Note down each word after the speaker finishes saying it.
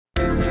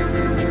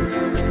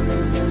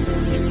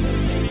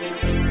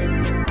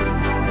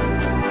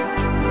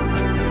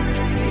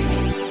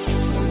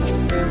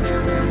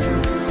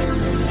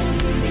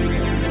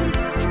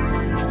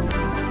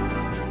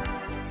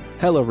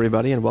Hello,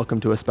 everybody, and welcome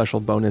to a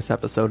special bonus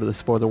episode of the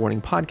Spoiler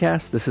Warning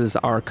Podcast. This is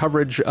our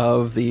coverage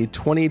of the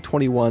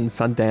 2021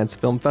 Sundance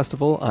Film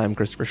Festival. I'm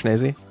Christopher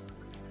Schnese.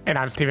 And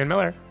I'm Stephen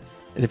Miller.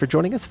 And if you're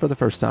joining us for the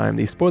first time,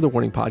 the Spoiler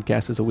Warning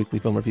Podcast is a weekly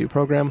film review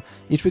program.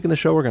 Each week in the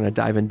show, we're going to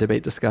dive in,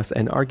 debate, discuss,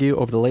 and argue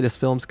over the latest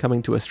films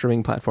coming to a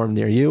streaming platform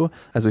near you.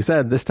 As we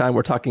said, this time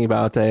we're talking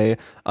about a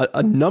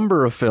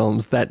number of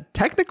films that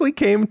technically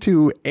came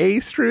to a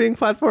streaming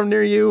platform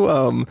near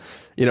you.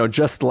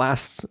 Just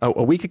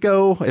a week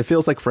ago, it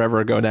feels like forever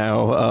ago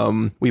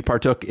now, we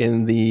partook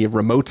in the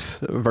remote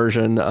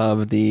version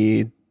of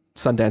the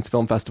Sundance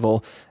Film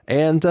Festival.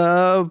 And,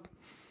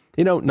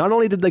 not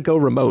only did they go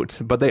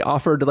remote, but they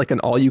offered like an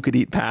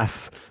all-you-could-eat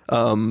pass,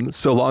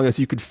 so long as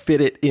you could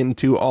fit it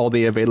into all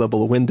the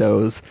available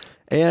windows.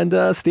 And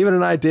Steven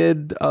and I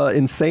did an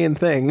insane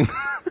thing.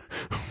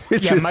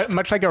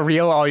 Much like a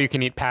real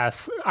all-you-can-eat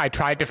pass, I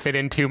tried to fit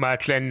in too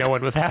much and no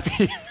one was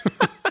happy.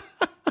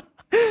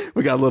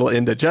 We got a little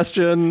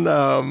indigestion,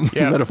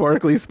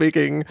 metaphorically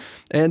speaking.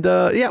 And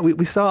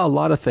we saw a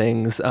lot of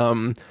things.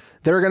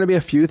 There are going to be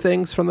a few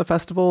things from the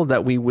festival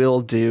that we will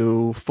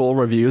do full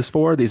reviews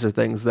for. These are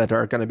things that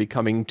are going to be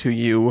coming to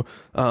you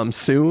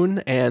soon,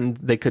 and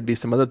they could be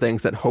some other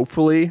things that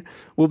hopefully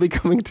will be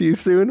coming to you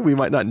soon. We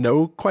might not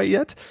know quite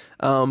yet.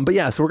 So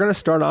we're going to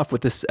start off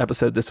with this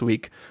episode this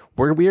week,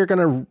 where we are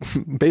going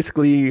to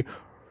basically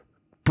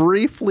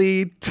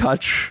briefly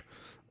touch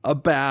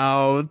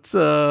about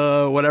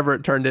whatever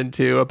it turned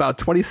into, about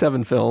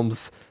 27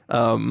 films.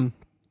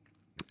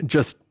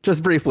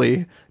 Just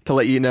briefly to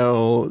let you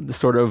know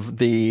sort of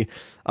the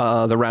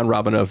round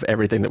robin of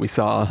everything that we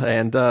saw,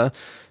 and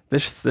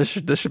this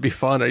should be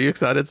fun. Are you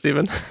excited,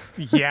 Stephen?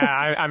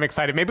 Yeah, I'm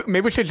excited.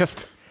 Maybe we should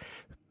just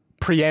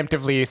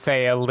preemptively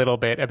say a little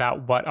bit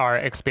about what our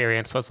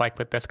experience was like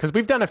with this, because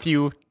we've done a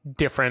few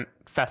different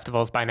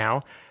festivals by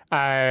now.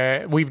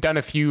 We've done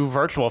a few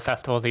virtual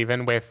festivals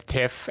even with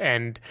TIFF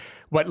and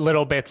what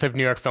little bits of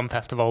New York Film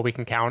Festival we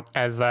can count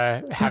as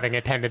having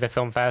attended a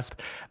film fest.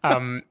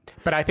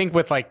 But I think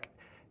with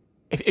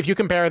if you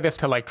compare this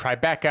to like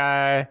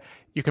Tribeca,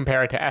 you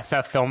compare it to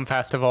SF Film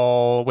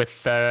Festival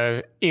with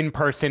the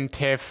in-person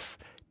TIFF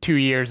 2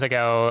 years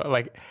ago,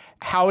 like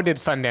how did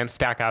Sundance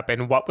stack up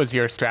and what was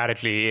your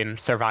strategy in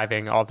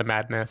surviving all the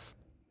madness?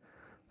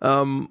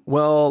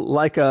 Well,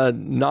 like a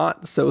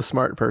not so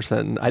smart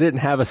person, I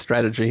didn't have a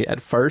strategy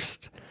at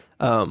first.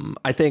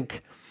 I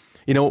think,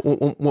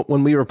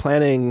 when we were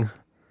planning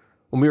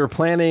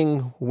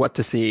what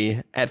to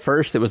see, at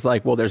first it was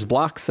like, well, there's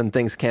blocks and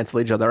things cancel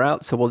each other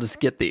out, so we'll just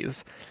get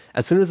these.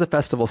 As soon as the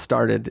festival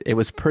started, it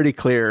was pretty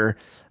clear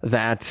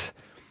that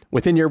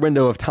within your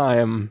window of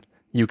time,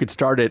 you could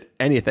start at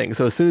anything.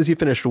 So as soon as you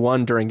finished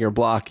one during your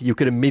block, you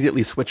could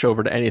immediately switch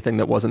over to anything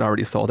that wasn't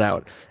already sold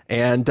out.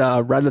 And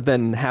rather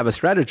than have a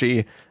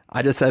strategy,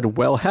 I just said,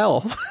 well,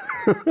 hell,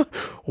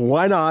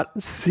 why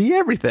not see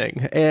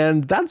everything?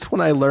 And that's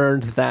when I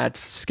learned that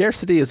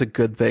scarcity is a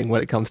good thing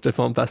when it comes to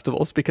film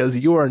festivals, because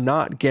you are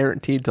not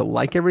guaranteed to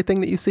like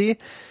everything that you see.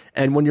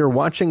 And when you're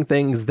watching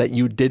things that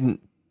you didn't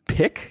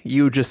pick,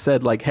 you just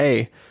said like,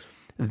 hey,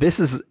 this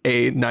is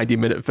a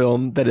 90-minute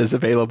film that is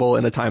available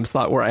in a time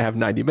slot where I have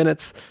 90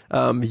 minutes.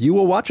 You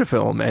will watch a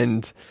film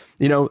and,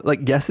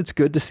 yes, it's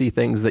good to see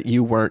things that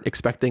you weren't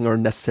expecting or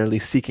necessarily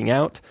seeking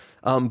out.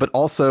 But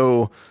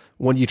also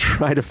when you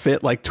try to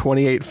fit like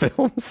 28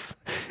 films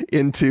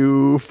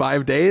into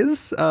 5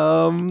 days,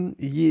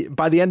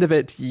 by the end of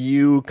it,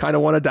 you kind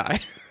of want to die.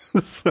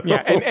 So.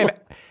 Yeah.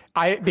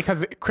 And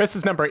because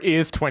Chris's number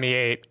is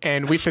 28,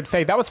 and we should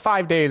say that was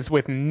 5 days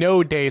with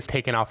no days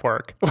taken off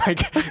work.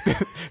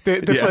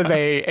 This was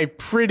a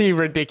pretty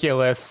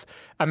ridiculous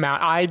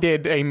amount. I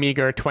did a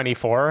meager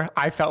 24.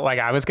 I felt like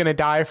I was going to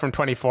die from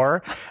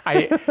 24.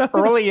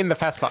 Early in the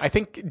festival, I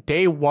think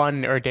day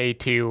one or day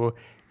two,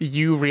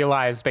 you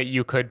realized that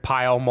you could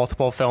pile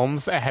multiple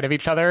films ahead of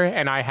each other,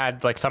 and I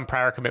had like some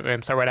prior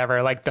commitments or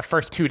whatever. Like the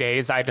first 2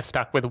 days, I just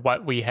stuck with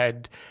what we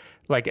had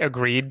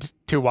agreed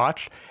to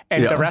watch,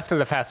 and the rest of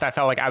the fest I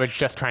felt like I was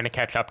just trying to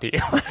catch up to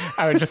you.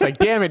 I was just like,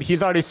 damn it,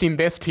 he's already seen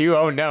this too,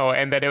 oh no.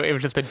 And then it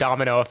was just a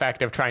domino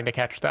effect of trying to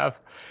catch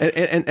stuff.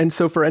 And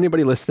so for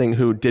anybody listening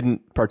who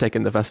didn't partake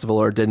in the festival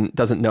or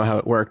doesn't know how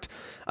it worked,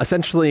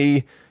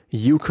 essentially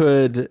you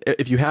could,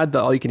 if you had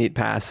the all-you-can-eat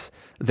pass,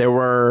 there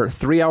were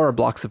 3-hour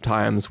blocks of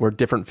times where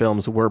different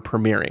films were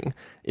premiering.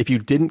 If you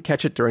didn't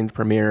catch it during the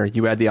premiere,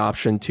 you had the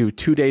option to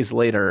 2 days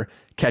later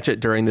catch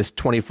it during this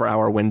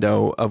 24-hour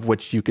window, of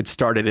which you could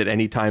start it at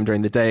any time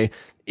during the day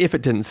if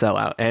it didn't sell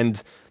out.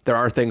 And there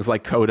are things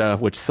like Coda,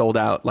 which sold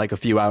out like a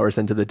few hours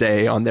into the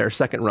day on their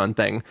second run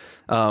thing.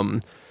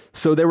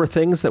 So there were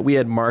things that we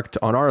had marked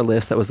on our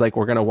list that was like,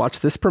 we're going to watch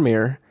this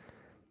premiere.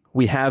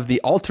 We have the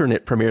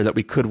alternate premiere that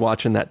we could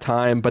watch in that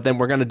time, but then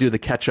we're going to do the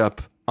catch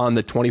up on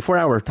the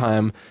 24-hour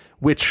time,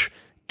 which,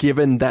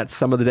 given that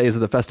some of the days of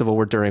the festival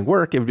were during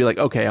work, it would be like,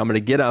 okay, I'm going to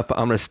get up,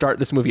 I'm going to start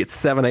this movie at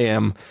 7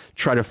 a.m.,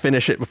 try to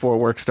finish it before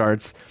work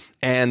starts.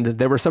 And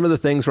there were some of the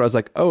things where I was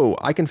like, oh,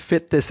 I can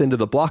fit this into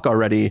the block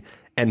already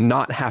and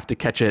not have to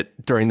catch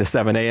it during the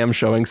 7 a.m.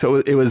 showing. So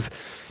it was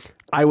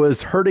I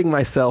was hurting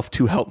myself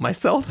to help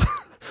myself.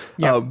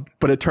 Yeah.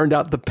 But it turned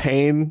out the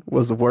pain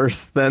was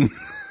worse than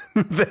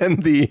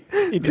the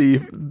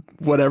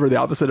whatever the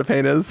opposite of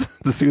pain is,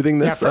 the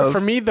soothingness. Yeah,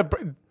 for me,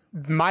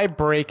 my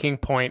breaking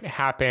point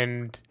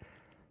happened,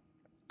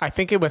 I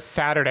think it was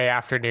Saturday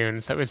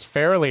afternoon, so it was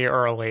fairly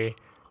early.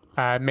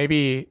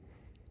 Saturday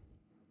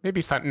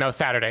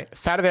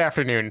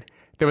afternoon.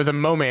 There was a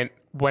moment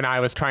when I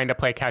was trying to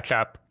play catch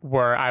up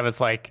where I was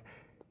like,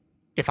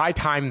 if I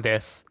time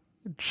this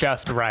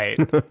just right,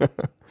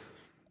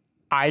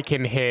 I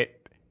can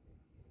hit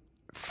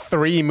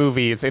 3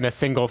 movies in a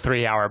single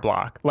 3-hour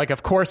block. Like,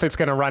 of course it's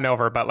going to run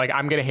over, but like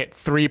I'm going to hit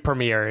 3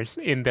 premieres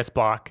in this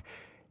block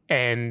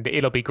and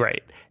it'll be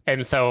great.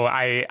 And so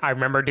I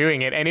remember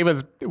doing it, and it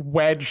was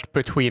wedged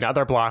between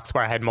other blocks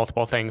where I had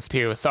multiple things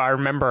too. So I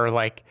remember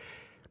like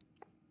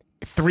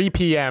 3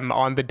 p.m.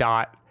 on the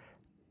dot,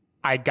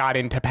 I got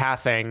into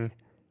Passing,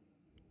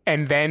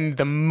 and then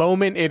the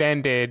moment it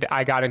ended,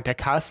 I got into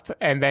Cusp.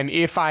 And then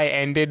if I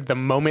ended the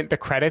moment the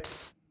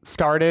credits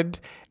started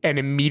and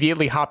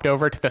immediately hopped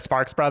over to the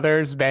Sparks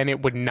Brothers, then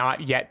it would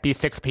not yet be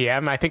 6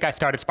 p.m. I think I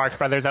started Sparks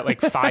Brothers at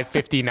like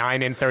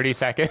 5:59 in 30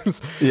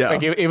 seconds. Yeah.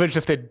 Like it was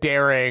just a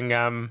daring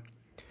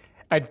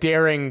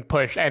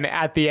push. And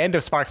at the end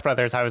of Sparks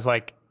Brothers, I was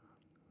like,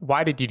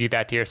 why did you do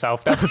that to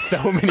yourself? That was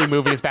so many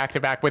movies back to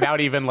back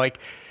without even like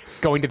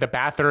going to the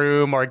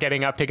bathroom or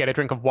getting up to get a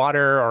drink of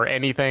water or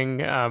anything.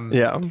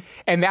 Yeah.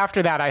 And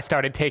after that, I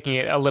started taking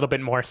it a little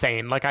bit more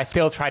sane. Like I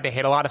still tried to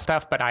hit a lot of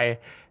stuff, but I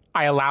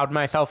allowed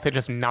myself to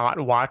just not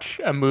watch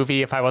a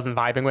movie if I wasn't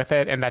vibing with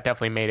it, and that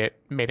definitely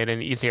made it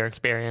an easier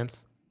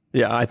experience.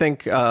 Yeah, I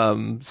think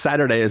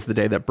Saturday is the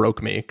day that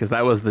broke me, because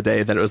that was the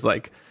day that it was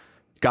like,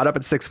 got up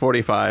at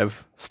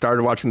 6:45,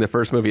 started watching the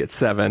first movie at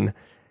 7,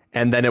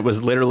 and then it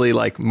was literally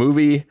like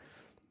movie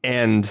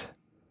and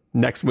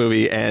next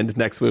movie and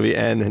next movie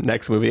and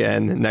next movie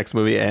and next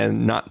movie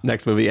and not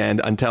next movie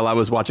and until I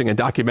was watching a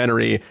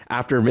documentary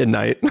after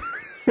midnight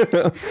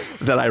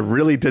that I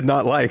really did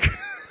not like.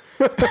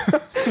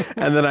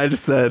 And then I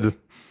just said,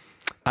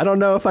 I don't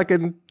know if I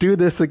can do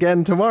this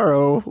again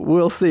tomorrow.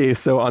 We'll see.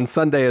 So on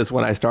Sunday is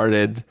when I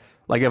started.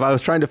 Like if I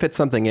was trying to fit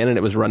something in and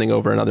it was running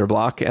over another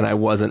block and I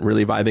wasn't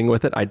really vibing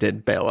with it, I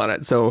did bail on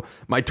it. So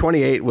my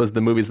 28 was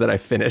the movies that I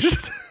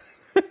finished.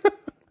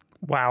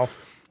 Wow.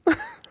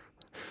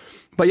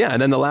 But yeah,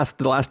 and then the last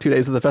 2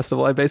 days of the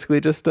festival, I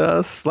basically just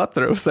slept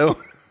through. So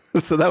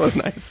that was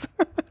nice.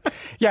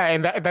 Yeah,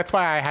 and that's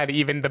why I had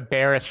even the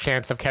barest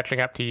chance of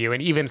catching up to you.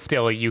 And even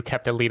still, you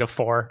kept a lead of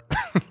 4.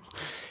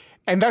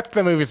 And that's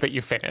the movies that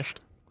you finished.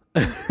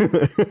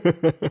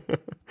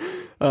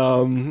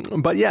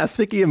 But yeah,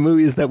 speaking of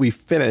movies that we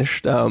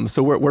finished,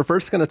 so we're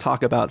first going to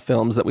talk about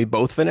films that we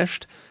both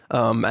finished.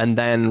 And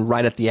then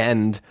right at the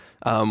end,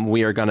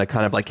 we are going to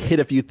kind of like hit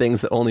a few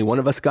things that only one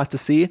of us got to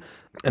see.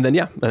 And then,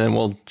 and then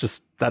we'll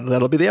just,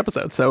 that'll be the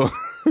episode. So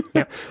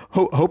yeah.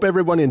 Hope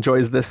everyone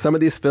enjoys this. Some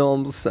of these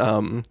films,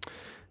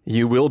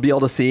 you will be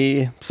able to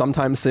see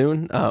sometime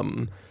soon.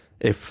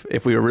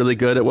 If we were really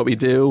good at what we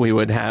do, we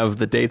would have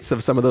the dates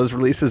of some of those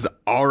releases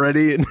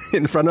already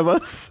in front of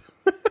us.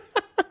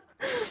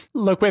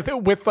 Look,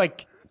 with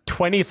like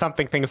 20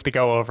 something things to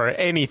go over,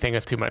 anything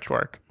is too much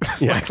work.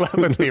 Yeah. Like,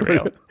 let's be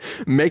real.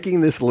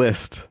 Making this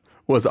list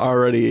was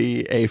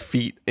already a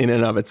feat in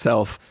and of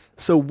itself.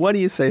 So what do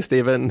you say,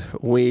 Stephen?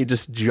 We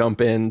just jump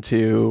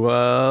into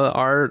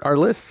our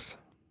lists.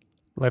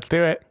 Let's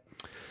do it.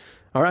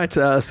 All right.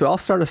 So I'll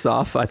start us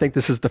off. I think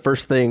this is the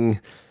first thing.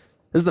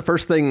 This is the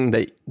first thing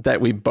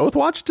that we both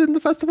watched in the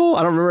festival. I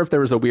don't remember if there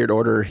was a weird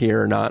order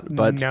here or not,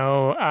 but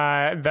no,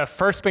 the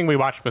first thing we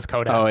watched was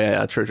Coda. Oh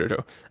yeah, true.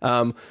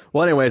 Well,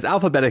 anyways,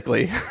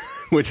 alphabetically,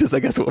 which is I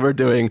guess what we're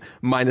doing,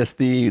 minus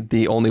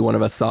the only one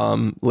of us saw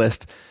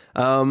list.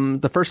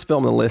 The first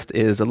film on the list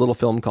is a little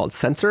film called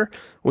Censor,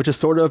 which is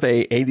sort of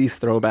a 80s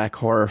throwback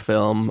horror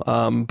film,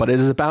 but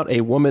it is about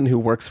a woman who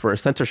works for a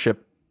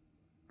censorship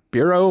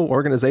bureau,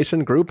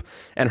 organization, group,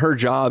 and her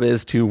job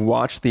is to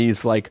watch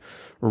these like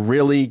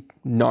really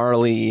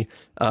gnarly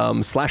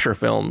slasher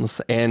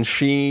films, and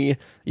she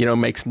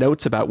makes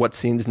notes about what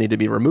scenes need to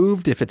be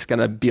removed if it's going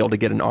to be able to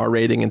get an R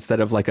rating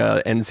instead of like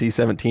a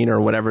NC-17 or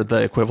whatever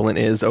the equivalent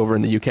is over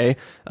in the UK.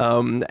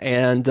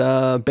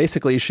 And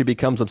basically she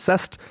becomes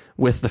obsessed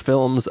with the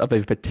films of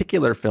a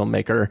particular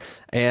filmmaker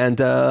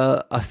and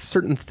a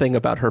certain thing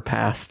about her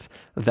past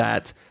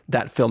that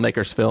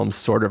filmmaker's films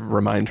sort of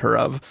remind her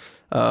of.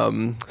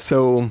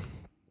 So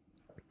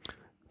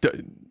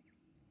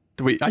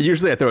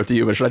I throw it to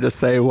you, but should I just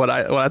say what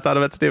I thought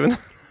of it, Stephen?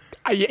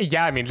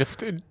 Yeah, I mean,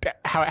 just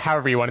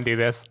however you want to do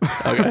this.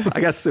 Okay,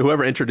 I guess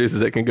whoever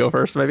introduces it can go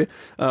first, maybe.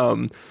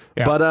 Yeah.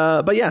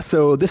 But yeah,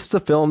 so this is a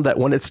film that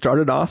when it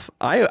started off,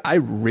 I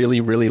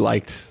really, really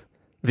liked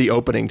the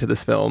opening to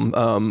this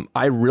film.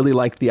 I really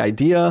liked the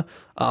idea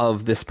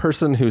of this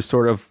person who's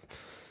sort of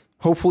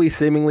hopefully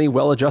seemingly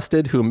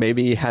well-adjusted, who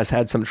maybe has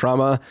had some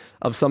trauma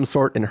of some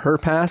sort in her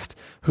past,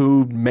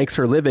 who makes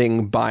her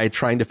living by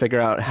trying to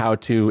figure out how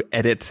to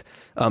edit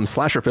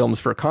slasher films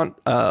for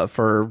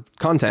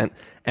content,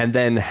 and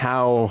then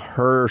how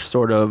her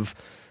sort of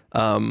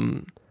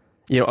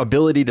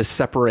ability to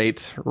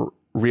separate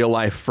real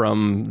life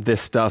from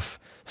this stuff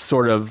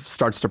sort of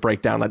starts to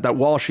break down. Like that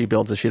wall she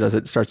builds as she does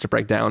it starts to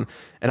break down.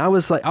 And I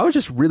was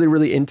just really,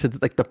 really into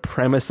like the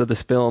premise of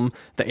this film,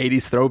 the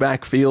 80s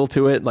throwback feel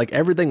to it. Like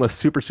everything was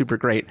super, super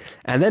great.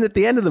 And then at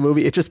the end of the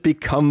movie, it just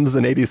becomes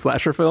an 80s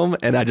slasher film,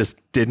 and I just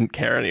didn't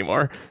care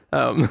anymore.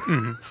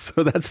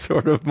 So that's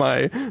sort of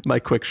my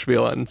quick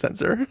spiel on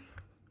Censor.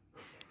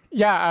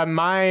 Yeah,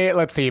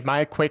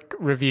 my quick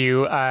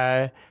review.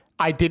 I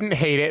didn't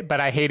hate it, but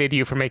I hated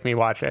you for making me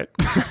watch it.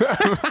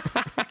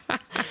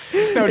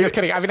 No, just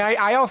kidding. I mean,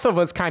 I also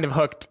was kind of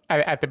hooked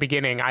at the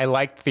beginning. I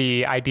liked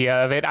the idea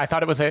of it. I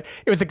thought it was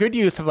a good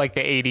use of like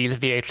the 80s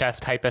VHS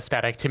type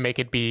aesthetic to make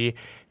it be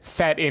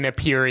set in a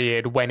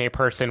period when a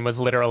person was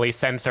literally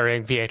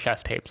censoring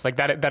VHS tapes. Like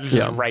that is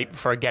just right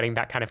for getting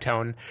that kind of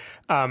tone.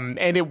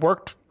 And it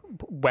worked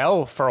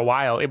well for a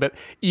while, but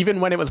even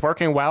when it was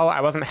working well,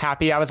 I wasn't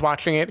happy I was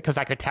watching it because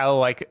I could tell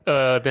like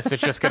this is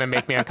just going to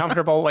make me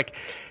uncomfortable. Like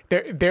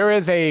there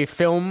is a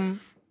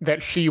film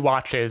that she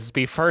watches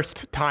the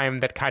first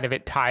time that kind of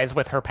it ties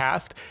with her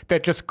past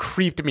that just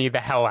creeped me the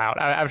hell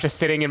out. I was just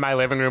sitting in my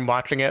living room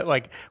watching it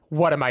like,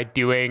 what am I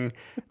doing?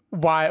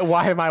 Why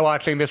am I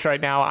watching this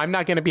right now? I'm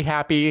not going to be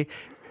happy.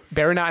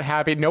 They're not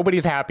happy.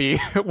 Nobody's happy.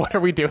 What are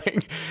we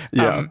doing?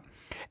 Yeah.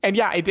 And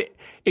yeah,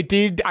 it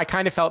did. I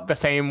kind of felt the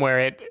same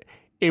where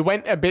it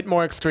went a bit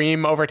more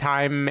extreme over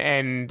time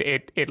and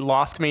it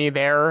lost me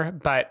there.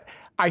 But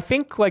I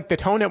think like the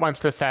tone it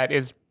wants to set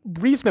is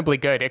reasonably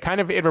good.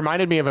 It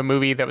reminded me of a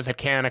movie that was at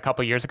Cannes a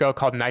couple years ago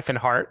called Knife and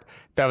Heart.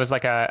 That was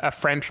like a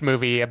French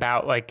movie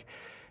about like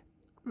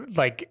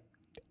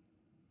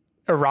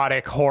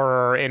erotic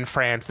horror in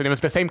France. And it was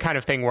the same kind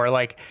of thing where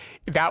like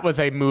that was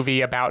a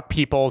movie about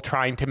people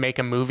trying to make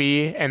a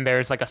movie and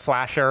there's like a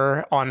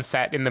slasher on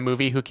set in the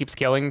movie who keeps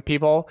killing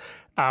people.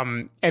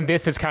 And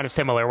this is kind of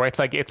similar where it's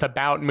like it's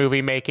about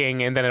movie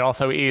making and then it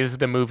also is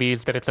the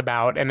movies that it's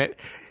about. And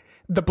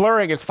the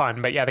blurring is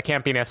fun, but yeah, the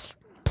campiness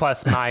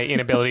plus my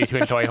inability to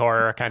enjoy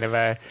horror kind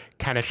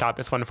of shot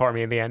this one for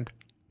me in the end.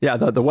 Yeah,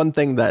 the one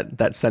thing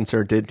that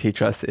Censor did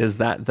teach us is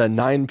that the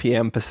 9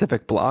 p.m.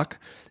 Pacific block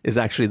is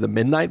actually the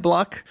midnight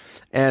block.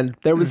 And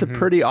there was a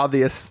pretty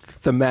obvious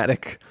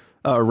thematic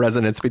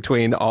resonance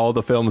between all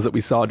the films that we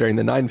saw during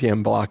the 9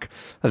 p.m. block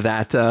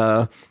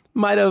that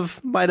might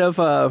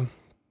have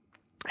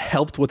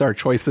helped with our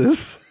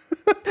choices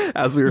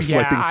as we were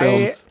selecting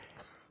films.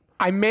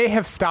 I may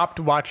have stopped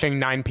watching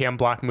 9 p.m.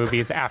 block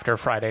movies after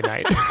Friday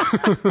night.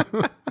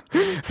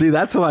 See,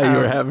 that's why you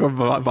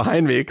were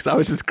behind me, because I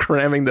was just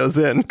cramming those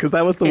in, because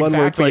that was the one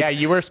where it's like... Yeah,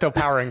 you were still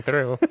powering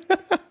through.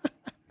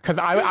 Because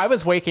I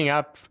was waking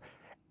up...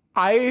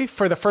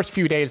 for the first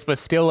few days, was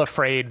still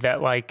afraid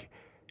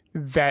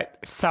that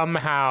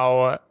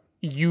somehow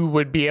you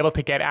would be able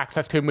to get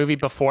access to a movie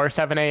before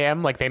 7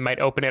 a.m. Like they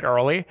might open it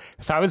early.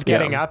 So I was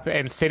getting up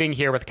and sitting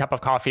here with a cup of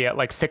coffee at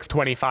like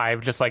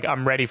 6:25, just like,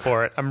 I'm ready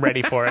for it. I'm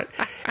ready for it.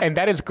 And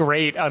that is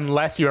great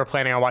unless you are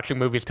planning on watching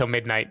movies till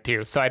midnight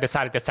too. So I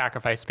decided to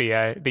sacrifice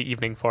the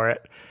evening for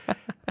it.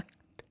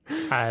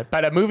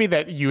 But a movie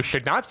that you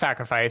should not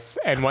sacrifice,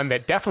 and one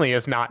that definitely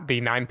is not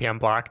the 9 p.m.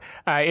 block,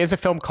 is a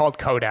film called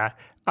Coda.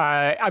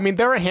 I mean,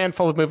 there are a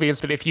handful of movies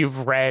that if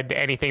you've read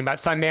anything about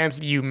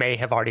Sundance, you may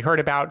have already heard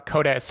about.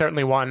 Coda is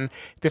certainly one.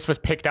 This was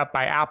picked up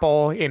by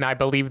Apple in, I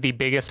believe, the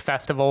biggest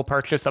festival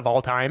purchase of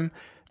all time.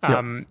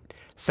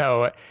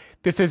 So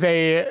this is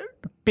a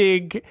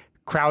big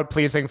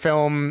crowd-pleasing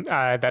film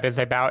that is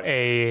about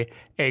a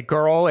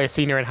girl, a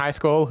senior in high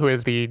school, who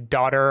is the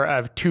daughter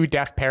of two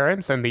deaf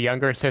parents and the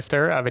younger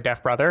sister of a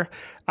deaf brother.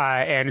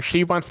 And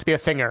she wants to be a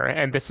singer.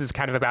 And this is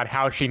kind of about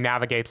how she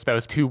navigates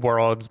those two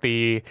worlds,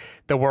 the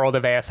world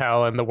of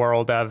ASL and the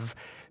world of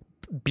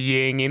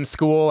being in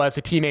school as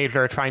a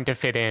teenager, trying to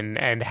fit in,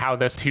 and how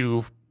those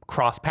two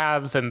cross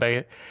paths and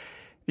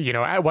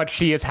what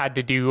she has had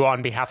to do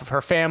on behalf of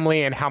her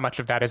family, and how much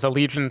of that is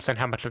allegiance and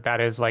how much of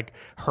that is like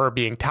her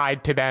being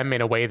tied to them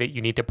in a way that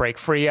you need to break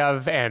free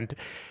of. And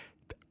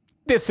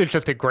this is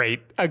just a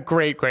great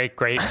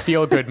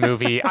feel good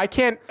movie. I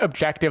can't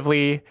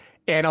objectively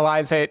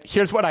analyze it.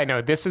 Here's what I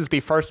know. This is the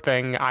first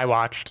thing I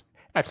watched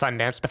at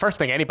Sundance. The first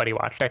thing anybody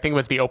watched, I think,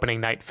 was the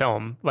opening night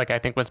film. I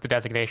think was the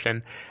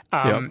designation.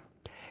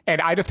 And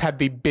I just had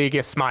the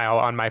biggest smile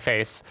on my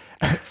face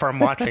from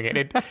watching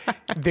it.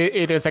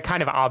 It is a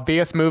kind of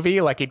obvious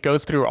movie. Like, it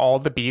goes through all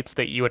the beats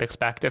that you would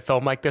expect a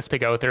film like this to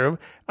go through.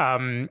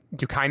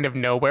 You kind of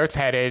know where it's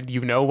headed.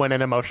 You know when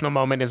an emotional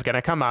moment is going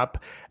to come up.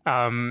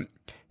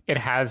 It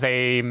has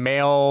a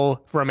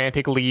male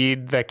romantic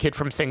lead, the kid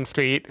from Sing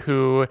Street,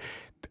 who...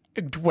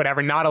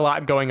 whatever, not a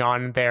lot going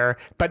on there.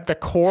 But the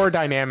core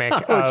dynamic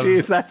Oh,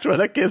 geez, that's where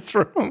the kid's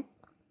from.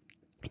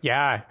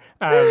 Yeah.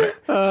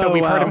 So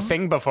we've heard him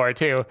sing before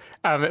too.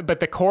 But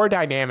the core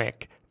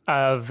dynamic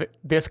of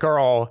this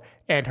girl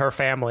and her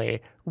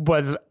family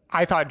was,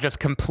 I thought, just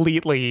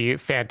completely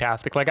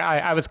fantastic.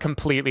 I was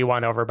completely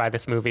won over by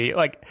this movie.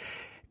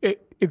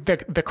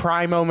 the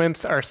cry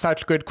moments are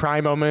such good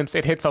cry moments.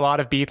 It hits a lot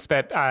of beats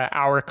that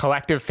our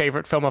collective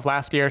favorite film of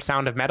last year,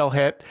 Sound of Metal,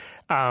 hit.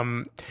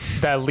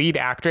 The lead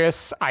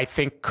actress, I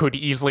think, could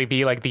easily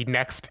be like the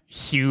next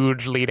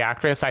huge lead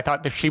actress. I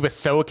thought that she was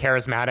so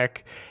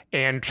charismatic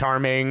and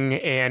charming,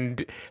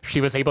 and she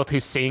was able to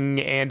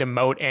sing and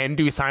emote and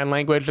do sign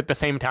language at the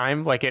same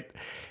time.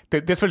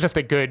 This was just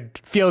a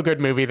good, feel-good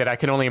movie that I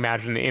can only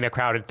imagine in a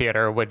crowded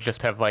theater would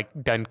just have like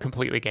done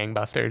completely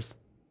gangbusters.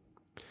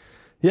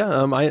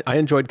 Yeah, I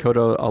enjoyed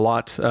Coda a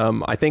lot.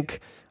 I think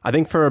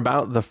for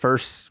about the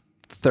first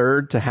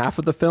third to half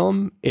of the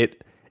film,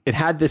 it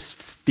had this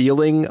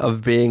feeling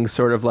of being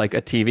sort of like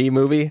a TV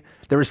movie.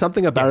 There was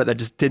something about it that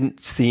just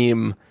didn't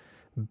seem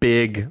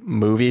big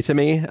movie to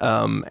me,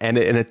 and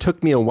it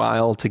took me a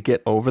while to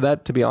get over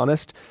that, to be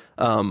honest.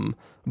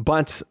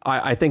 But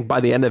I think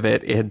by the end of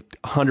it, it had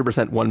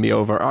 100% won me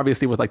over.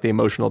 Obviously, with like the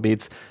emotional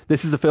beats,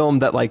 this is a film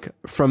that like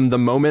from the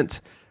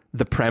moment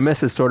the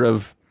premise is sort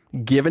of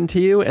given to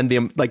you, and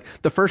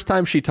the first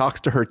time she talks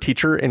to her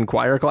teacher in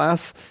choir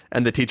class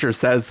and the teacher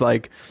says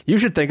like, you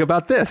should think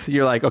about this,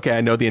 you're like, okay,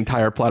 I know the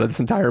entire plot of this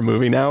entire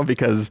movie now,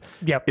 because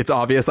it's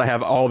obvious I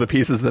have all the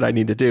pieces that I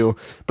need to do.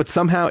 But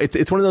somehow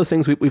it's one of those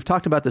things, we've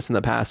talked about this in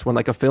the past, when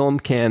like a film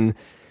can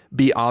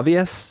be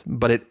obvious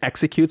but it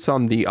executes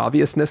on the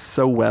obviousness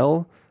so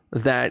well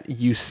that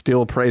you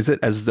still praise it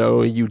as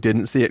though you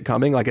didn't see it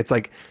coming. Like, it's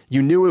like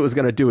you knew it was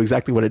going to do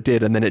exactly what it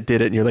did, and then it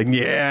did it, and you're like,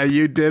 yeah,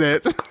 you did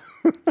it.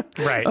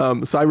 Right.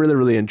 So I really,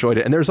 really enjoyed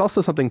it. And there's also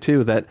something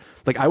too that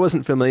like I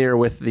wasn't familiar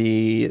with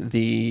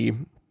the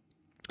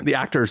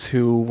actors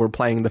who were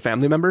playing the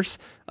family members,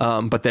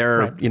 but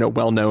they're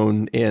well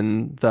known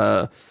in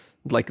the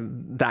like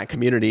that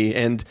community.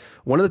 And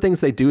one of the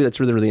things they do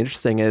that's really, really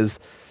interesting is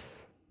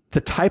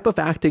the type of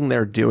acting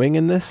they're doing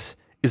in this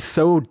is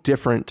so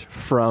different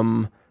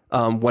from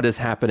what is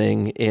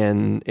happening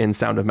in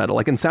Sound of Metal.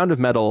 Like in Sound of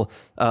Metal,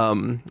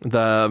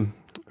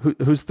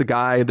 who's the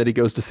guy that he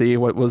goes to see?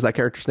 What was that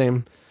character's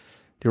name?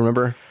 Do you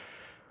remember?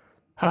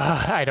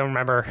 I don't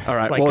remember. All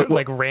right.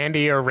 Like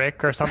Randy or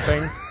Rick or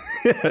something.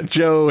 Yeah,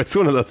 Joe, it's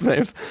one of those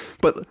names.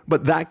 But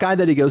that guy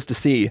that he goes to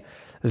see,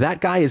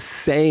 that guy is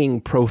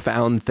saying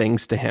profound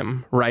things to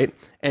him, right?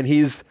 And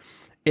his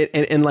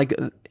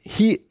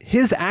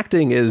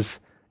acting is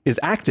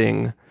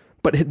acting,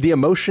 but the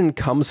emotion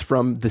comes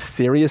from the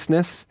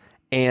seriousness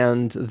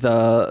and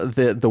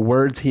the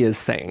words he is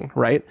saying,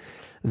 right?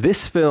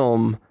 This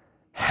film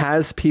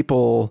has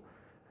people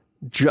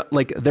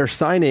like they're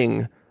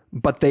signing,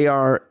 but they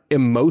are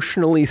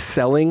emotionally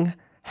selling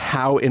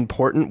how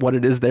important what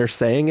it is they're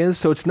saying is.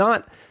 So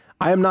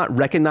I am not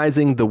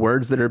recognizing the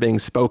words that are being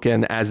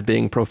spoken as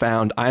being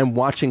profound. I am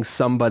watching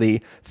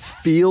somebody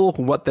feel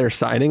what they're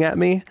signing at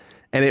me,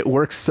 and it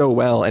works so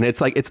well. And it's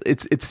like,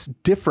 it's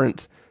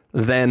different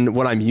than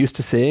what I'm used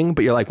to seeing,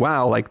 but you're like,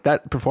 wow, like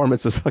that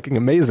performance was fucking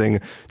amazing.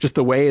 Just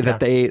the way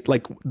that they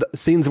like the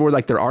scenes where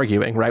like they're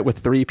arguing, right? With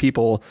three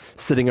people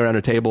sitting around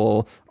a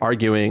table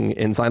arguing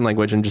in sign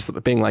language and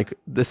just being like,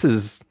 this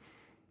is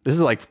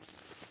like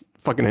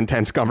fucking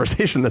intense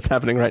conversation that's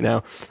happening right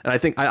now. And I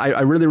think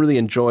I really, really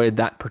enjoyed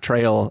that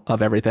portrayal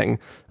of everything.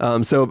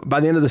 So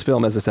by the end of this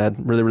film, as I said,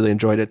 really, really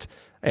enjoyed it.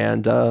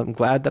 And I'm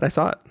glad that I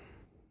saw it.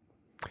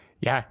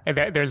 Yeah,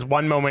 there's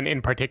one moment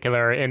in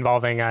particular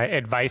involving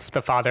advice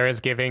the father is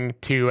giving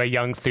to a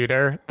young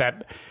suitor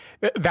that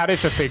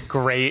is just a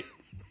great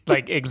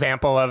like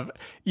example of,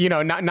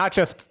 not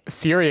just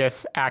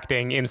serious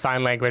acting in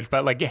sign language,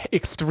 but like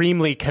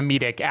extremely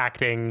comedic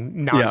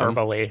acting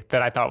non-verbally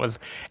that I thought was,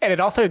 and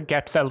it also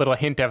gets a little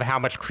hint of how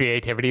much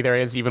creativity there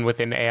is even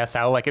within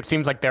ASL. Like it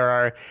seems like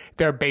there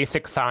are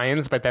basic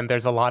signs, but then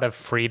there's a lot of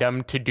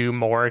freedom to do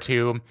more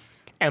to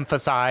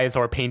emphasize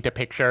or paint a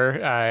picture.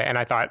 And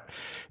I thought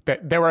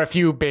that there were a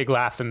few big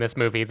laughs in this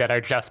movie that are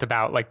just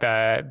about like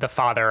the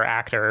father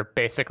actor,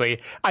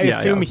 basically. I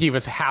assume he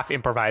was half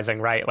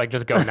improvising, right? Like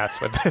just go nuts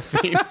with this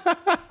scene.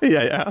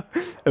 Yeah.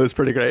 It was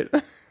pretty great.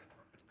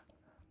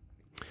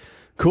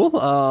 Cool.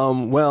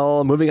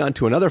 Well, moving on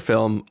to another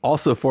film,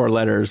 also 4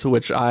 letters,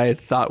 which I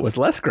thought was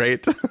less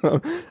great,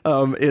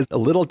 is a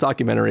little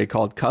documentary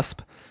called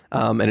Cusp.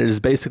 And it is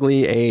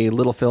basically a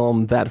little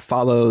film that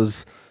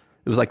follows,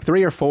 it was like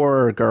 3 or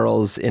 4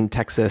 girls in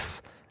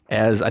Texas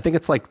as, I think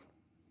it's like,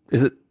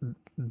 is it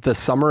the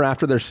summer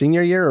after their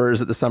senior year or is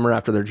it the summer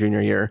after their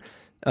junior year?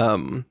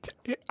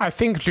 I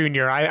think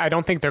junior. I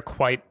don't think they're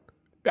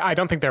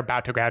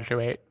about to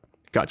graduate.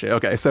 Gotcha.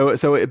 Okay. So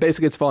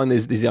it's following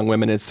these young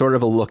women. It's sort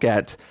of a look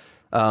at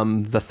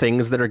the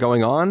things that are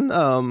going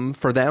on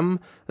for them,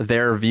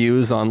 their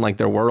views on like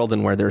their world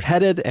and where they're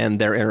headed,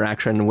 and their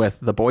interaction with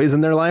the boys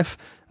in their life.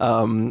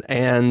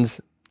 And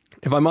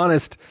if I'm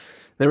honest,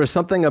 there was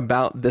something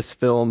about this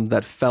film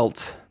that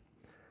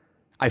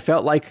I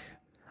felt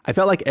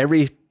like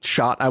every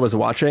shot I was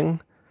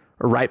watching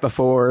right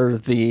before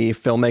the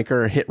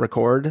filmmaker hit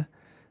record,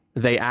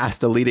 they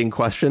asked a leading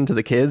question to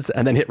the kids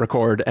and then hit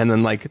record and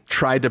then like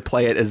tried to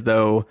play it as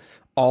though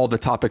all the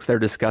topics they're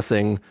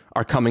discussing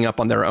are coming up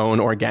on their own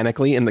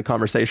organically in the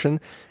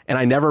conversation. And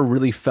I never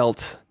really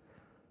felt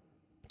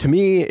to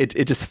me,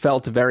 it just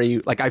felt very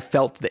like I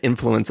felt the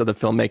influence of the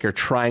filmmaker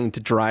trying to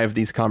drive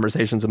these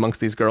conversations amongst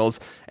these girls.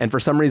 And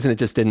for some reason, it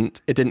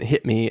didn't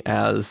hit me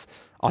as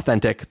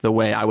authentic the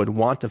way I would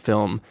want a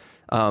film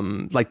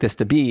like this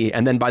to be.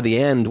 And then by the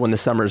end, when the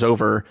summer's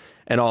over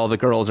and all the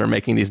girls are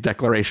making these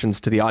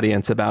declarations to the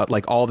audience about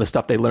like all the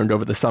stuff they learned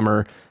over the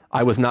summer,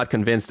 I was not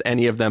convinced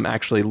any of them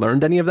actually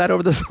learned any of that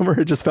over the summer.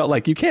 It just felt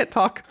like you can't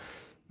talk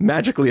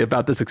magically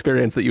about this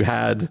experience that you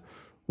had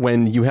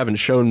when you haven't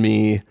shown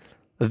me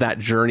that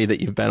journey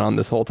that you've been on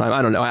this whole time.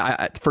 I don't know.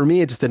 For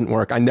me, it just didn't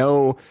work. I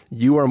know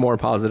you are more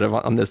positive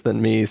on this than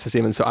me,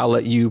 Steven, so I'll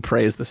let you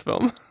praise this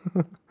film.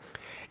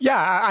 Yeah,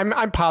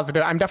 I'm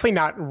positive. I'm definitely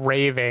not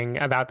raving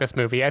about this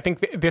movie. I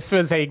think this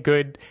was a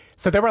good...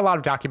 So there were a lot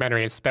of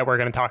documentaries that we're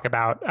going to talk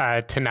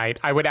about tonight.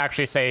 I would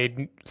actually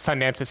say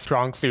Sundance's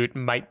strong suit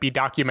might be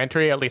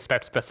documentary. At least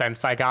that's the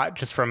sense I got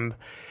just from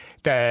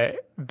the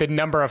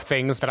number of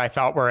things that I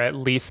thought were at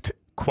least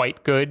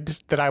quite good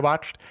that I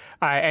watched.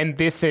 And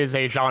this is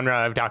a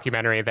genre of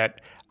documentary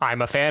that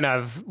I'm a fan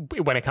of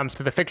when it comes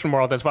to the fiction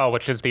world as well,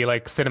 which is the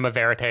like cinema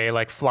verite,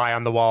 like fly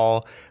on the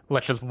wall.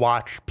 Let's just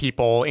watch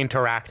people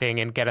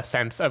interacting and get a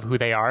sense of who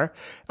they are.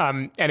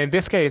 And in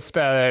this case,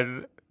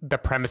 the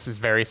premise is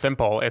very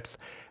simple. It's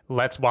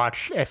let's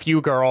watch a few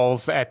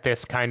girls at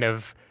this kind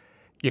of,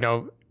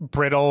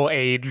 brittle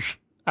age,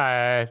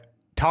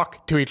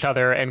 talk to each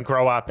other and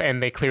grow up.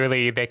 And they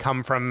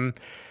come from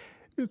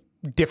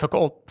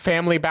difficult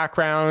family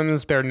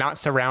backgrounds. They're not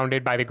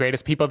surrounded by the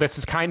greatest people. This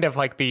is kind of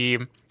like the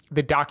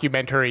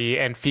documentary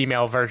and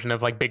female version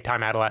of like Big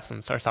Time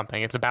Adolescence or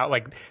something. It's about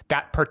like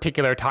that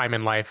particular time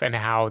in life and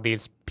how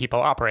these people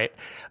operate.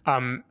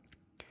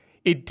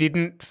 It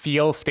didn't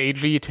feel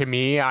stagey to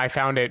me. I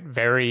found it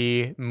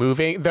very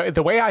moving.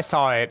 The way I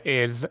saw it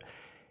is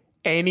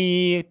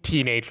any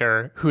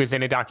teenager who is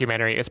in a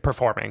documentary is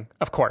performing,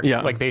 of course.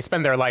 Yeah. Like they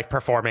spend their life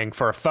performing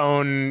for a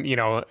phone,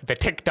 the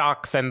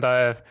TikToks and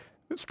the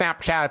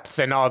Snapchats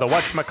and all the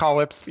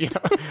whatchamacallits,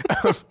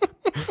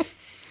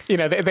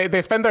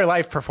 they spend their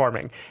life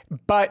performing,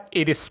 but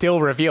it is still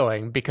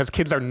revealing because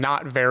kids are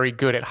not very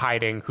good at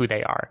hiding who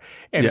they are.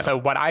 And so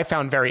what I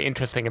found very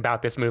interesting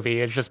about this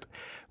movie is just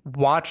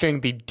watching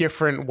the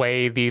different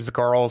way these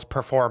girls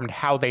performed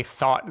how they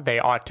thought they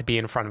ought to be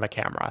in front of the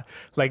camera.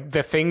 Like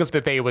the things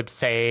that they would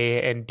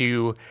say and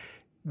do,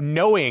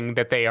 knowing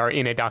that they are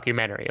in a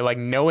documentary, like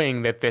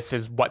knowing that this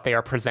is what they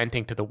are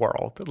presenting to the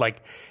world,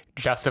 like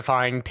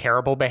justifying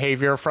terrible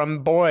behavior from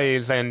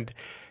boys and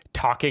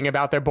talking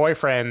about their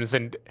boyfriends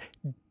and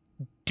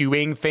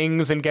doing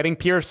things and getting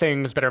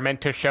piercings that are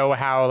meant to show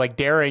how like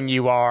daring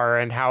you are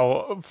and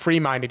how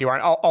free-minded you are.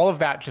 And all of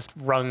that just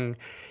rung...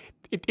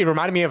 It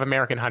reminded me of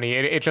American Honey.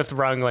 It just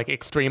rung like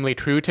extremely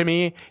true to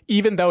me,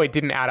 even though it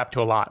didn't add up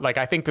to a lot. Like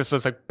I think this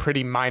was a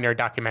pretty minor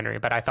documentary,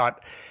 but I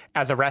thought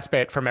as a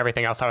respite from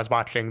everything else I was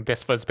watching,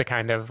 this was the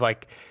kind of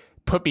like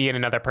put me in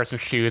another person's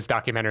shoes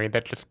documentary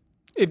that just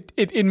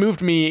it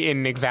moved me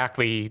in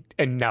exactly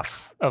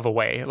enough of a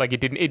way. Like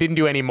it didn't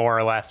do any more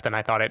or less than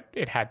I thought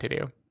it had to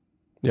do.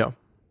 Yeah.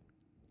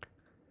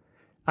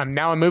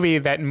 Now a movie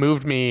that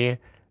moved me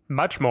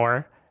much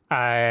more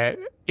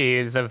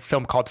is a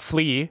film called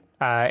Flea,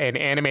 an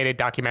animated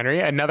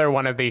documentary. Another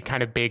one of the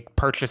kind of big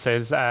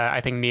purchases. I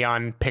think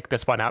Neon picked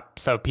this one up,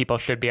 so people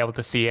should be able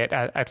to see it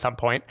at some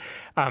point.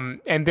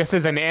 And this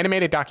is an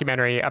animated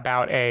documentary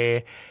about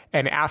an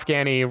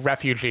Afghani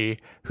refugee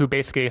who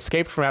basically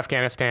escaped from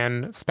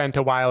Afghanistan, spent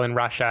a while in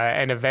Russia,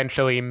 and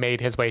eventually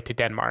made his way to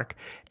Denmark.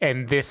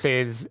 And this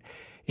is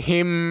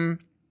him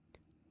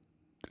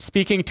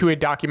speaking to a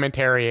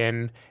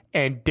documentarian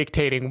and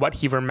dictating what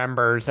he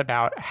remembers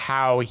about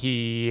how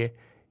he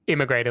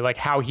immigrated, like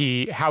how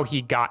he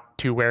got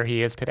to where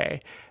he is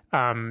today.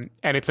 And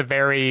it's a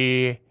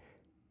very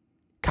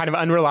kind of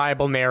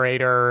unreliable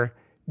narrator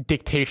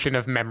dictation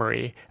of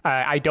memory.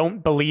 I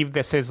don't believe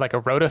this is like a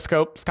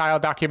rotoscope style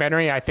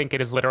documentary. I think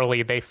it is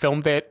literally they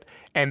filmed it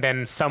and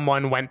then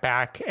someone went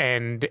back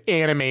and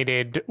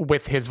animated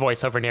with his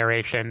voiceover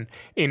narration,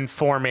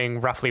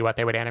 informing roughly what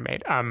they would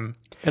animate. And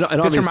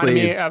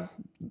obviously, I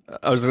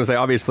was going to say,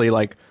 obviously,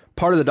 like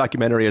part of the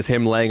documentary is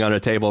him laying on a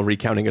table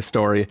recounting a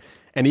story.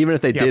 And even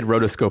if they did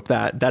rotoscope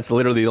that, that's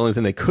literally the only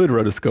thing they could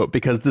rotoscope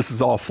because this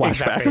is all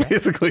flashback,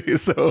 basically.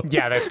 So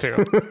yeah, that's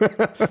true.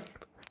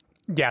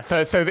 Yeah,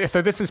 so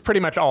this is pretty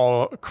much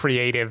all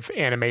creative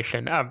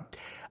animation.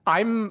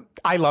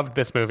 I loved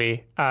this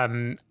movie.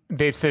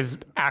 This is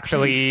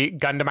actually,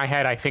 gun to my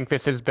head, I think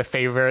this is the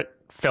favorite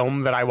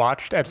film that I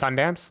watched at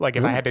Sundance. Like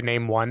if I had to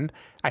name one,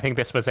 I think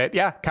this was it.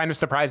 Yeah, kind of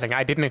surprising.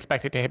 I didn't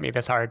expect it to hit me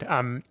this hard.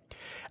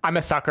 I'm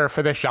a sucker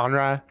for this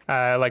genre.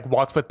 Like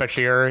Waltz with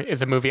Bashir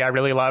is a movie I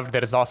really loved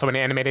that is also an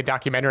animated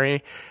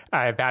documentary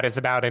that is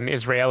about an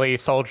Israeli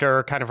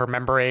soldier kind of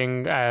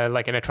remembering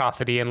like an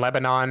atrocity in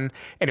Lebanon.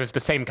 And it was the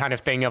same kind of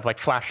thing of like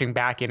flashing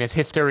back in his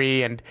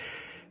history and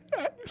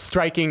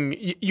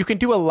striking. You can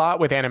do a lot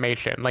with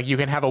animation. Like you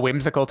can have a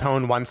whimsical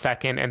tone 1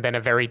 second and then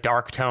a very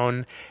dark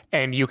tone,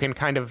 and you can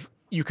kind of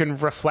you can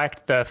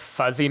reflect the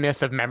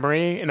fuzziness of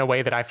memory in a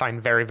way that I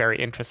find very, very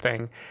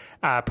interesting.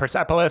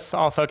 Persepolis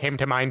also came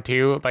to mind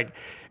too, like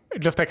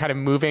just a kind of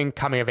moving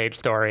coming of age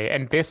story.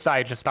 And this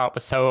I just thought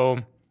was so,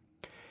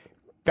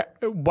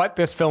 what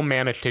this film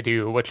managed to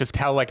do, which is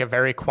tell like a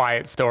very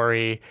quiet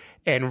story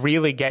and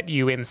really get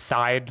you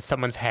inside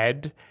someone's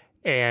head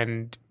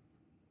and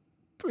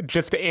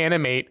just to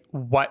animate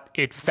what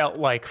it felt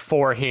like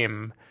for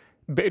him,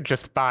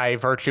 just by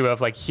virtue of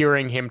like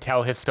hearing him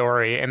tell his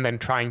story and then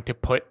trying to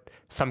put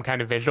some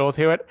kind of visual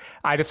to it.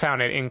 I just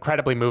found it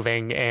incredibly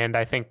moving. And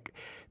I think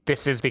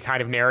this is the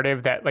kind of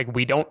narrative that like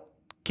we don't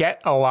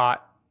get a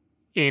lot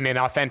in an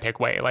authentic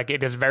way. Like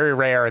it is very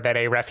rare that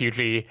a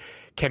refugee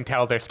can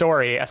tell their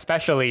story,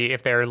 especially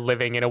if they're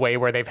living in a way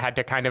where they've had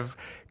to kind of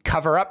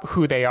cover up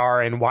who they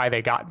are and why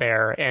they got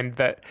there. And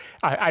that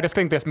I just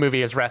think this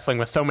movie is wrestling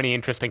with so many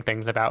interesting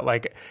things about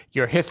like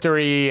your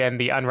history and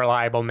the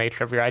unreliable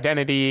nature of your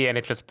identity. And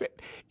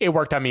it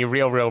worked on me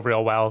real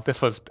well.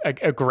 This was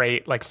a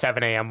great like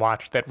 7 a.m.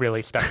 watch that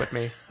really stuck with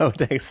me. Oh,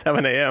 dang,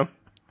 7 a.m.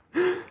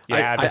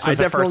 Yeah, this was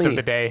the first of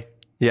the day.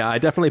 Yeah, I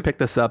definitely picked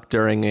this up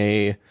during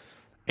a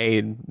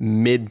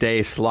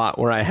midday slot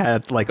where I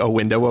had like a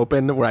window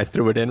open where I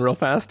threw it in real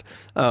fast.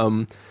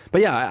 But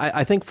yeah,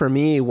 I think for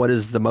me, what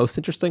is the most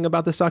interesting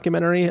about this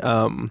documentary,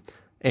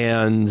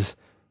 and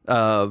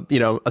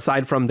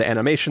aside from the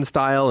animation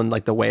style and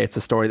like the way it's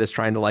a story that's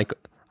trying to like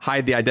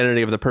hide the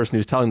identity of the person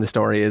who's telling the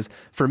story, is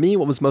for me,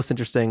 what was most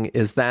interesting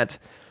is that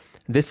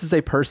this is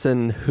a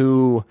person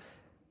who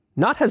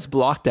not has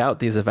blocked out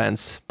these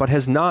events, but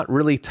has not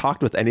really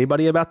talked with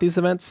anybody about these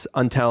events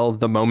until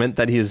the moment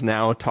that he is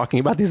now talking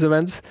about these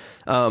events.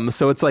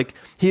 So it's like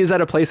he is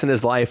at a place in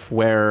his life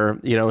where,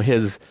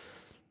 he's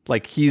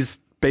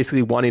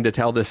basically wanting to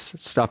tell this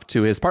stuff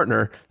to his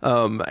partner.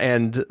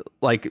 And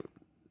like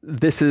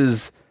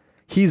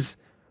he's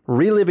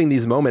reliving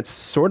these moments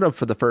sort of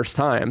for the first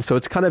time. So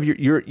it's kind of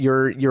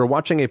you're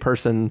watching a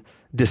person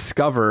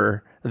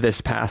discover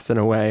this past in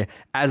a way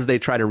as they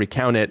try to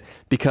recount it,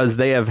 because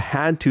they have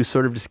had to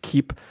sort of just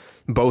keep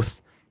both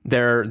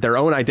their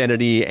own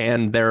identity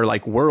and their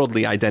like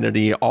worldly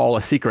identity all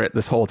a secret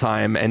this whole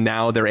time, and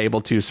now they're able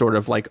to sort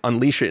of like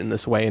unleash it in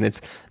this way. And it's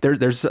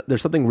there's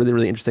something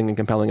really interesting and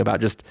compelling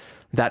about just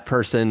that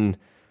person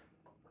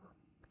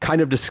kind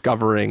of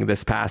discovering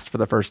this past for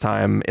the first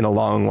time in a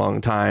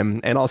long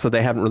time. And also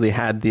they haven't really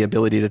had the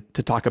ability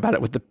to talk about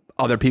it with the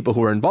other people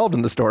who are involved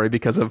in the story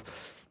because of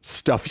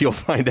stuff you'll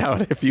find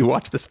out if you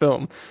watch this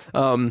film.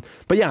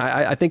 But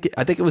yeah, I think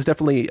it was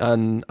definitely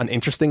an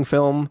interesting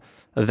film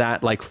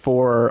that like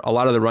for a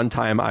lot of the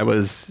runtime, I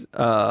was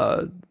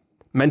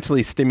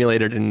mentally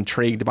stimulated and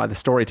intrigued by the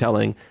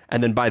storytelling.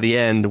 And then by the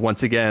end,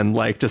 once again,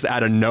 like just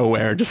out of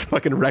nowhere, just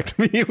fucking wrecked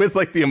me with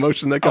like the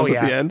emotion that comes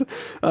at the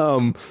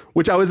end,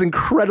 which I was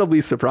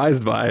incredibly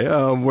surprised by,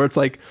 where it's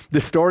like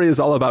the story is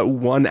all about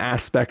one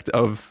aspect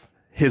of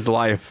his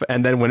life,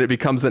 and then when it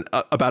becomes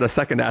about a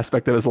second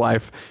aspect of his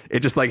life,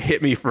 it just like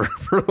hit me for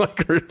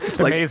like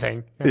it's like,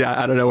 amazing. Yeah,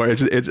 out of nowhere.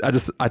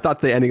 I thought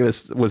the ending of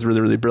this was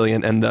really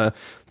brilliant, and the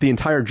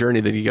entire journey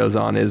that he goes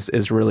on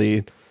is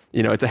really,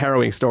 it's a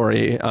harrowing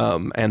story,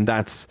 and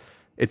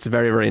it's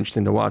very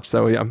interesting to watch.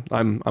 So yeah,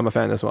 I'm a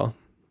fan as well.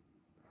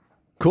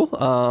 Cool.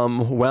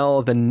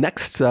 Well, the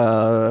next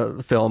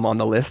film on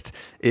the list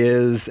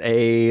is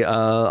a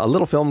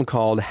little film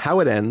called How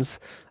It Ends,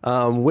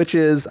 which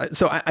is,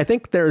 so I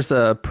think there's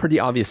a pretty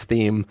obvious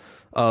theme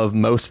of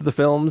most of the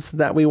films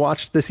that we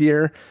watched this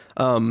year.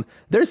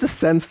 There's a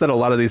sense that a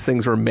lot of these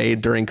things were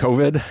made during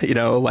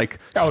COVID, like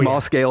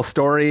small scale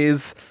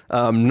stories,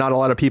 not a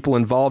lot of people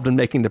involved in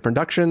making the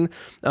production.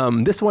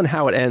 This one,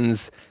 How It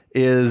Ends,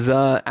 is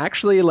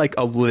actually like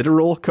a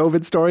literal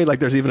COVID story.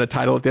 Like there's even a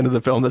title at the end of the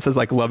film that says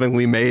like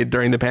lovingly made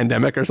during the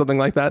pandemic or something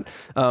like that.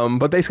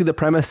 But basically the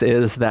premise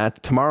is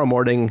that tomorrow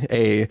morning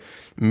a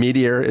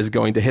meteor is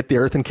going to hit the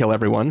earth and kill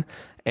everyone.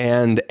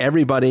 And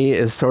everybody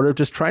is sort of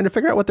just trying to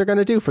figure out what they're going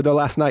to do for their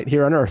last night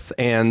here on Earth.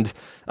 And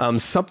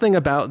something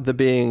about the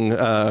being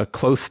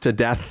close to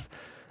death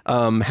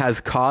has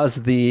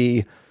caused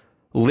the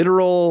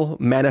literal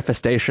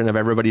manifestation of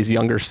everybody's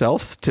younger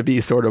selves to be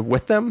sort of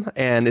with them.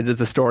 And it is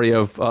the story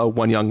of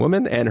one young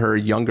woman and her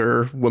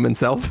younger woman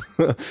self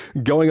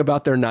going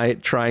about their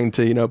night, trying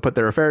to, put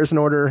their affairs in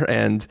order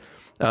and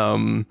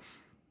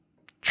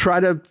try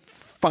to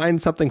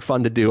find something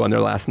fun to do on their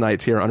last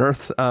nights here on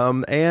Earth.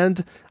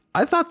 And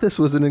I thought this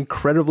was an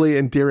incredibly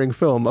endearing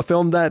film, a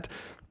film that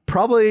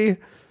probably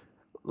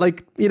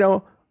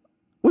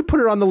we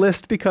put it on the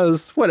list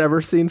because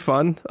whatever, seemed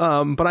fun.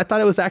 But I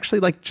thought it was actually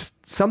like just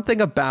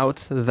something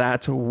about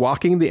that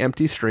walking the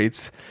empty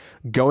streets,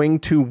 going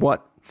to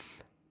what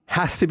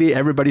has to be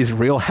everybody's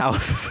real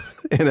house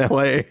in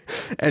LA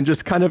and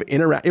just kind of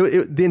interact.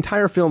 The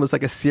entire film is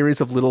like a series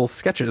of little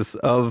sketches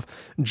of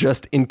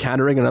just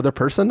encountering another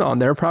person on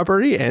their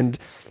property and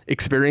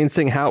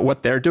experiencing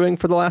what they're doing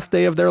for the last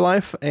day of their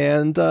life,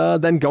 and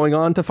then going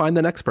on to find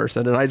the next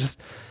person. And I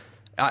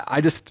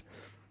just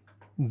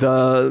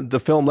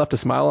the film left a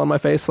smile on my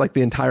face like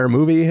the entire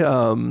movie.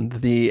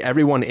 The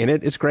everyone in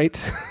it is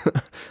great.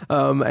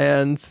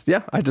 And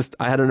yeah,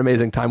 I had an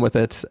amazing time with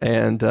it,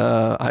 and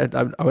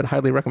I would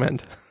highly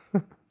recommend.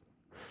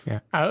 Yeah.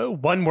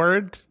 One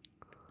word,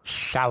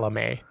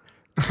 Chalamet.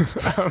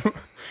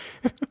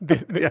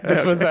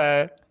 This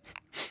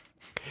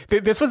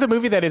was a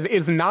movie that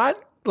is not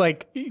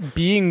like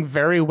being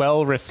very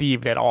well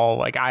received at all.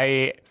 Like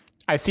I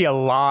see a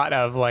lot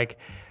of like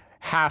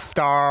half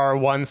star,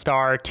 1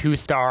 star, 2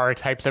 star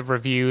types of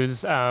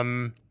reviews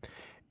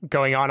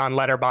going on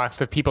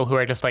Letterboxd of people who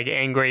are just like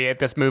angry at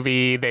this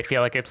movie. They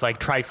feel like it's like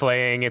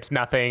trifling, it's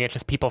nothing, it's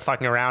just people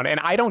fucking around.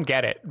 And I don't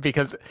get it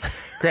because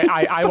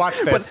I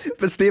watched this.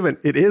 But Steven,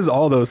 it is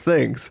all those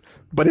things,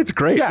 but it's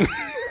great. Yeah.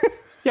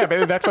 Yeah,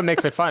 but that's what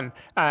makes it fun.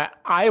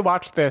 I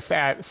watched this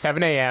at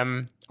 7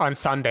 a.m. on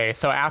Sunday,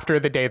 so after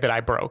the day that I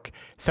broke.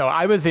 So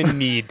I was in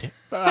need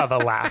of a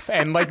laugh.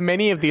 And like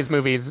many of these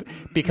movies,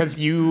 because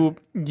you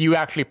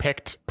actually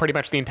picked pretty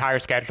much the entire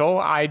schedule,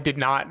 I did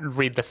not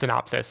read the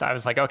synopsis. I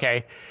was like,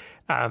 okay,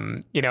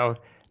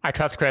 I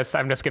trust Chris.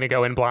 I'm just going to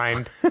go in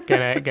blind,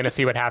 gonna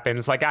see what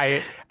happens. Like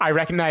I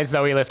recognize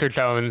Zoe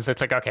Lister-Jones.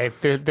 It's like, okay,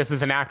 this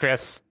is an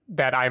actress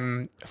that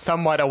I'm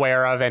somewhat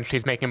aware of, and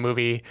she's making a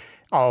movie.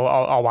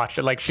 I'll watch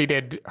it. Like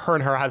her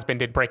and her husband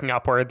did Breaking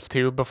Upwards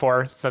too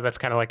before. So that's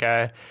kind of like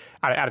I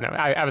don't know.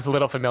 I was a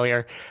little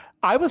familiar.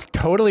 I was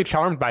totally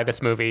charmed by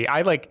this movie.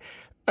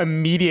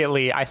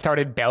 Immediately I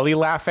started belly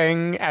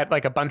laughing at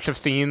like a bunch of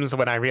scenes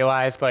when I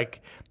realized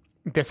like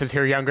this is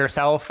her younger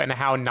self and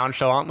how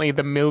nonchalantly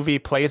the movie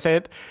plays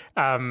it.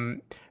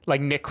 Like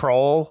Nick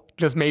Kroll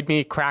just made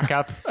me crack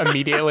up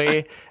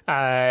immediately.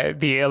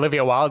 The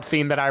Olivia Wilde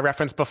scene that I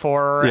referenced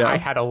before, I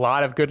had a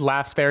lot of good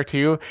laughs there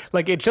too.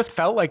 Like it just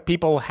felt like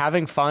people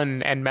having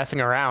fun and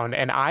messing around.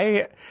 And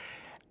I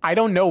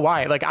don't know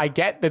why. Like I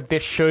get that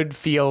this should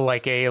feel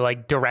like a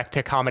like direct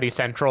to Comedy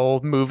Central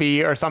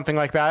movie or something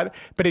like that,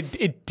 but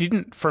it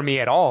didn't for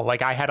me at all.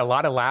 Like I had a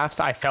lot of laughs.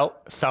 I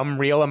felt some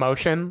real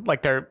emotion.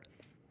 Like there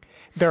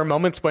are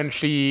moments when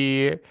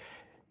she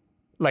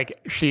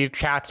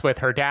chats with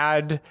her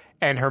dad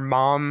and her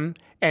mom.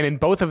 And in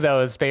both of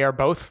those, they are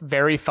both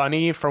very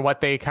funny for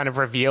what they kind of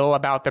reveal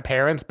about the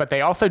parents, but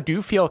they also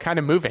do feel kind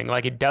of moving.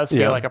 Like it does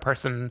feel like a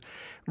person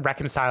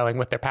reconciling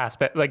with their past.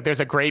 But like there's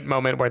a great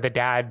moment where the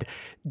dad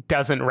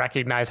doesn't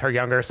recognize her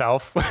younger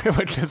self,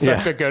 which is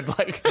such a good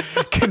like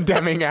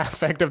condemning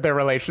aspect of their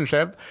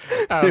relationship.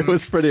 It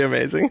was pretty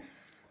amazing.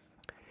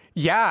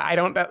 Yeah,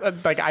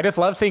 I just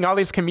love seeing all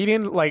these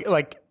comedians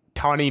like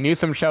Tawny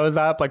Newsome shows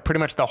up, like pretty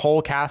much the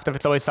whole cast of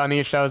It's Always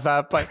Sunny shows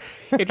up. Like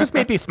it just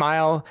made me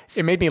smile.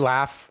 It made me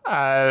laugh.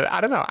 I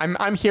don't know.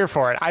 I'm here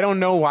for it. I don't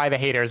know why the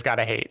haters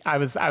gotta hate. I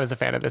was a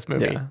fan of this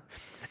movie. Yeah.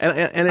 And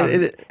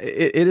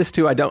it is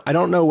too. I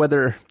don't know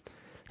whether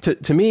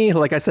to me,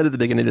 like I said at the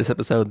beginning of this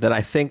episode, that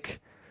I think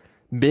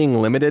being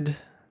limited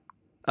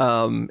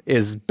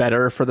is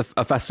better for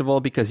a festival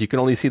because you can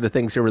only see the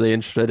things you're really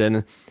interested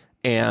in,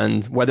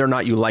 and whether or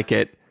not you like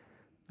it,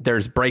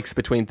 there's breaks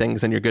between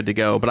things and you're good to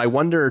go. But I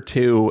wonder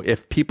too,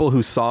 if people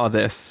who saw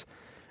this,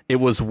 it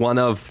was one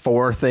of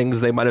 4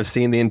 things they might have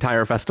seen the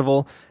entire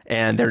festival,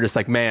 and they're just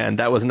like, man,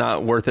 that was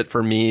not worth it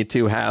for me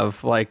to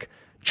have like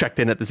checked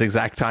in at this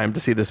exact time to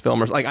see this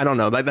film. Or like, I don't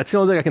know. That's the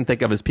only thing I can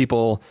think of is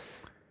people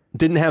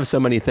didn't have so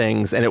many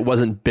things and it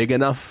wasn't big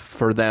enough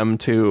for them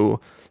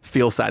to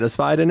feel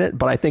satisfied in it.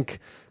 But I think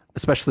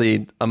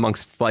especially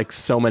amongst like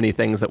so many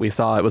things that we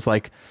saw, it was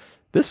like,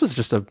 this was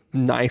just a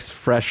nice,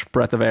 fresh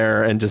breath of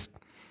air, and just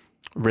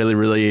really,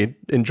 really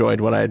enjoyed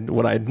what I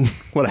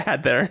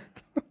had there.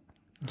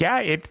 Yeah,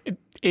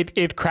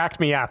 it cracked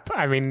me up.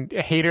 I mean,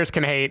 haters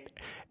can hate.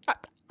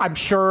 I'm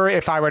sure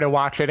if I were to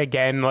watch it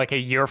again, like a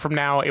year from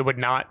now, it would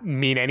not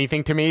mean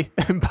anything to me.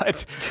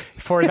 But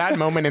for that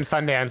moment in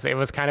Sundance, it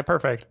was kind of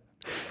perfect.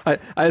 I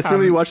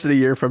assume you watched it a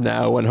year from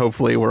now when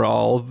hopefully we're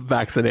all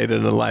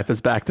vaccinated and life is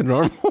back to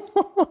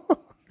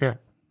normal. Yeah.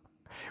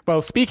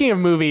 Well, speaking of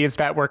movies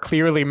that were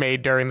clearly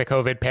made during the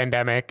COVID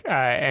pandemic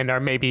and are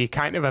maybe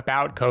kind of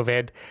about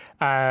COVID,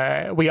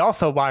 we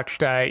also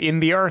watched In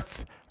the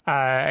Earth,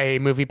 a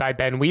movie by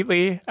Ben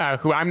Wheatley,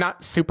 who I'm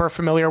not super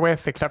familiar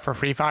with except for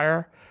Free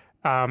Fire.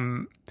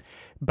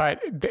 But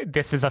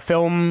this is a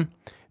film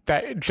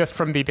that just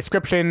from the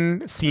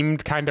description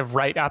seemed kind of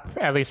right up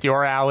at least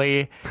your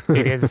alley.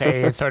 It is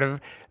a sort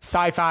of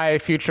sci-fi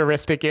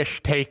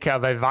futuristic-ish take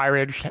of a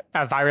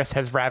virus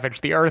has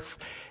ravaged the Earth.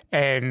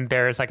 And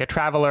there's like a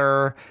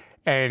traveler,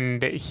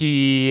 and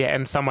he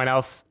and someone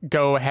else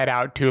head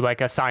out to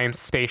like a science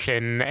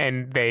station,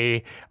 and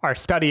they are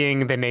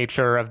studying the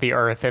nature of the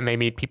Earth, and they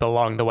meet people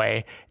along the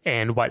way.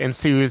 And what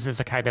ensues is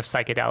a kind of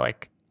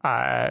psychedelic,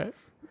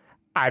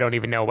 I don't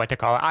even know what to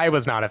call it. I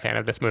was not a fan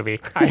of this movie.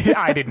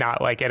 I did not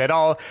like it at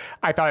all.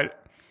 I thought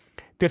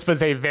this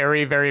was a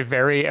very, very,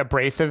 very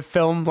abrasive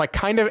film, like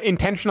kind of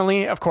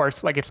intentionally, of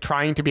course, like it's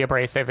trying to be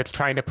abrasive. It's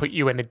trying to put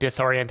you in a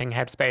disorienting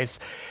headspace,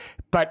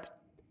 but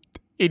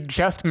it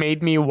just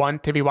made me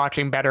want to be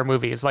watching better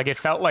movies. Like it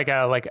felt like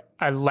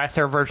a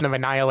lesser version of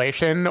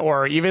Annihilation,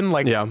 or even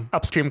like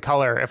Upstream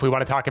Color, if we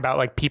want to talk about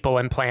like people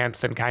and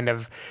plants and kind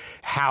of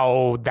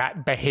how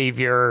that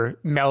behavior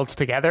melds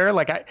together.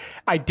 Like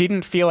I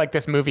didn't feel like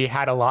this movie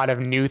had a lot of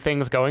new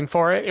things going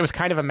for it. It was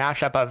kind of a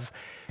mashup of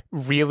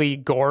really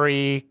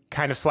gory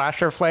kind of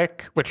slasher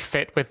flick, which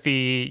fit with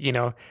the, you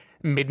know,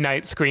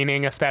 midnight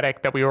screening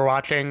aesthetic that we were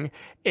watching,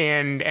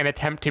 and an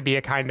attempt to be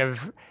a kind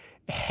of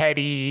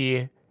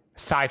heady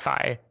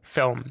sci-fi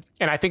film.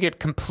 And I think it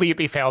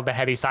completely failed the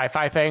heady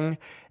sci-fi thing,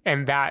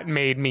 and that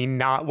made me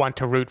not want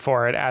to root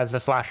for it as a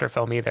slasher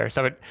film either.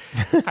 So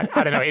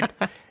I don't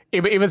know,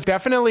 it was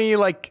definitely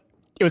like,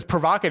 it was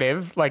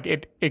provocative, like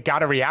it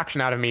got a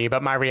reaction out of me,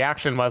 but my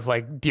reaction was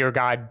like, dear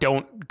God,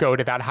 don't go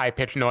to that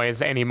high-pitched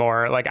noise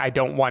anymore. Like, I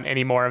don't want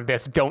any more of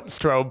this. Don't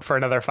strobe for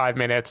another 5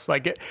 minutes.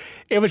 Like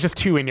it was just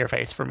too in your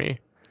face for me.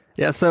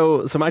 Yeah.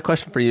 So my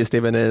question for you,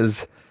 Stephen,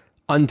 is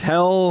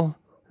until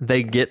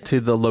they get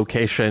to the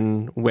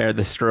location where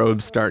the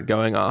strobes start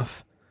going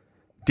off,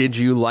 did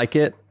you like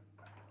it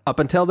up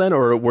until then,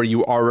 or were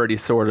you already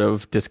sort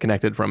of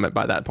disconnected from it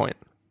by that point?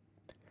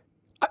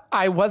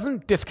 I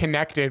wasn't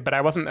disconnected, but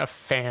I wasn't a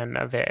fan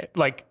of it.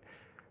 Like,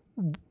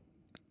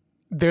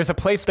 there's a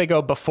place they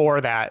go before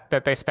that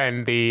they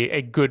spend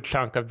a good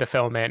chunk of the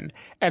film in.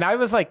 And I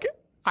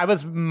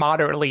was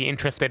moderately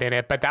interested in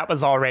it, but that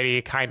was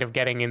already kind of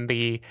getting in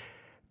the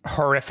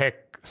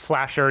horrific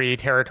slashery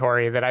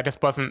territory that I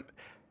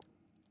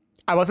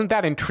wasn't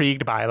that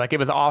intrigued by. Like, it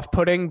was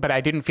off-putting, but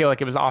I didn't feel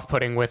like it was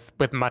off-putting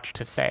with much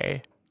to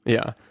say.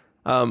 Yeah.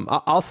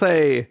 I'll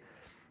say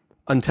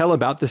until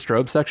about the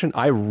strobe section,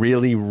 I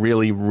really,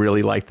 really,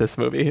 really liked this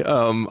movie.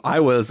 I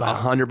was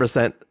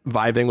 100%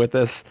 vibing with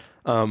this.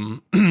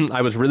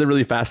 I was really,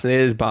 really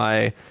fascinated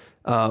by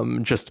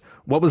just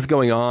what was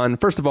going on.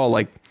 First of all,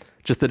 like,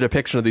 just the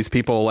depiction of these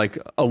people like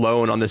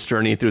alone on this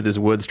journey through this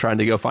woods, trying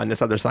to go find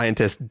this other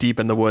scientist deep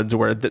in the woods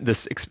where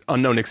this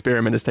unknown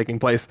experiment is taking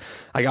place.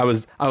 Like, I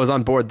was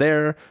on board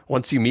there.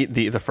 Once you meet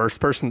the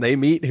first person they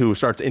meet, who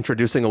starts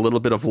introducing a little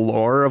bit of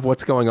lore of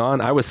what's going on,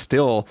 I was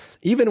still,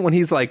 even when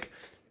he's like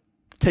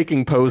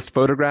taking posed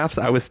photographs,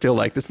 I was still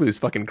like, this movie's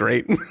fucking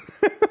great.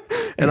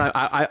 And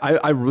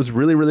I was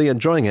really, really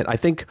enjoying it. I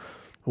think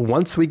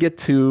once we get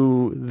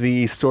to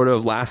the sort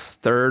of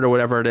last third or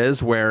whatever it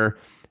is, where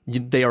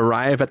they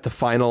arrive at the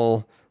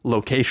final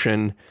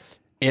location,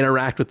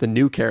 interact with the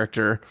new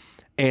character,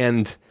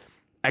 and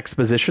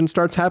exposition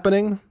starts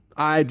happening,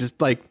 I was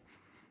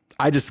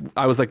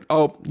like,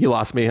 oh, you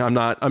lost me. I'm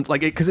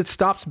like, because it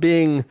stops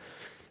being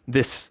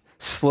this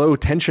slow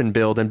tension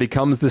build and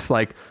becomes this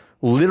like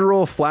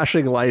literal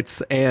flashing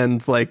lights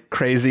and like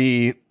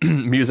crazy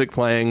music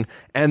playing,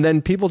 and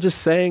then people just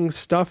saying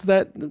stuff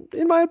that,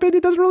 in my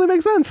opinion, doesn't really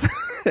make sense.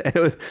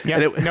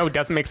 It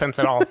doesn't make sense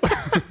at all.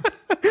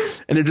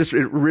 And it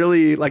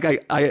really, like,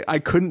 I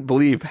couldn't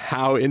believe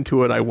how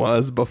into it I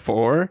was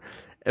before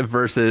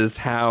versus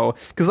how,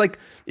 because like,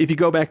 if you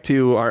go back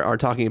to our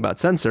talking about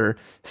Censor,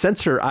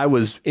 I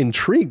was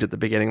intrigued at the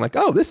beginning, like,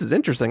 oh, this is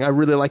interesting. I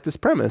really like this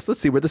premise.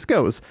 Let's see where this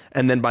goes.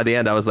 And then by the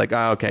end, I was like,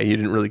 oh, okay, you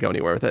didn't really go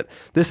anywhere with it.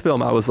 This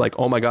film, I was like,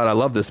 oh my God, I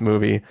love this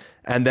movie.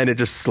 And then it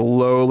just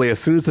slowly, as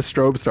soon as the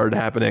strobes started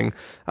happening,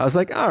 I was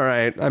like, all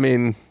right, I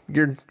mean,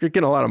 you're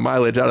getting a lot of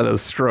mileage out of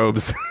those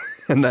strobes.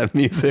 And that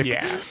music.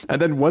 Yeah. And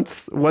then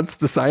once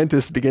the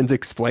scientist begins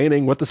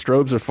explaining what the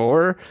strobes are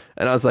for,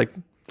 and I was like,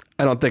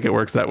 I don't think it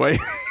works that way.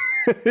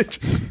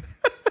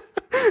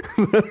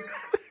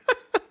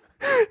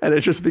 And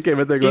it just became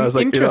a thing where I was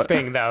like,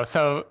 interesting though.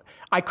 So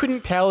I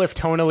couldn't tell if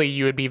tonally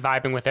you would be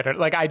vibing with it. Or,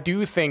 like, I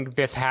do think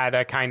this had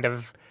a kind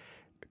of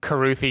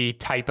Carruthie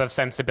type of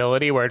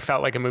sensibility where it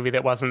felt like a movie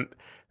that wasn't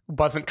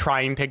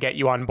trying to get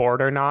you on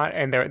board or not.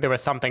 And there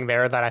was something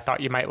there that I thought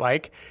you might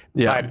like.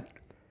 Yeah. But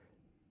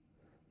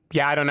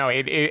yeah, I don't know.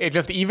 It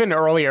just, even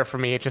earlier for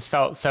me, it just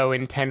felt so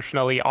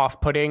intentionally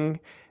off-putting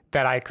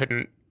that I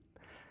couldn't,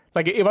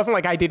 like, it wasn't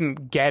like I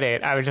didn't get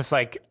it. I was just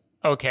like,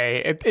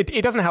 okay.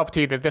 It doesn't help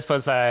too that this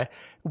was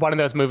one of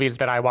those movies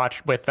that I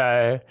watched with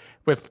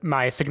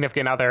my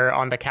significant other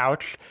on the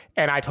couch,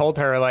 and I told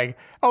her, like,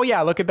 oh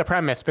yeah, look at the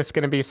premise. This is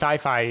going to be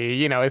sci-fi.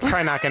 You know, it's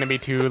probably not going to be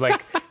too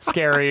like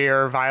scary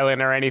or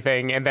violent or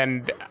anything. And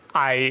then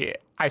I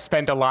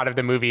spent a lot of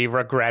the movie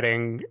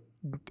regretting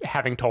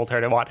having told her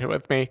to watch it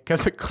with me,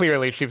 because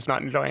clearly she was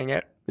not enjoying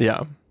it.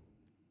 Yeah.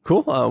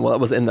 Cool. Well, that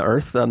was In the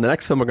Earth. The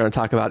next film we're going to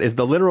talk about is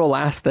the literal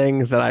last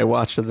thing that I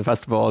watched at the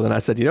festival. And then I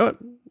said, you know what?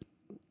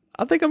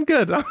 I think I'm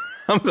good.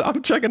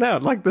 I'm checking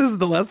out. Like, this is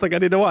the last thing I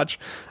need to watch.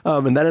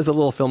 And that is a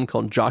little film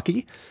called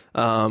Jockey,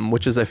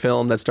 which is a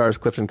film that stars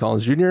Clifton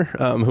Collins Jr.,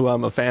 who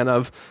I'm a fan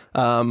of,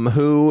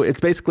 who it's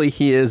basically,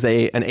 he is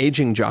an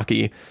aging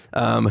jockey,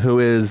 who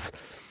is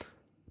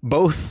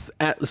both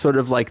at sort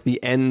of like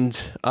the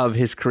end of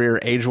his career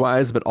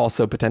age-wise, but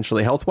also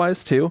potentially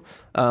health-wise too.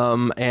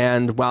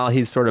 And while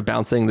he's sort of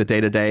bouncing the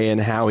day-to-day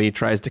and how he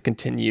tries to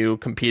continue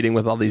competing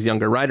with all these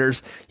younger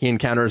riders, he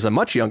encounters a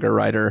much younger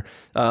rider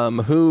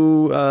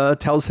who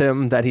tells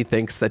him that he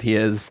thinks that he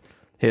is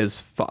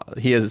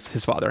he is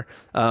his father.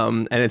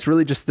 And it's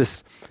really just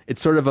this,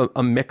 it's sort of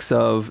a mix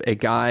of a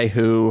guy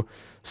who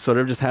sort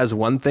of just has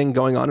one thing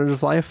going on in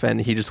his life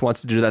and he just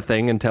wants to do that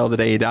thing until the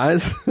day he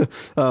dies.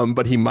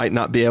 But he might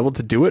not be able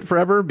to do it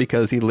forever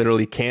because he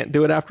literally can't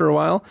do it after a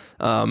while.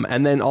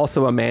 And then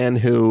also a man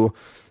who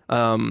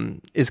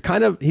is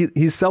kind of,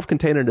 he's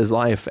self-contained in his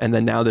life. And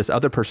then now this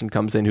other person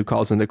comes in who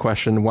calls into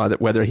question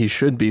whether he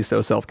should be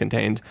so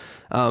self-contained.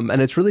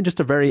 And it's really just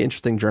a very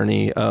interesting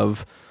journey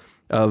of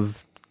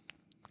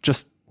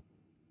just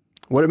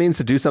what it means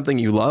to do something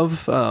you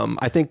love.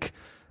 I think,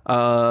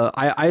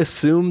 I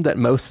assume that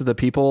most of the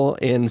people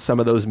in some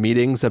of those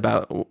meetings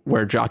about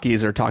where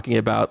jockeys are talking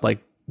about like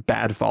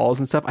bad falls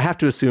and stuff, I have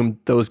to assume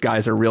those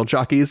guys are real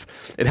jockeys.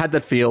 It had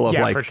that feel of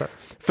like sure.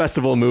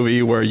 festival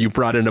movie where you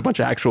brought in a bunch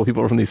of actual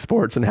people from these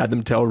sports and had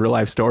them tell real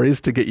life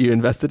stories to get you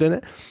invested in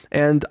it.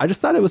 And I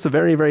just thought it was a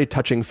very, very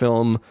touching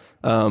film.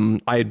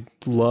 I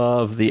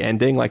love the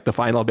ending, like the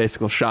final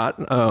basic shot,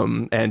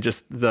 and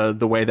just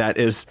the way that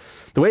is,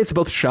 the way it's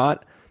both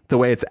shot, the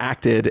way it's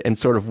acted, and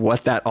sort of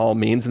what that all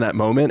means in that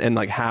moment, and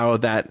like how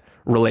that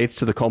relates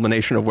to the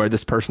culmination of where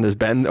this person has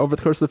been over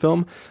the course of the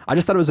film. I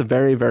just thought it was a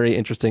very, very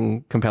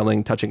interesting,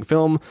 compelling, touching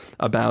film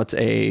about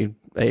a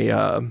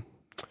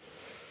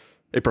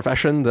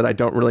profession that I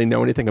don't really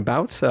know anything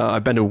about.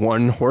 I've been to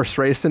one horse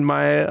race in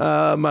my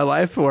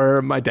life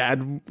where my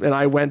dad and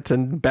I went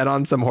and bet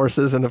on some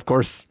horses, and of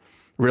course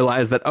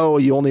realized that, oh,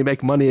 you only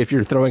make money if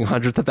you're throwing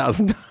hundreds of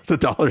thousands of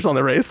dollars on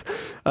the race.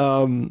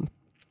 I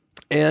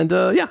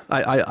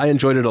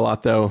enjoyed it a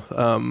lot though.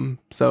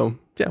 So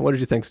yeah, what did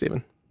you think,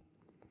 Stephen?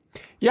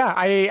 Yeah,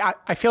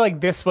 I feel like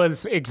this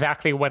was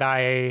exactly what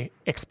I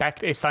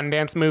expect a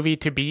Sundance movie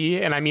to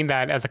be, and I mean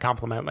that as a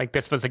compliment. Like,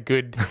 this was a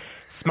good,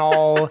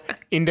 small,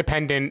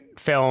 independent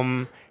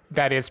film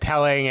that is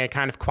telling a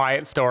kind of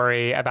quiet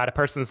story about a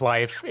person's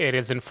life. It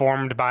is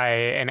informed by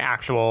an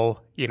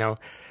actual,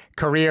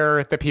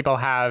 career that people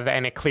have,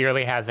 and it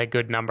clearly has a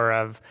good number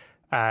of,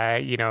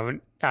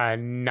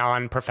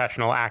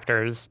 non-professional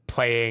actors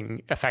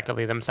playing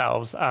effectively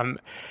themselves. And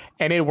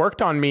it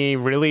worked on me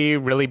really,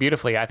 really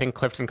beautifully. I think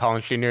Clifton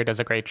Collins Jr. does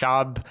a great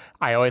job.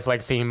 I always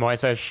like seeing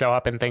Moises show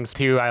up in things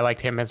too. I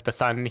liked him as the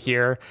son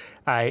here.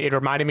 It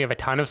reminded me of a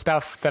ton of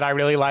stuff that I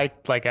really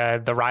liked, like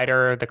The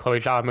Rider, the Chloe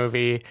Zhao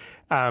movie.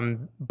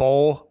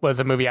 Bull was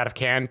a movie out of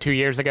Cannes 2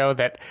 years ago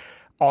that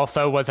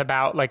also was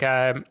about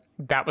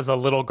that was a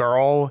little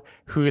girl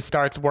who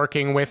starts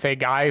working with a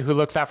guy who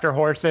looks after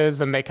horses,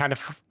 and they kind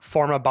of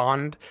form a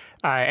bond.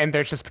 And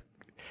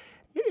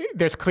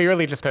there's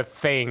clearly just a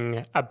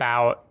thing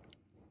about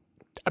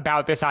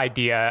this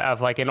idea of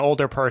like an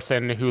older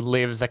person who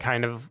lives a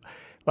kind of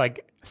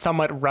like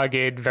somewhat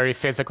rugged, very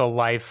physical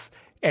life,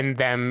 and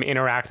them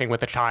interacting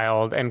with a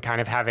child and kind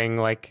of having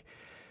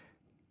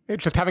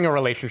having a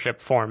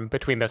relationship form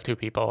between those two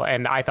people.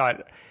 And I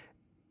thought,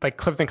 like,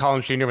 Clifton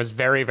Collins Jr. was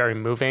very, very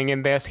moving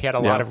in this. He had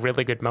a lot of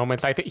really good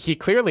moments. I think he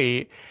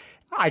clearly,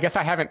 I guess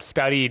I haven't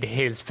studied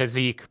his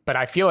physique, but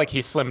I feel like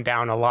he slimmed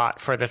down a lot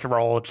for this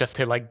role just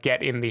to like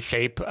get in the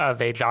shape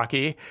of a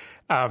jockey.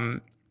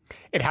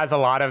 It has a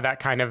lot of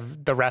that kind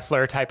of the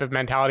wrestler type of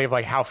mentality of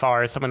like, how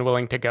far is someone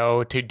willing to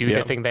go to do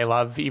the thing they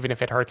love, even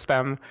if it hurts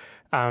them.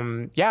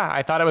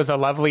 I thought it was a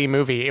lovely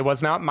movie. It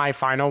was not my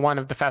final one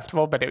of the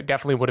festival, but it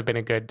definitely would have been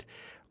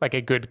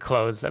a good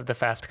close of the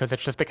fest, because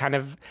it's just the kind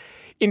of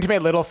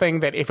intimate little thing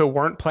that if it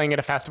weren't playing at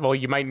a festival,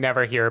 you might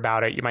never hear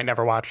about it. You might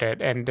never watch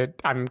it. And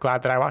I'm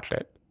glad that I watched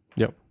it.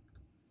 Yep.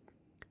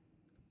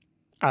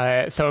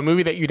 So a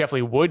movie that you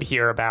definitely would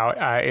hear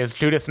about is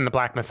Judas and the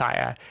Black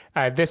Messiah.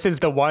 This is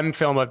the one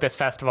film of this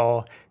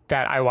festival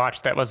that I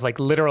watched that was like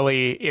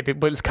literally, it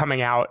was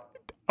coming out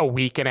a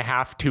week and a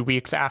half, 2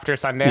 weeks after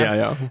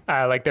Sundance.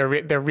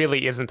 There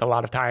really isn't a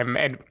lot of time.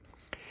 And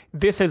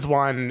this is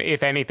one,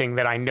 if anything,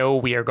 that I know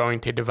we are going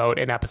to devote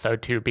an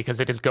episode to, because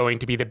it is going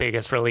to be the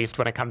biggest released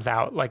when it comes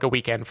out, like a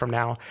weekend from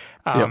now.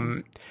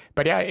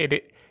 But yeah,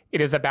 it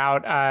is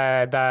about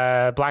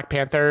the Black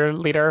Panther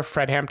leader,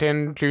 Fred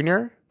Hampton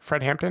Jr.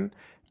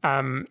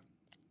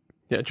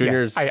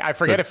 Junior's. I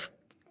forget if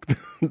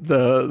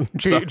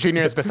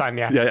Junior is the son.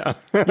 Yeah.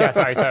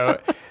 Sorry.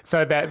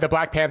 So the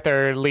Black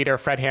Panther leader,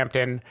 Fred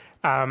Hampton.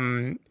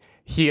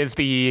 He is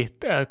the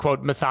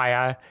quote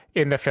Messiah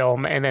in the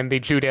film, and then the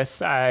Judas,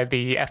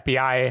 the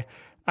FBI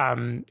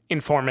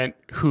informant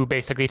who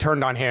basically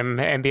turned on him,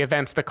 and the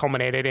events that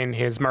culminated in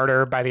his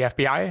murder by the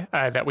FBI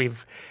that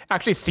we've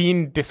actually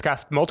seen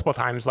discussed multiple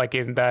times, like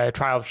in the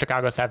trial of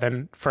Chicago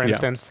 7, for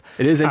instance.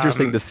 It is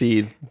interesting to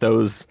see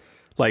those,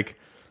 like,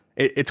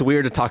 it's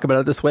weird to talk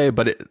about it this way,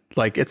 but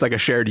it's like a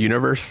shared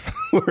universe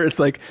where it's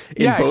like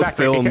in both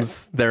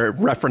films, they're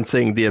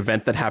referencing the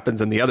event that happens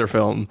in the other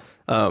film.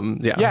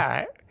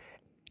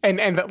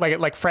 And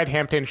like Fred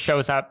Hampton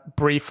shows up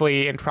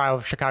briefly in Trial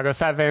of Chicago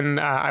 7.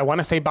 I want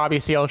to say Bobby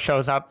Seale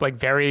shows up like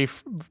very,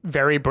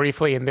 very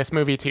briefly in this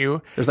movie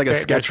too. There's like a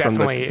sketch from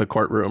the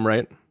courtroom,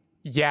 right?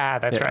 Yeah,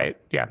 that's right.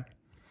 Yeah.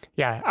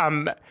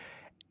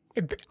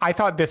 I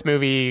thought this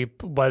movie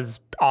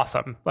was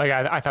awesome. Like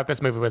I thought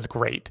this movie was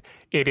great.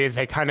 It is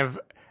a kind of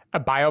a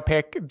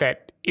biopic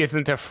that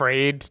isn't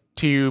afraid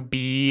to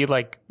be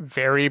like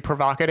very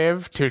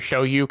provocative, to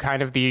show you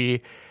kind of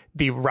the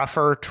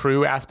rougher,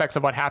 true aspects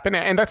of what happened.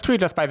 And that's true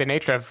just by the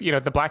nature of,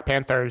 the Black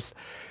Panthers.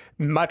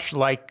 Much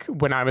like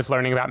when I was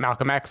learning about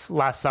Malcolm X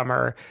last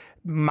summer,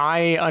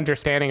 my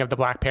understanding of the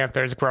Black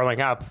Panthers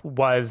growing up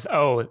was,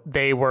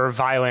 they were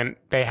violent,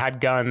 they had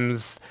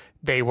guns,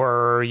 they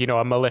were,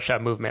 a militia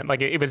movement.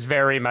 Like it was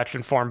very much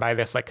informed by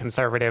this like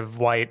conservative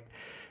white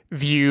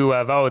view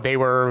of, they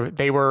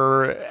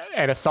were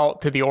an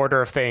assault to the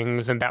order of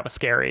things, and that was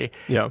scary.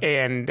 Yeah.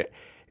 And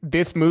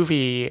this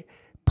movie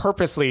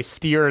purposely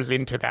steers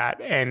into that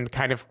and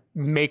kind of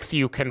makes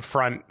you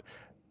confront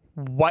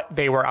what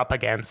they were up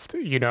against,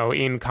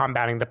 in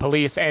combating the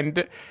police,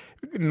 and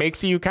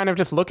makes you kind of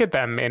just look at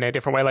them in a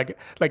different way.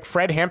 Like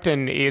Fred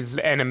Hampton is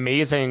an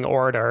amazing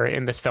orator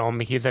in this film.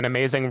 He's an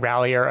amazing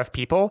rallier of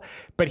people,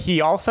 but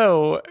he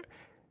also,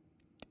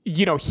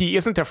 he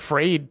isn't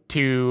afraid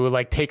to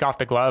like take off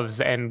the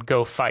gloves and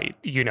go fight,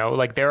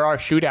 like there are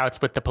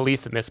shootouts with the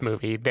police in this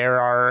movie.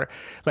 There are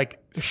like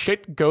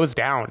shit goes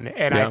down.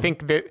 And I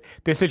think that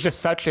this is just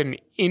such an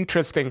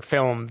interesting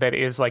film that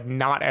is like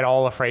not at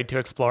all afraid to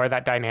explore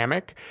that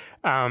dynamic.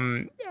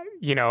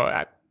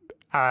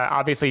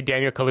 Obviously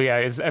Daniel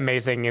Kaluuya is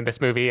amazing in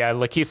this movie.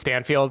 Lakeith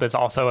Stanfield is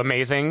also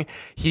amazing.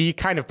 He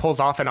kind of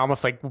pulls off an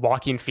almost like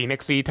Joaquin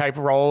Phoenix-y type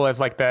role as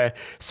like the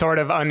sort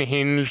of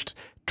unhinged,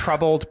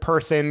 troubled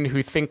person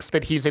who thinks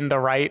that he's in the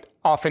right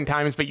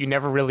oftentimes, but you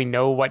never really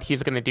know what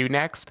he's going to do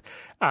next.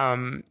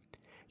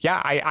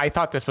 I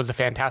thought this was a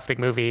fantastic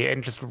movie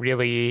and just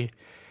really,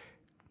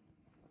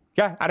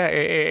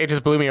 it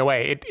just blew me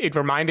away. It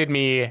reminded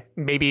me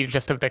maybe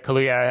just of the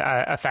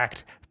Kaluuya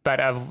effect, but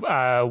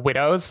of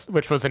Widows,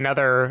 which was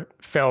another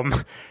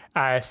film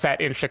set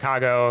in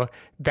Chicago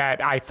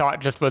that I thought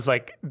just was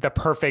like the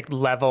perfect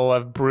level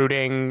of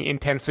brooding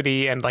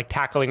intensity and like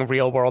tackling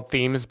real world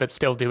themes, but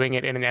still doing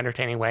it in an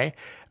entertaining way.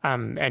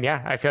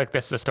 I feel like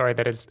this is a story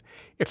that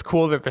it's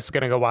cool that this is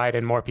going to go wide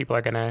and more people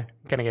are gonna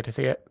get to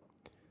see it.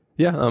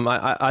 Yeah,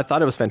 I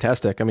thought it was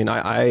fantastic. I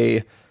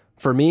mean,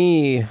 for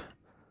me,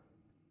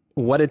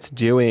 what it's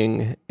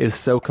doing is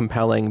so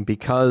compelling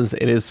because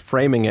it is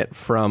framing it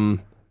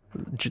from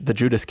the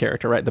Judas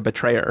character, right? The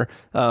betrayer.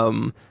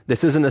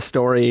 This isn't a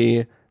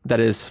story that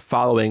is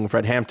following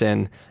Fred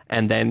Hampton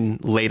and then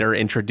later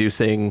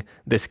introducing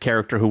this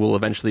character who will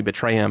eventually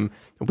betray him.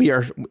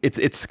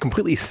 It's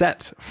completely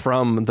set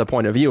from the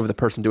point of view of the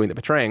person doing the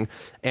betraying.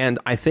 And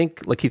I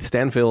think Lakeith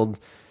Stanfield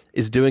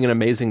is doing an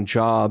amazing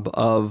job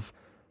of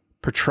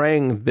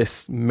portraying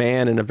this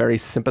man in a very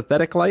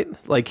sympathetic light.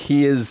 Like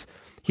he's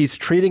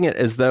treating it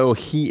as though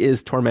he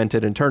is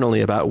tormented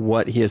internally about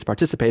what he is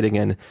participating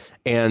in.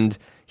 And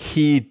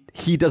he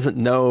doesn't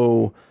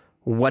know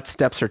what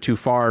steps are too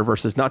far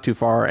versus not too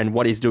far, and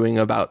what he's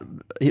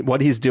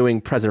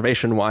doing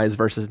preservation wise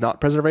versus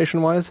not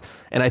preservation wise.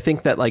 And I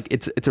think that like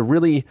it's a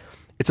really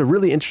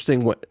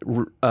interesting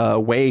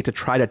way to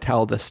try to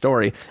tell this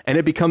story. And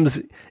it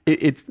becomes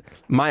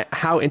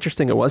how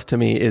interesting it was to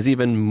me is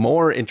even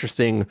more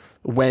interesting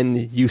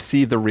when you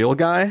see the real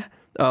guy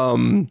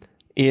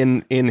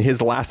in his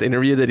last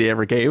interview that he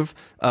ever gave,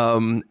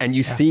 and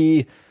you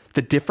see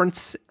the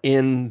difference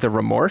in the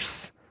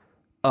remorse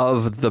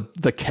of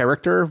the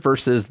character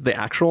versus the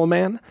actual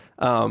man.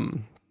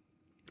 And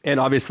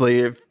obviously,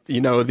 if you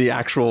know the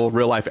actual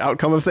real life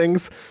outcome of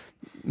things,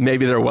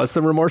 maybe there was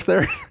some remorse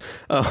there.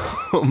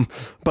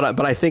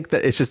 But I think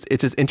that it's just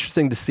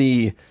interesting to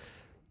see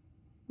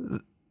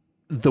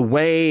the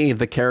way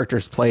the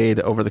characters played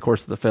over the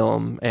course of the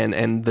film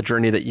and the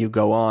journey that you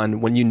go on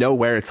when you know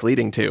where it's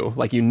leading to.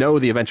 Like, you know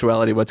the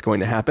eventuality of what's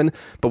going to happen,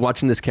 but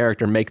watching this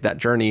character make that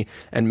journey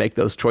and make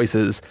those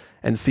choices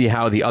and see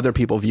how the other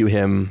people view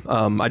him.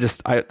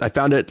 I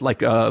found it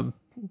like a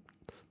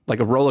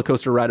roller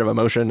coaster ride of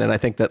emotion. And I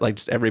think that like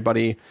just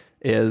everybody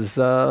is,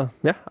 I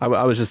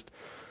was just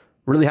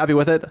really happy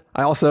with it.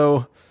 I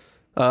also,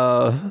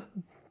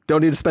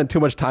 don't need to spend too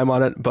much time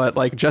on it, but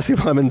like Jesse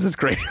Plemons is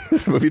great in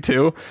this movie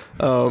too.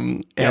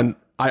 And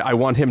I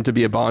want him to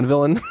be a Bond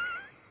villain.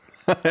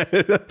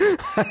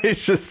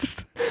 It's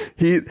just,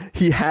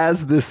 he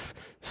has this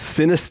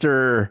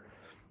sinister,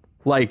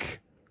 like,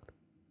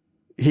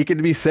 he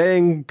could be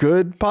saying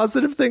good,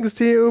 positive things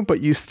to you,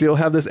 but you still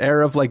have this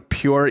air of like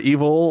pure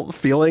evil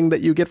feeling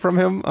that you get from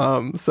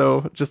him.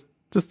 So just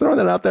throwing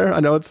that out there. I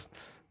know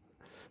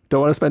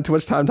don't want to spend too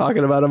much time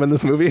talking about him in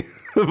this movie,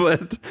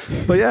 but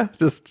yeah,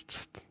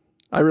 just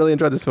I really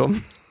enjoyed this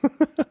film.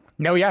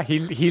 No, yeah,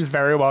 he's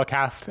very well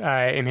cast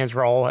in his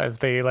role as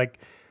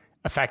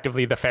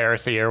effectively the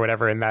Pharisee or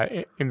whatever in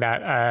that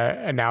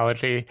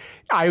analogy.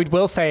 I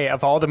will say,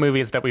 of all the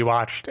movies that we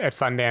watched at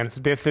Sundance,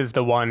 this is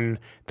the one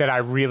that I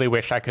really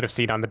wish I could have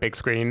seen on the big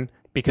screen,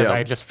 because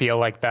I just feel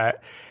like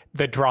that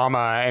the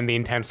drama and the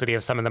intensity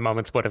of some of the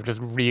moments would have just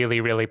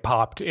really, really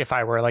popped if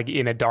I were like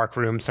in a dark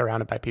room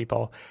surrounded by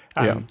people.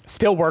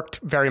 Still worked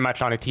very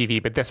much on a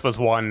TV, but this was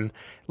one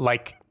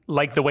like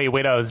the way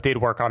Widows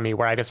did work on me,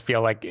 where I just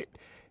feel like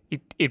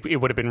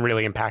it would have been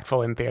really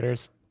impactful in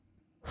theaters.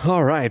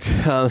 All right.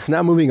 So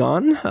now moving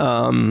on,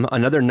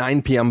 another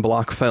 9 p.m.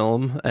 block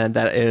film, and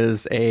that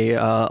is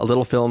a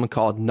little film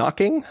called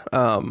Knocking,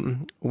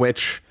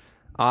 which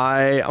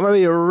I'm going to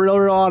be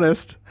real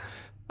honest.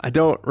 I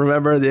don't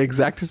remember the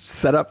exact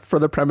setup for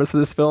the premise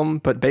of this film,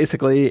 but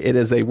basically it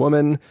is a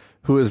woman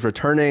who is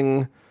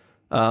returning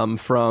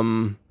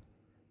from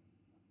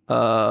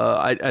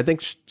I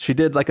think she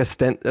did like a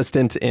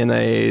stint in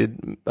a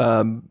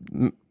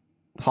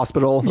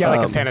hospital. Yeah,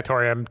 like a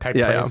sanatorium type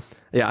place.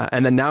 Yeah.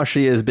 And then now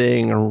she is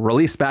being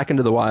released back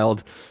into the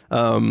wild.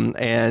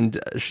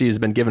 And she's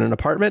been given an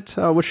apartment,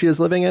 which she is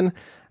living in.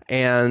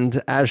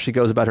 And as she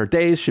goes about her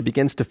days, she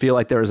begins to feel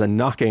like there is a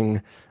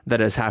knocking that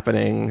is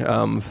happening,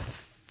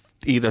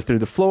 either through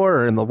the floor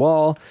or in the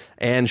wall.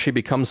 And she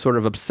becomes sort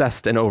of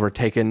obsessed and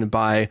overtaken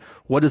by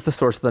what is the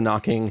source of the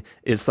knocking?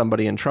 Is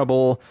somebody in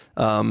trouble?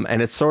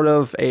 And it's sort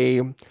of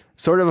a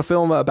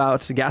film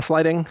about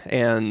gaslighting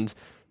and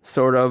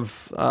sort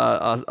of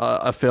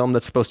a film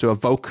that's supposed to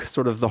evoke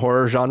sort of the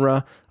horror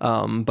genre,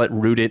 but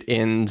rooted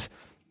in,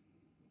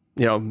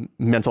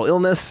 mental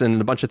illness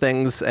and a bunch of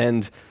things.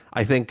 And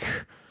I think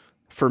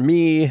for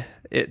me,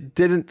 it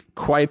didn't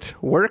quite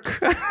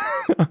work.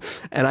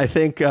 And I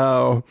think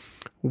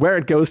where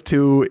it goes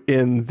to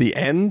in the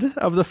end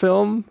of the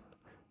film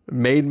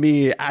made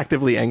me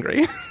actively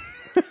angry.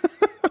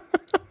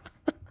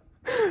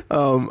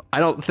 I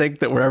don't think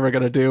that we're ever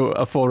going to do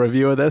a full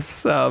review of this.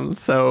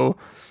 So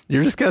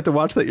you're just going to have to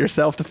watch that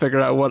yourself to figure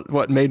out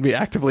what made me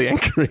actively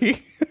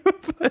angry.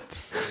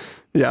 But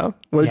yeah.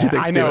 What did you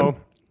think, Steven?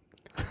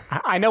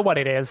 I know what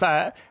it is.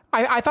 I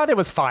thought it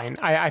was fine.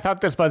 I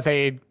thought this was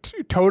a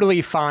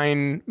totally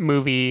fine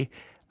movie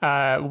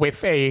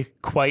with a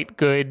quite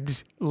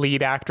good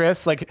lead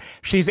actress. Like,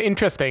 she's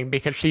interesting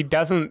because she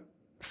doesn't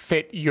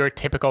fit your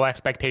typical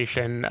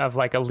expectation of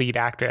like a lead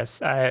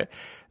actress.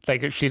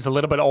 Like, she's a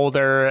little bit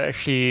older.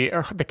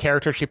 The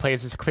character she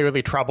plays is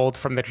clearly troubled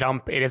from the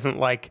jump. It isn't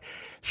like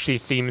she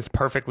seems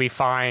perfectly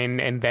fine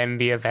and then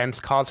the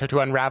events cause her to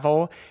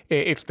unravel.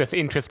 It's this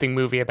interesting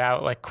movie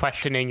about like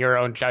questioning your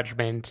own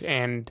judgment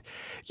and,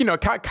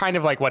 kind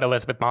of like what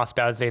Elizabeth Moss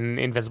does in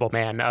Invisible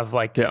Man, of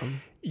like,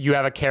 you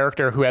have a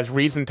character who has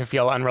reason to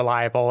feel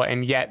unreliable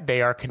and yet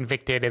they are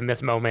convicted in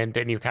this moment,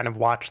 and you kind of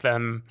watch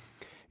them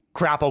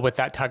grapple with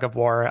that tug of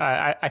war.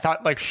 I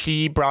thought like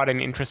she brought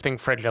an interesting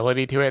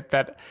fragility to it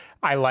that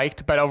I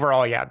liked, but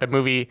overall, yeah, the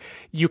movie,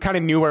 you kind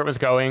of knew where it was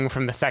going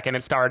from the second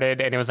it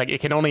started, and it was like, it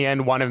can only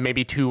end one of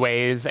maybe two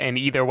ways, and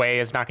either way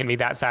is not going to be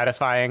that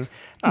satisfying.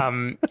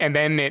 And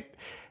then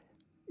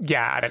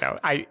I don't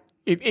know.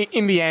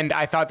 In the end,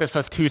 I thought this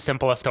was too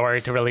simple a story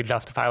to really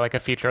justify like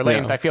a feature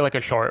length. Yeah. I feel like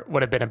a short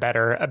would have been a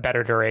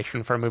better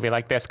duration for a movie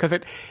like this, because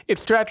it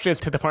stretches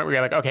to the point where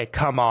you're like, okay,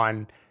 come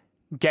on,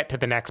 get to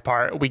the next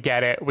part. We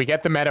get it. We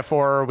get the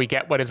metaphor. We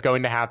get what is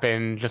going to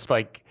happen. Just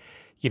like,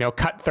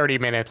 cut 30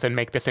 minutes and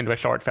make this into a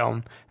short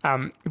film.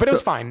 But it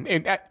was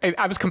fine.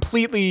 I was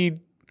completely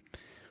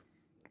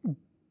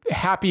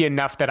happy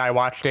enough that I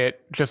watched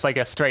it just like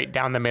a straight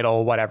down the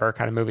middle, whatever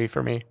kind of movie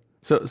for me.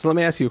 So let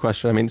me ask you a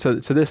question. I mean, so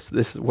this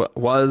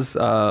was, do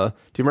you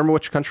remember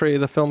which country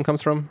the film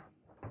comes from?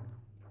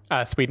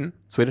 Sweden.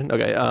 Sweden.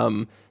 Okay.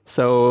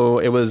 So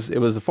it was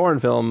a foreign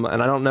film,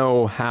 and I don't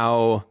know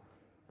how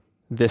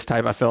this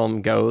type of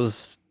film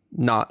goes,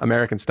 not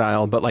American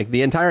style, but like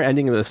the entire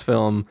ending of this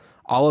film,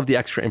 all of the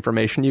extra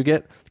information you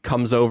get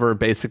comes over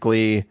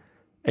basically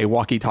a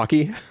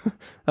walkie-talkie.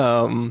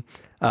 And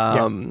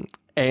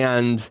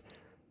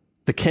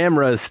the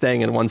camera is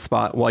staying in one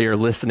spot while you're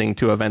listening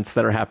to events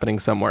that are happening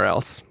somewhere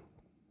else.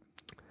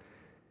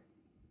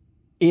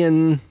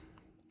 In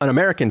an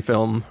American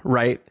film,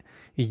 right,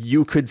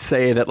 you could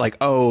say that like,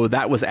 oh,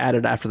 that was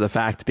added after the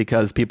fact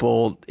because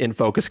people in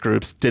focus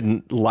groups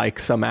didn't like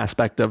some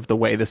aspect of the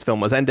way this film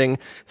was ending.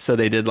 So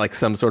they did like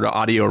some sort of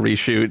audio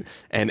reshoot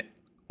and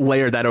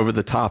layered that over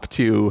the top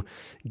to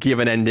give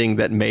an ending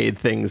that made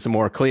things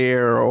more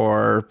clear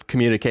or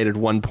communicated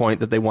one point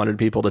that they wanted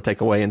people to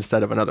take away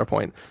instead of another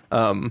point.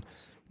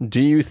 Do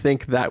you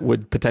think that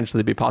would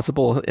potentially be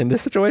possible in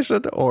this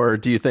situation, or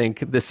do you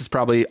think this is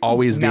probably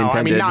always the intended?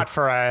 I mean,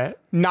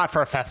 not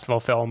for a festival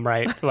film,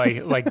 right?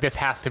 Like this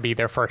has to be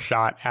their first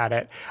shot at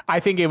it. I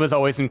think it was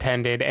always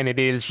intended, and it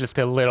is just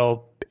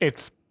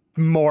it's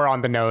more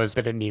on the nose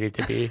than it needed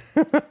to be.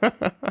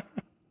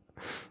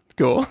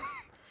 Cool.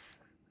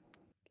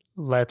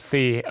 Let's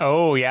see.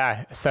 Oh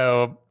yeah.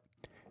 So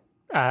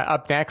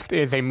up next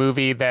is a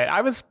movie that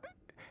I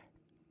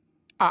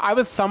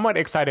was somewhat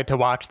excited to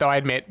watch, though I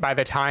admit by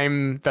the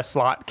time the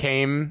slot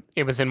came,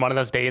 it was in one of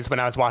those days when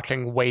I was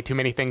watching way too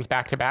many things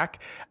back to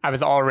back. I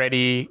was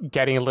already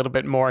getting a little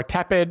bit more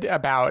tepid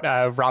about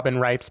Robin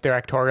Wright's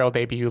directorial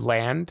debut,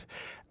 Land.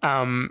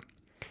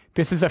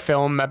 This is a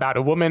film about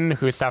a woman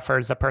who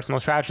suffers a personal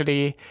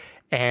tragedy,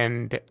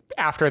 and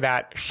after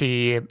that,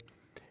 she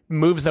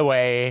moves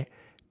away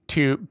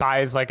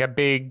buys like a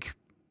big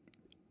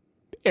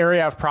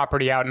area of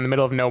property out in the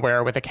middle of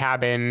nowhere with a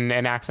cabin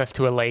and access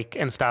to a lake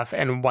and stuff,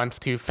 and wants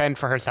to fend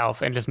for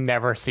herself and just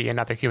never see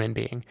another human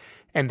being.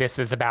 And this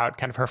is about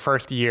kind of her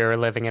first year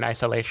living in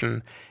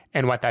isolation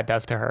and what that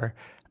does to her.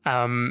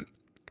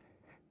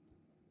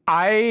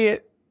 I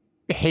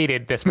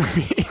hated this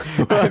movie.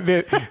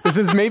 This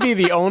is maybe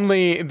the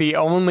only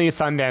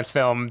Sundance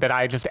film that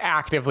I just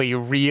actively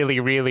really,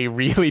 really,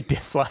 really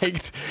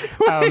disliked.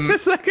 Wait a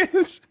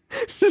second.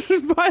 Just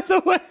by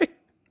the way,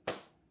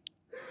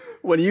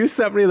 when you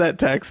sent me that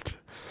text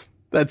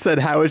that said,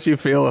 "How would you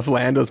feel if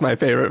Land was my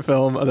favorite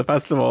film of the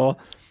festival?"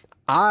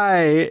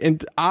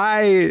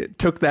 I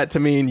took that to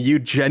mean you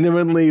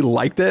genuinely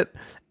liked it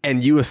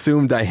and you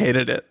assumed I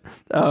hated it.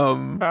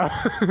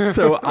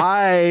 So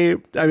I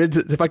mean,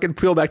 if I could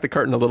peel back the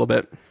curtain a little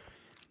bit,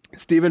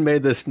 Steven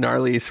made this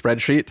gnarly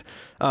spreadsheet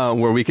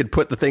where we could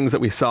put the things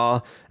that we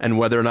saw and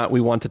whether or not we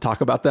want to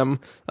talk about them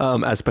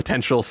as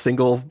potential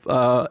single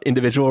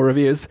individual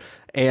reviews.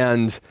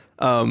 And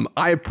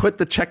I put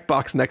the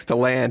checkbox next to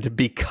Land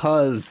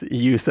because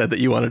you said that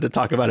you wanted to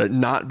talk about it,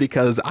 not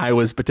because I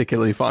was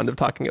particularly fond of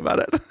talking about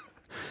it.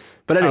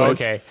 But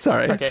anyways,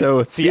 sorry. Okay.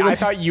 So See, I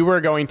thought you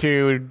were going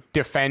to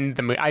defend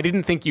the movie. I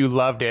didn't think you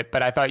loved it,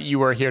 but I thought you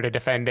were here to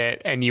defend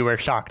it, and you were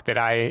shocked that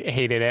I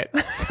hated it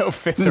so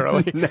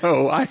viscerally.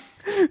 No,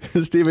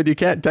 Steven, you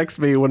can't text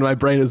me when my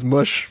brain is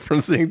mush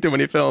from seeing too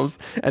many films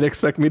and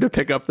expect me to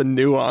pick up the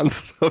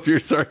nuance of your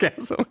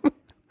sarcasm.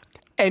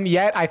 And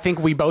yet, I think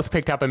we both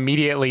picked up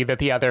immediately that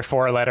the other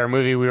 4-letter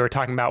movie we were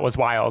talking about was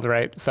Wild,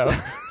 right? So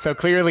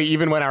clearly,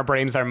 even when our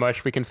brains are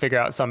mush, we can figure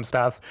out some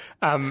stuff.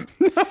 No,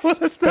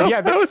 that's not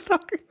what I was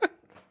talking about.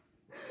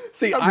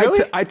 See,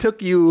 really? I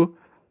took you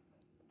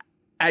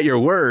at your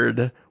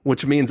word,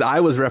 which means I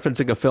was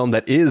referencing a film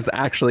that is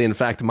actually, in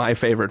fact, my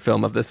favorite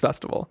film of this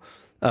festival,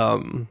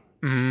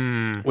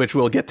 which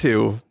we'll get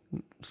to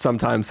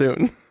sometime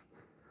soon.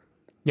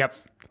 Yep.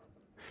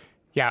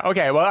 Yeah.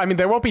 Okay. Well, I mean,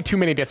 there won't be too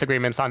many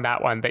disagreements on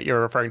that one that you're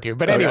referring to.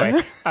 But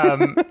anyway,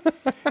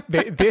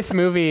 this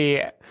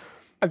movie.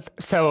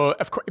 So,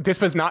 of course,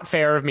 this was not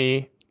fair of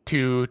me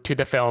to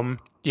the film.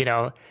 You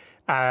know,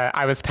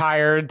 I was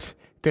tired.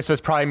 This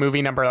was probably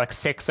movie number like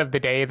 6 of the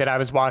day that I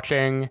was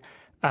watching.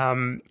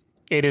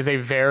 It is a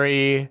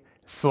very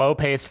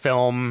slow-paced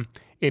film.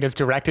 It is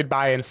directed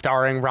by and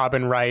starring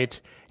Robin Wright.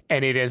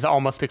 And it is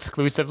almost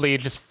exclusively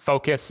just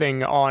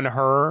focusing on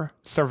her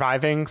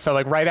surviving. So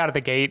like right out of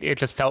the gate, it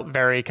just felt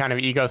very kind of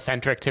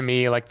egocentric to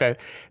me. Like the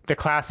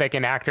classic,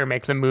 an actor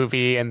makes a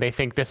movie and they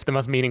think this is the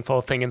most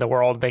meaningful thing in the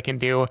world they can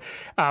do.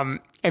 And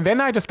then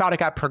I just thought it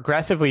got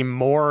progressively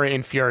more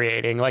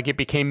infuriating. Like it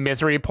became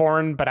misery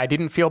porn, but I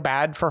didn't feel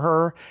bad for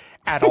her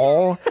at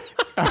all.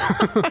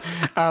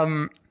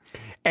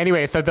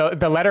 Anyway, so the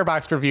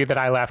Letterboxd review that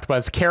I left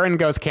was Karen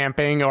Goes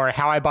Camping, or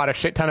How I Bought a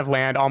Shit Ton of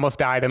Land, Almost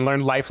Died, and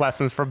Learned Life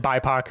Lessons from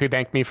BIPOC Who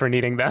Thanked Me for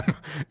Needing Them.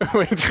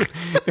 Which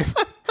is,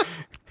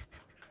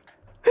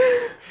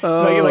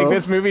 like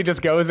this movie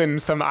just goes in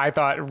some, I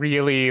thought,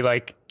 really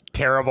like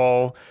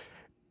terrible,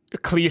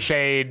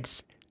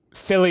 cliched,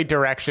 silly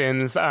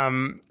directions.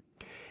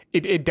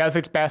 It does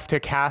its best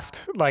to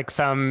cast like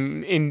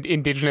some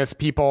indigenous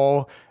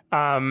people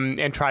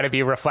and try to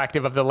be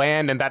reflective of the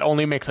land. And that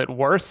only makes it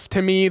worse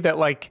to me that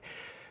like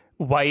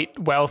white,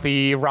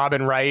 wealthy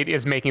Robin Wright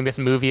is making this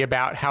movie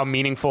about how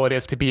meaningful it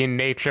is to be in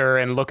nature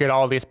and look at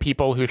all these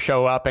people who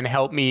show up and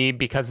help me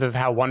because of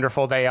how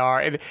wonderful they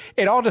are.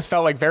 It all just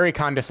felt like very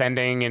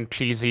condescending and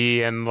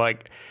cheesy and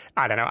like,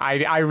 I don't know.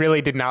 I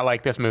really did not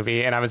like this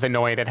movie, and I was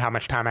annoyed at how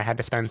much time I had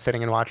to spend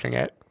sitting and watching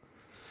it.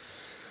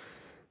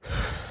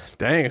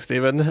 Dang,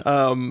 Steven.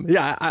 I'm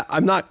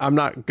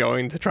not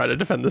going to try to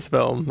defend this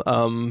film.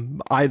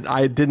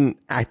 I didn't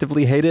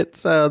actively hate it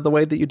the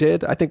way that you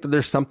did. I think that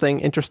there's something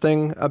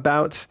interesting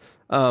about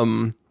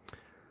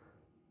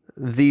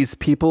these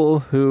people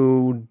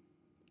who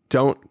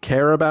don't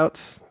care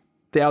about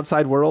the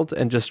outside world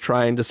and just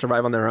trying to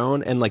survive on their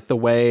own, and like the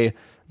way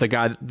the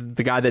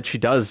guy that she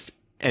does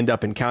end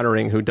up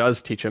encountering, who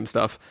does teach him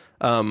stuff,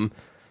 the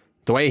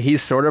way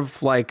he's sort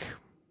of like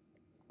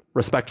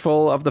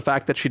respectful of the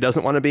fact that she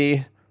doesn't want to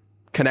be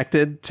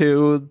connected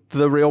to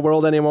the real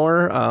world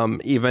anymore,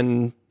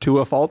 even to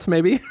a fault,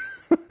 maybe.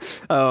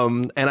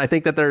 And I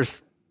think that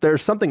there's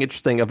something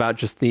interesting about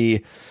just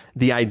the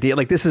idea.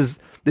 Like this is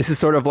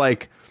sort of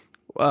like,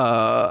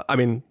 I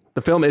mean,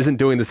 the film isn't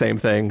doing the same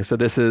thing, so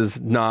this is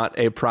not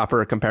a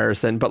proper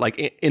comparison. But like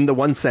in the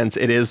one sense,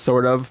 it is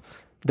sort of,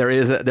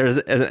 there's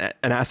an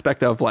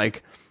aspect of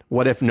like,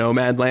 what if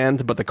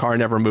Nomadland, but the car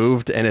never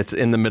moved and it's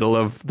in the middle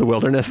of the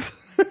wilderness?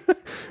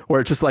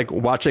 Where it's just like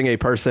watching a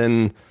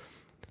person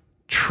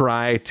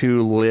try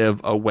to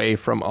live away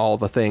from all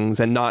the things,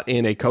 and not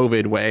in a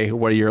COVID way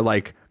where you're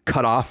like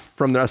cut off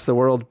from the rest of the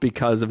world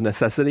because of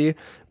necessity,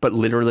 but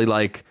literally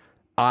like,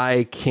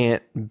 I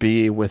can't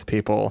be with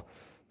people,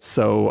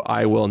 so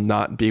I will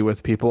not be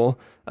with people.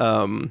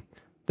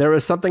 There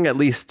was something at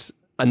least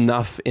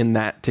enough in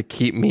that to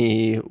keep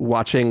me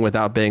watching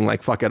without being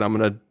like, fuck it, I'm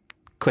going to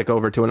click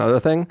over to another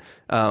thing.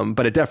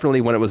 But it definitely,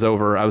 when it was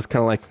over, I was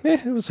kind of like,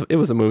 it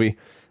was a movie.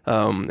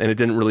 And it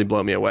didn't really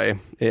blow me away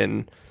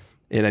in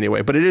any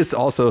way. But it is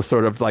also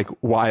sort of like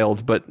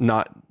wild, but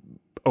not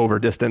over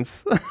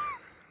distance.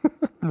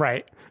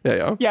 Right.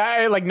 Yeah.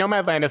 Yeah, like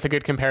Nomadland is a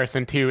good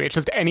comparison too. It's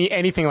just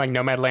anything like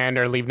Nomadland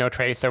or Leave No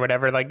Trace or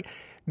whatever, like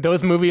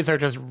those movies are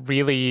just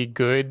really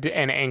good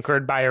and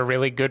anchored by a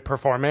really good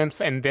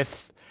performance. And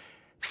this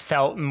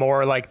felt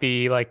more like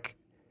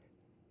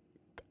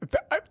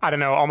I don't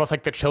know, almost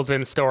like the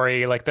children's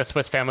story, like the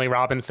Swiss Family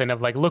Robinson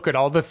of like, look at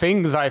all the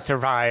things I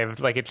survived.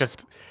 Like it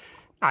just,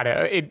 I don't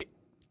know,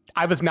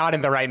 I was not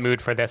in the right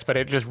mood for this, but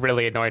it just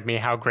really annoyed me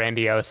how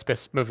grandiose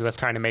this movie was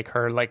trying to make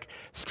her like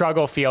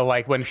struggle feel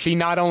like when she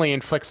not only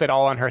inflicts it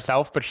all on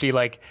herself, but she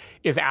like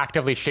is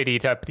actively shitty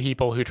to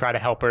people who try to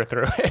help her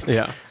through it.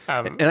 Yeah.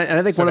 And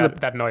I think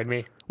that annoyed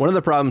me. One of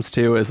the problems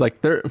too is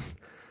like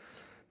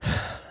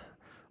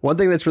one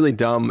thing that's really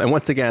dumb, and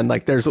once again,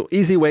 like there's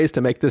easy ways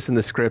to make this in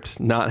the script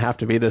not have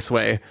to be this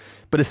way,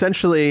 but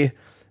essentially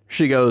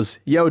she goes,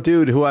 yo,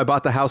 dude, who I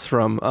bought the house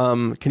from,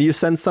 can you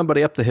send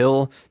somebody up the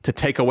hill to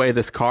take away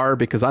this car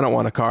because I don't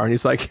want a car? And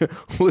he's like,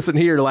 listen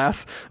here,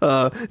 lass,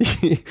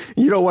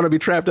 you don't want to be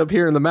trapped up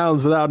here in the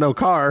mountains without no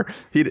car.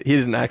 He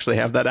didn't actually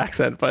have that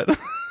accent, but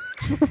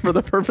for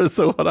the purpose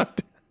of what I'm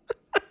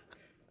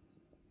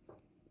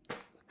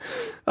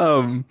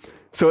doing.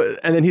 So,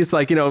 and then he's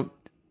like, you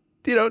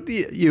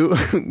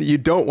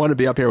don't want to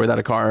be up here without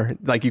a car.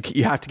 Like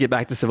you have to get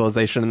back to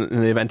civilization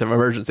in the event of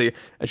emergency.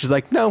 And she's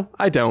like, no,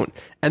 I don't.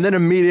 And then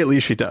immediately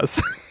she does.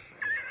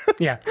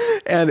 Yeah.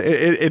 And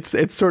it's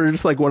sort of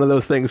just like one of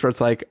those things where it's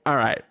like, all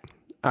right.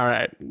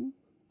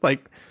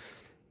 Like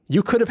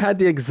you could have had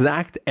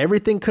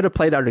everything could have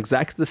played out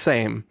exactly the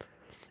same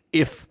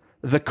if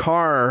the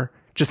car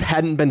just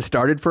hadn't been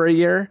started for a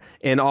year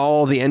and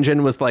all the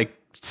engine was like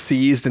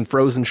seized and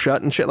frozen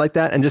shut and shit like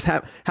that, and just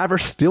have her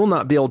still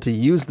not be able to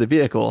use the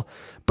vehicle,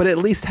 but at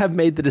least have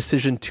made the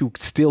decision to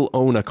still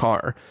own a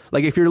car.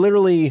 Like if you're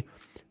literally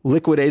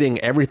liquidating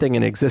everything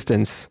in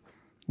existence,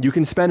 you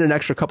can spend an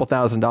extra couple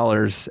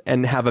 $1,000s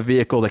and have a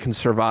vehicle that can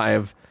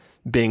survive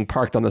being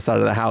parked on the side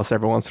of the house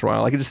every once in a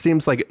while. Like it just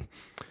seems like,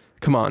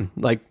 come on.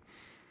 Like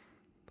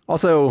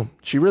also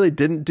she really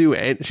didn't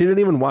she didn't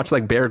even watch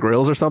like Bear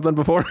Grylls or something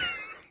before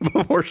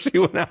she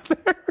went out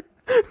there.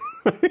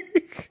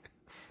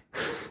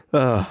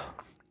 I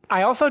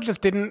also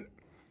just didn't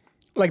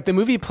like the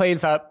movie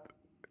plays up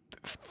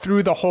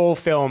through the whole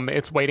film.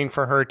 It's waiting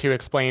for her to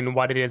explain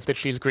what it is that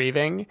she's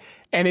grieving.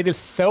 And it is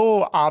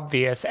so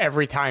obvious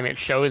every time it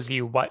shows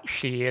you what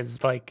she's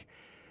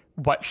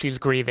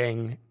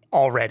grieving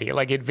already.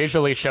 Like it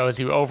visually shows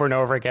you over and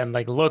over again,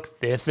 like, look,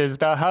 this is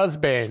the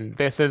husband,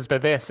 this is the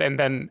this. And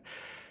then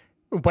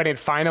when it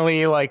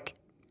finally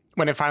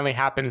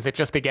happens, it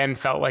just again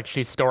felt like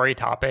she's story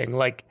topping.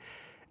 Like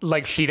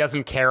she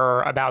doesn't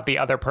care about the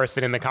other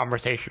person in the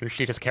conversation.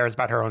 She just cares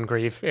about her own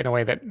grief in a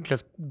way that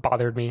just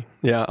bothered me.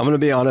 Yeah, I'm going to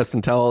be honest.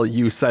 Until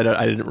you said it,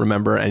 I didn't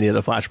remember any of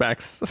the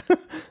flashbacks.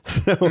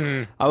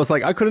 So I was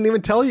like, I couldn't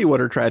even tell you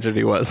what her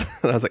tragedy was.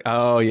 And I was like,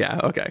 oh,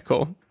 yeah, okay,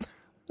 cool.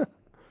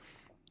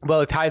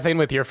 Well, it ties in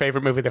with your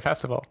favorite movie, The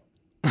Festival.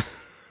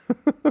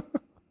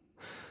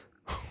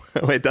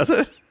 Wait, does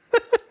it?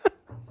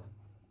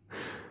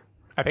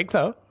 I think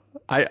so.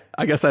 I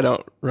guess I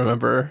don't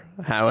remember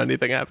how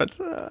anything happened.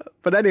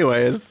 But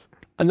anyways,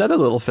 another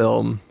little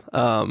film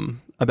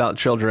about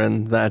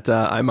children that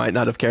I might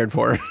not have cared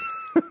for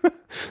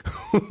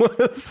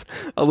was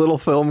a little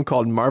film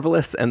called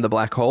Marvelous and the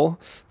Black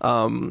Hole,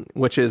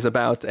 which is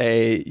about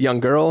a young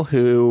girl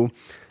who,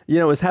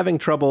 is having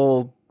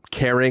trouble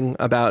caring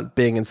about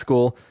being in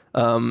school.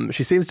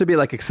 She seems to be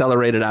like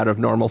accelerated out of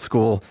normal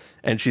school,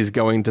 and she's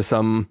going to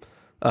some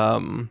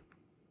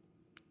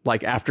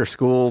like after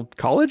school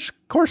college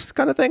course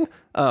kind of thing.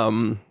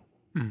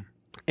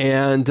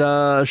 And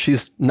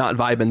she's not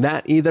vibing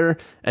that either.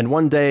 And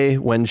one day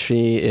when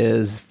she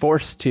is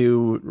forced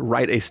to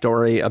write a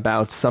story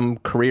about some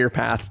career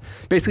path,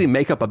 basically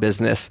make up a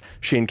business,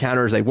 she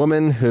encounters a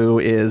woman who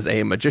is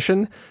a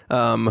magician,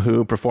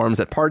 who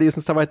performs at parties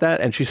and stuff like that.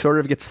 And she sort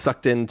of gets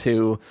sucked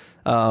into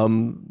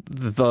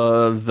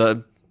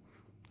the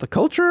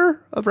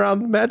culture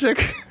around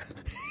magic.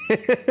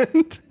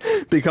 And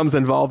becomes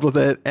involved with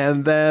it,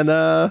 and then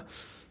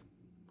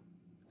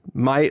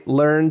might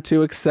learn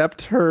to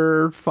accept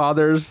her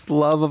father's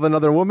love of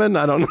another woman.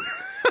 I don't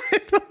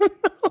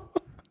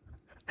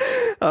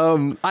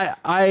know.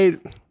 I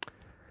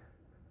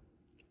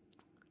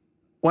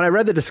when I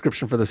read the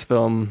description for this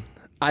film,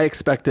 I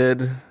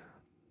expected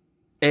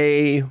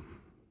a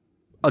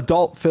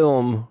adult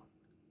film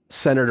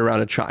centered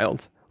around a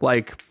child,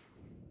 like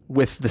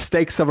with the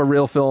stakes of a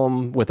real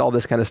film, with all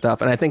this kind of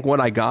stuff. And I think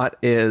what I got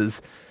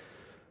is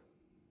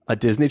a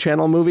Disney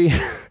Channel movie,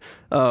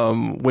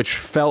 which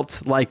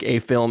felt like a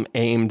film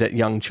aimed at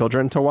young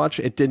children to watch.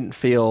 It didn't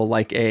feel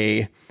like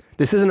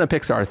this isn't a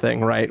Pixar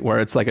thing, right? Where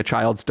it's like a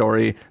child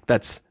story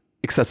that's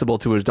accessible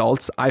to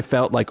adults. I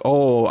felt like,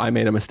 oh, I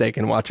made a mistake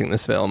in watching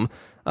this film.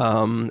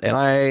 And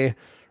I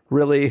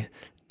really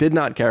did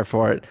not care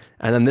for it.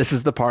 And then this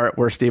is the part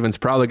where Steven's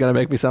probably going to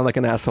make me sound like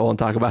an asshole and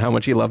talk about how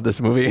much he loved this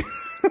movie.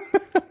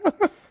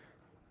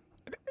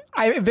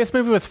 This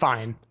movie was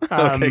fine.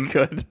 Okay,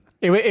 good.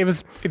 It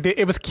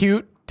was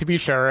cute, to be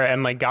sure,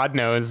 and like God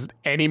knows,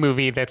 any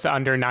movie that's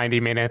under 90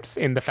 minutes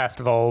in the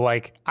festival,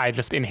 like I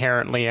just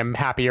inherently am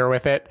happier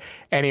with it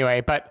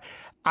anyway. But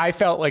I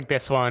felt like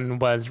this one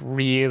was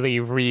really,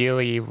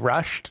 really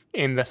rushed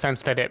in the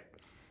sense that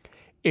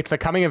it's a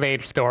coming of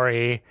age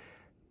story.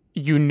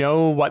 You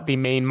know what the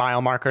main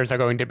mile markers are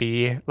going to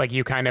be. Like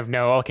you kind of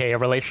know, okay, a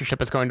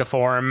relationship is going to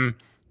form.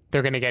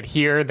 They're going to get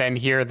here, then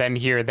here, then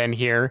here, then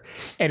here.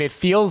 And it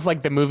feels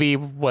like the movie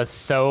was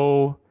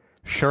so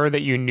sure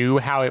that you knew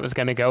how it was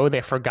going to go.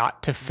 They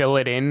forgot to fill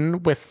it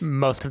in with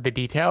most of the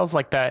details.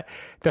 Like the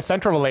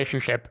central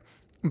relationship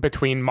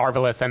between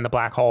Marvelous and the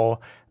black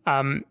hole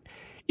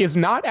is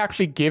not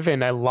actually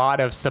given a lot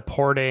of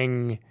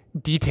supporting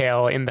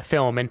detail in the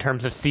film in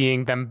terms of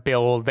seeing them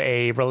build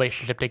a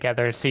relationship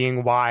together,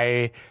 seeing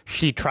why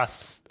she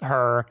trusts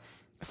her,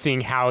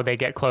 seeing how they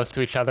get close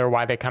to each other,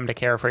 why they come to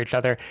care for each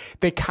other.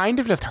 They kind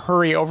of just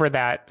hurry over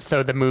that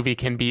so the movie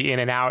can be in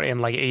and out in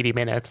like 80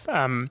 minutes.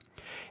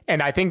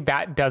 And I think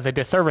that does a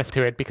disservice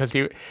to it because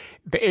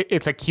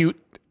it's a cute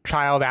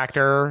child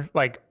actor,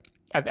 like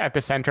at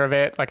the center of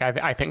it. Like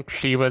I think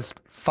she was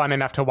fun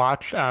enough to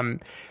watch.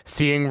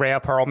 Seeing Rhea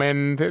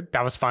Perlman,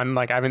 that was fun.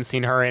 Like I haven't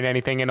seen her in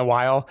anything in a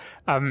while.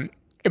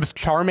 It was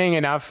charming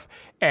enough,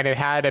 and it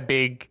had a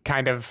big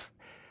kind of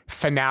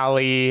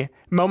finale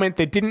moment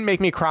that didn't make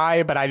me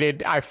cry, but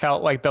I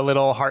felt like the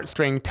little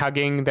heartstring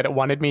tugging that it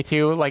wanted me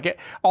to. Like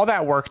all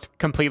that worked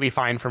completely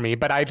fine for me,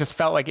 but I just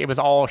felt like it was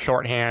all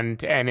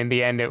shorthand, and in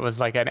the end it was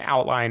like an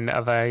outline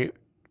of a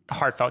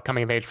heartfelt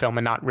coming of age film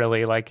and not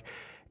really like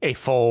a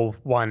full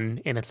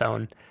one in its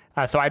own.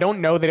 So I don't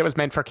know that it was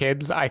meant for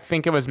kids. I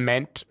think it was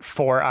meant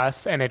for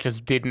us, and it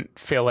just didn't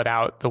fill it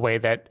out the way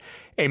that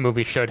a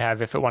movie should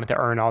have if it wanted to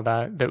earn all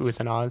the oohs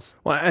and ahs.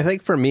 Well, I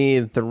think for me,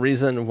 the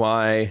reason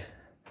why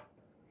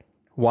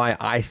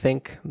I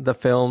think the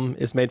film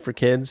is made for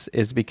kids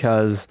is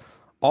because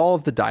all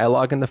of the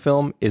dialogue in the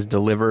film is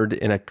delivered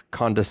in a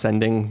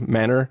condescending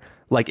manner.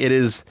 Like it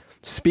is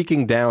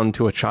speaking down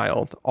to a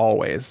child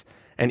always.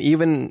 And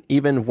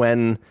even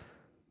when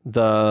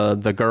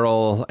the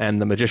girl and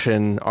the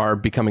magician are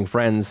becoming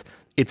friends,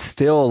 it's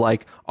still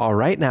like, all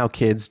right now,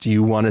 kids, do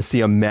you want to see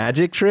a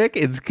magic trick?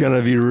 It's going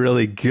to be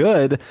really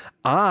good.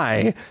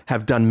 I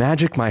have done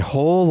magic my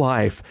whole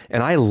life,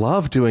 and I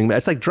love doing that.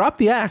 It's like, drop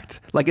the act.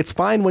 Like, it's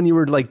fine when you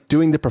were like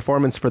doing the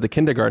performance for the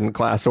kindergarten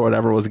class or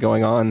whatever was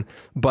going on.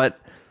 But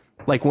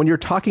like when you're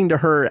talking to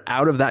her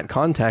out of that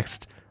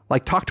context,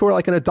 like talk to her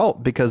like an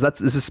adult, because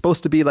this is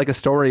supposed to be like a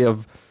story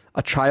of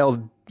a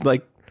child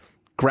like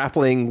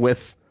grappling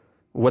with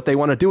what they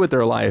want to do with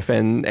their life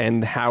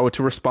and how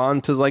to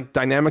respond to like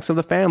dynamics of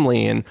the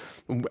family and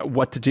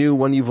what to do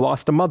when you've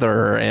lost a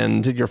mother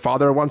and your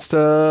father wants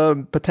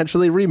to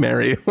potentially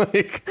remarry.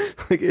 like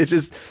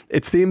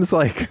it seems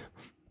like,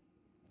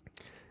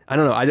 I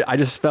don't know. I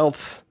just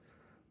felt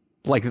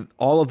like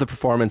all of the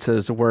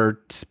performances were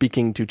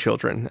speaking to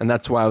children. And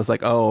that's why I was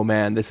like, oh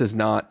man, this is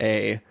not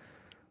we're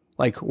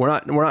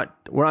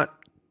not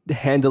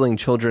handling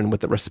children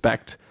with the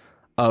respect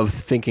of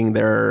thinking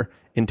they're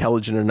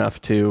intelligent enough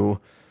to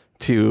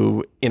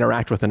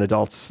interact with an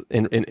adult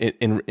in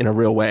a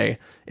real way.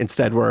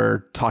 Instead, we're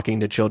talking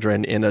to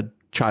children in a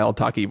child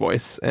talky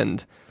voice,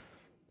 and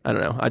I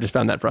don't know. I just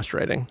found that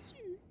frustrating.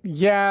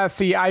 Yeah,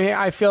 see,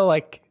 I feel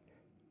like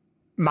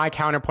my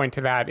counterpoint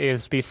to that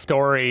is the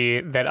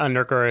story that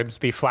undergirds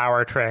the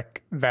flower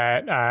trick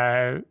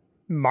that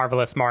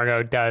Marvelous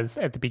Margot does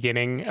at the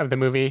beginning of the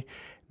movie.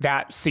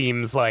 That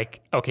seems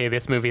like, okay,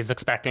 this movie is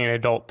expecting an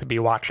adult to be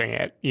watching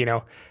it, you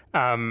know?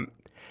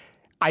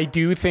 I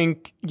do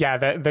think, yeah,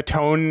 the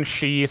tone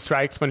she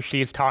strikes when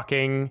she's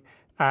talking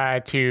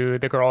to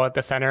the girl at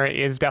the center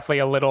is definitely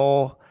a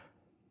little,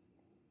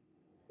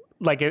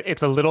 like,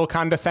 it's a little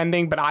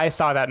condescending, but I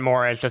saw that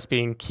more as just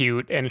being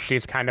cute, and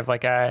she's kind of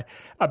like a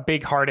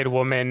big-hearted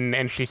woman,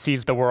 and she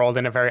sees the world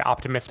in a very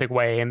optimistic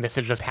way, and this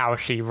is just how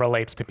she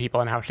relates to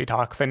people and how she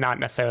talks, and not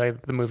necessarily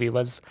that the movie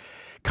was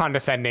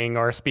condescending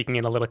or speaking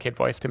in a little kid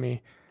voice to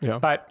me. Yeah.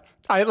 But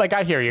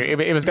I hear you.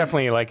 It was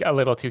definitely like a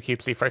little too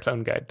cutesy for its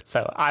own good.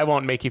 So I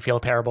won't make you feel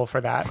terrible for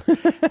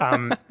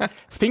that.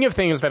 Speaking of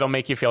things that'll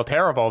make you feel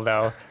terrible,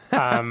 though,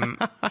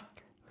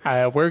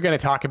 we're going to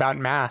talk about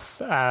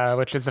Mass,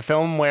 which is a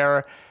film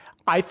where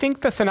I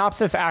think the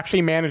synopsis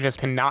actually manages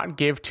to not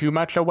give too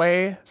much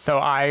away. So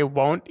I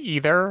won't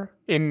either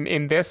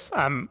in this.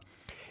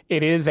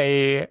 It is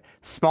a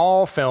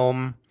small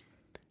film.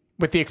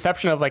 With the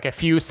exception of like a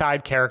few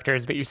side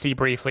characters that you see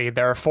briefly,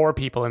 there are 4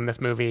 people in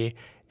this movie,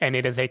 and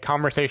it is a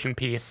conversation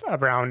piece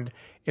around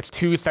its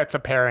 2 sets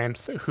of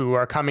parents who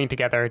are coming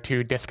together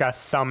to discuss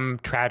some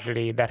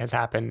tragedy that has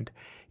happened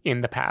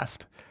in the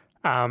past.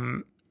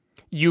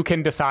 You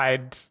can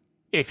decide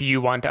if you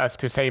want us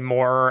to say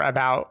more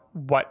about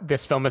what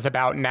this film is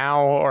about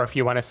now, or if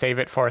you want to save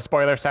it for a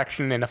spoiler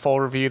section in a full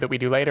review that we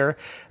do later.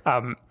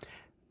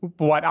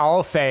 What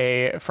I'll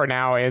say for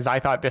now is I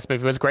thought this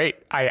movie was great.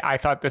 I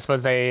thought this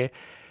was the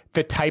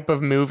type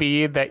of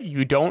movie that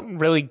you don't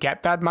really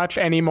get that much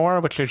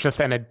anymore, which is just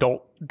an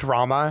adult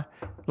drama.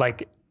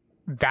 like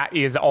that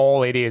is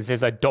all it is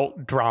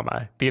adult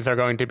drama. These are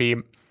going to be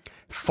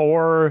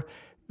 4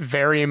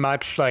 very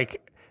much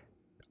like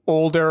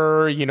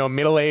older,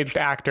 middle-aged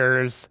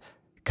actors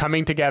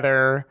coming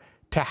together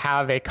to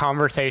have a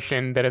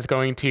conversation that is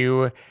going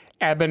to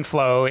ebb and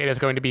flow. It is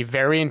going to be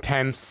very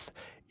intense.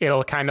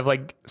 It'll kind of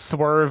like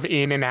swerve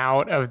in and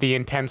out of the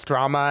intense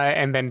drama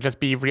and then just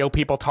be real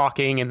people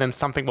talking, and then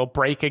something will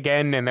break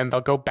again and then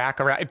they'll go back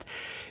around.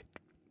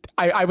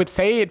 I would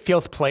say it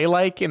feels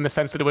play-like in the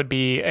sense that it would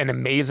be an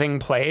amazing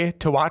play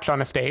to watch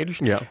on a stage.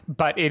 Yeah.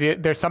 But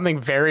there's something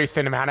very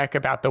cinematic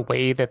about the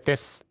way that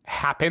this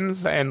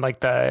happens, and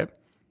like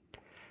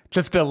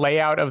just the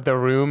layout of the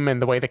room and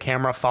the way the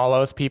camera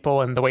follows people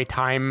and the way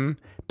time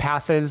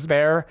passes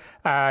there.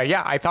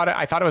 I thought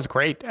it was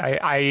great.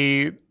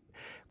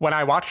 When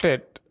I watched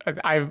it,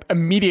 I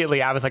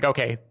was like,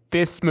 okay,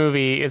 this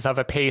movie is of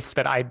a pace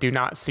that I do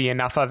not see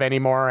enough of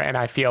anymore, and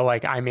I feel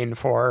like I'm in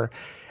for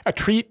a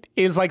treat.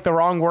 Is like the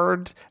wrong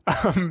word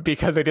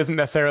because it isn't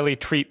necessarily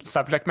treat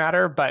subject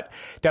matter, but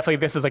definitely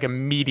this is like a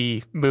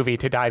meaty movie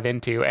to dive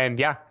into. And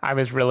yeah, I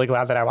was really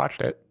glad that I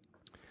watched it.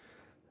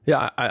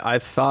 Yeah, I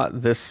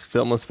thought this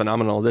film was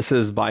phenomenal. This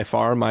is by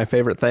far my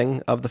favorite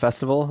thing of the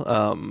festival.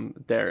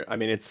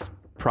 It's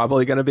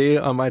probably going to be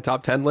on my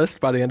top 10 list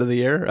by the end of the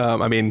year.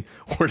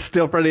 We're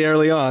still pretty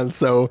early on,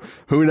 so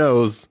who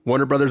knows?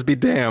 Warner Brothers be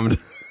damned.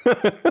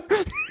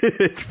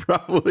 It's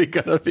probably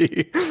going to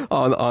be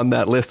on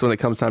that list when it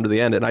comes time to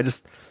the end. And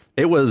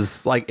it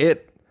was like,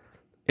 it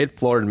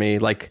floored me.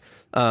 Like,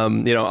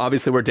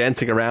 obviously we're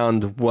dancing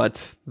around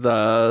what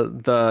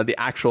the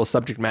actual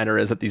subject matter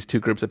is that these two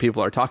groups of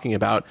people are talking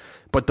about,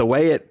 but the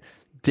way it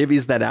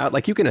divvies that out,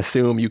 like you can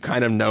assume you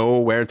kind of know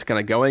where it's going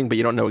to going, but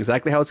you don't know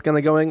exactly how it's going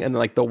to going. And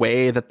like the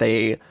way that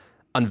they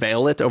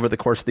unveil it over the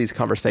course of these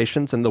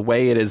conversations, and the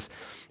way it is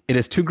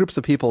two groups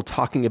of people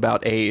talking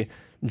about a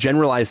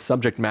generalized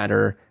subject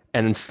matter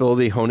and then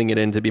slowly honing it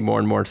in to be more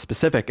and more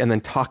specific, and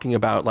then talking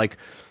about like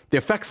the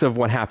effects of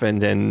what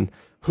happened and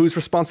who's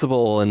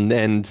responsible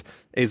and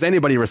is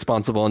anybody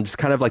responsible, and just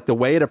kind of like the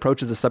way it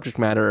approaches the subject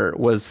matter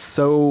was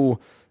so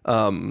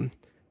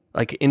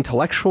like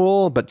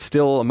intellectual but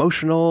still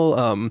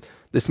emotional.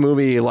 This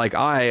movie, like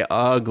I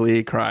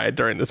ugly cried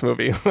during this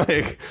movie.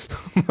 Like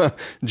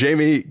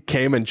Jamie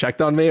came and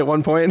checked on me at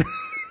one point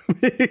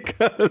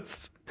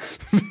because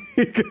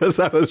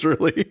I was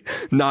really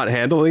not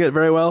handling it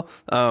very well.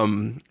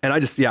 And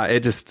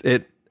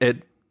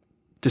it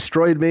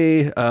destroyed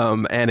me.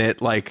 And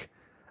it like,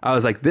 I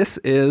was like, this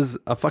is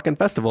a fucking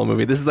festival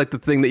movie. This is like the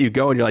thing that you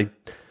go and you're like,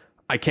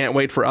 I can't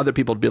wait for other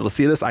people to be able to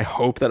see this. I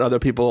hope that other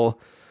people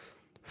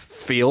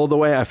feel the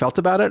way I felt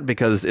about it,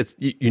 because it's,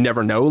 you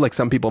never know, like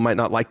some people might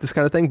not like this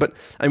kind of thing. But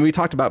I mean, we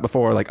talked about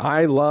before, like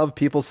I love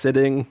people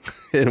sitting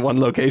in one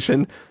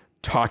location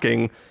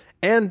talking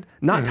and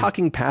not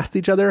talking past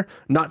each other,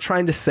 not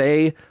trying to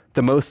say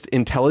the most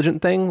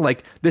intelligent thing.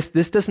 Like this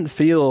doesn't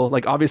feel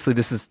like, obviously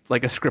this is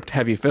like a script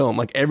heavy film.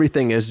 Like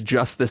everything is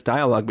just this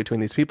dialogue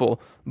between these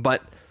people,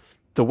 but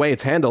the way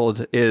it's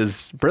handled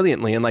is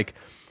brilliantly. And like,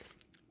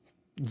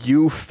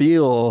 you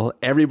feel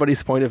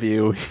everybody's point of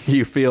view,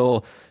 you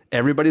feel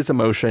everybody's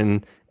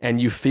emotion,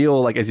 and you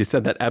feel like, as you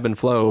said, that ebb and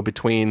flow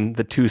between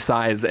the two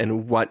sides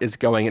and what is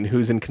going and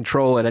who's in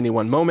control at any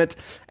one moment.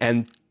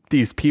 And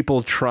these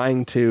people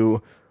trying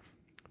to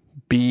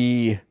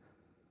be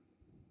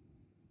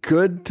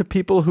good to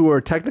people who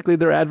are technically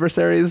their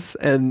adversaries.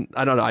 And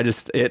I don't know, I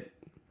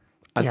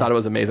thought it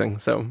was amazing.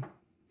 So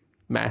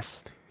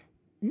mass.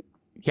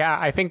 Yeah,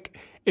 I think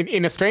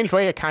in a strange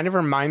way, it kind of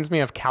reminds me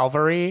of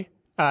Calvary,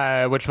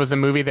 which was a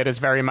movie that is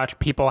very much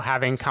people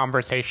having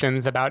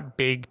conversations about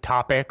big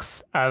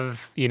topics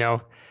of,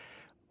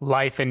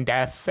 life and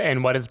death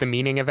and what is the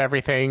meaning of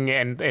everything.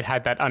 And it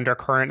had that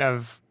undercurrent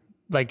of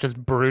like just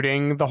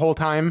brooding the whole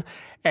time.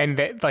 And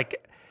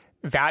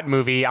that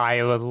movie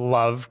I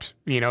loved,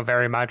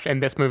 very much.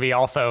 And this movie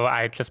also,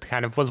 I just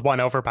kind of was won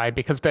over by,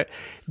 because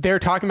they're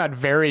talking about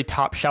very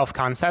top shelf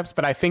concepts,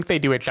 but I think they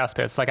do it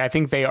justice. Like, I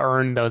think they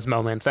earn those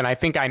moments. And I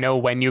think I know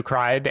when you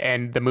cried,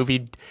 and the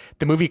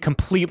movie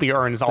completely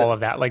earns all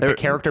of that. Like the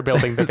character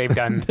building that they've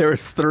done. There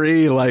was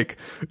 3 like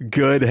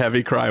good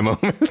heavy cry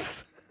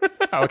moments.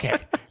 Okay.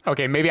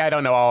 Maybe I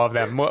don't know all of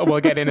them.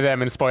 We'll get into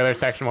them in spoiler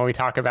section when we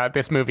talk about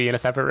this movie in a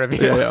separate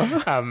review.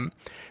 Yeah.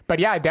 But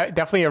yeah,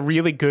 definitely a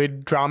really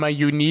good drama.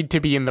 You need to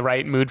be in the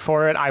right mood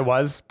for it. I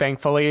was,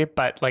 thankfully,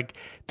 but like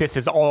this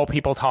is all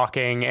people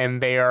talking,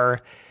 and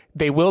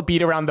they will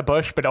beat around the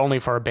bush, but only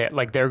for a bit.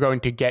 Like they're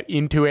going to get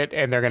into it,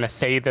 and they're going to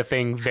say the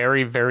thing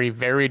very, very,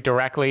 very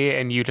directly,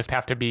 and you just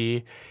have to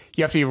be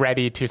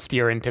ready to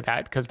steer into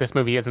that, because this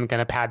movie isn't going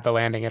to pad the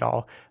landing at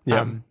all.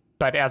 Yeah.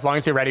 But as long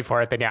as you're ready for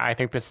it, then yeah, I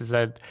think this is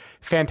a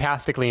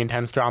fantastically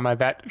intense drama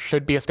that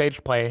should be a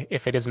stage play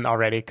if it isn't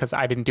already, because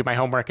I didn't do my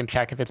homework and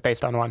check if it's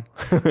based on one.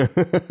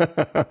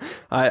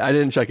 I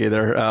didn't check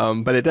either,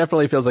 but it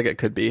definitely feels like it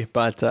could be.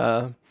 But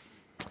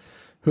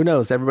who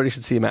knows? Everybody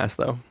should see Mass,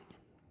 though.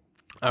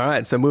 All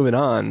right, so moving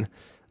on.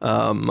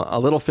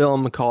 A little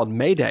film called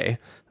Mayday,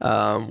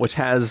 which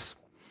has,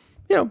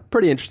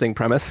 pretty interesting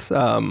premise.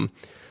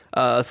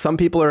 Some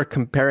people are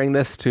comparing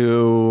this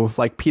to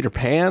like Peter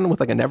Pan with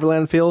like a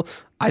Neverland feel.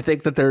 I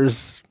think that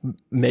there's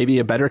maybe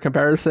a better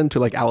comparison to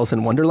like Alice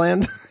in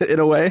Wonderland in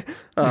a way.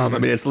 I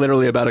mean, it's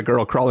literally about a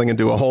girl crawling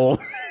into a hole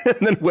and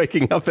then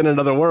waking up in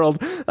another world.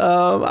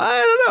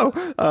 I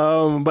don't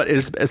know. But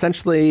it's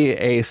essentially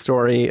a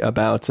story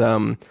about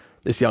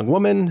this young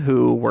woman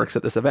who works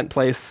at this event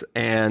place,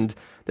 and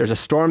there's a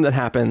storm that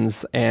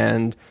happens,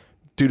 and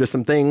due to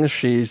some things,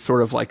 she's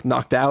sort of like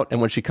knocked out.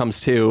 And when she comes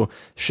to,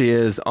 she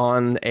is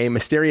on a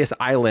mysterious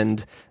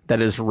island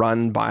that is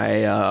run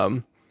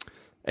by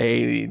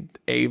a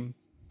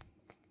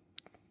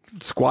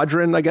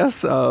squadron, I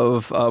guess,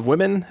 of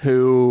women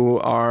who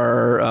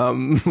are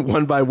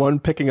one by one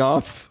picking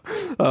off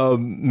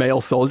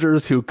male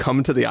soldiers who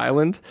come to the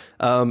island.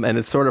 And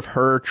it's sort of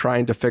her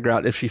trying to figure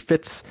out if she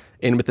fits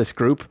in with this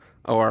group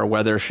or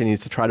whether she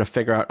needs to try to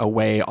figure out a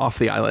way off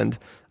the island.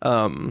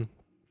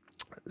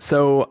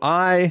 So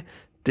I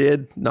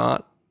did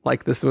not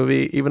like this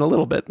movie even a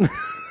little bit.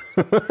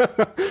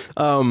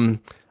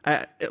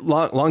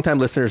 Long-time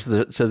listeners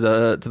to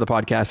the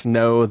podcast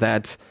know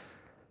that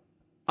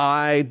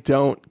I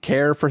don't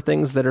care for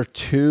things that are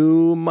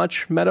too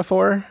much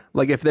metaphor.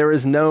 Like if there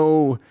is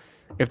no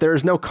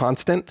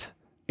constant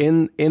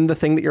in the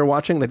thing that you're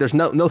watching, like there's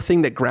no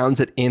thing that grounds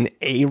it in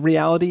a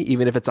reality,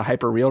 even if it's a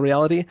hyper real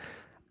reality,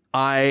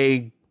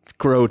 I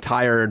grow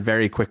tired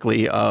very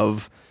quickly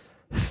of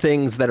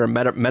things that are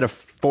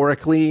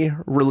metaphorically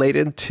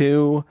related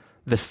to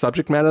the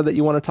subject matter that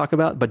you want to talk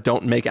about, but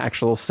don't make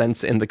actual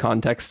sense in the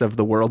context of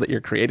the world that you're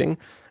creating.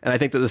 And I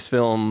think that this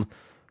film,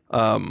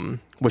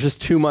 was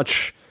just too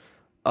much.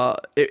 On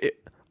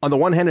the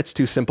one hand, it's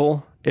too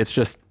simple. It's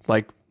just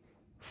like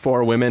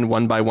 4 women,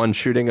 one by one,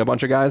 shooting a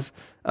bunch of guys,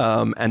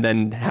 and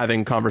then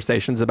having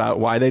conversations about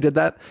why they did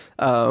that.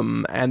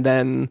 And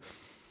then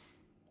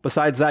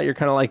besides that, you're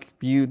kind of like,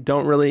 you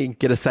don't really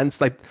get a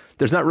sense, like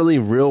there's not really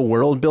real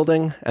world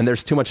building, and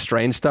there's too much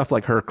strange stuff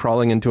like her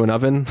crawling into an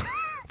oven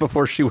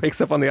before she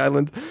wakes up on the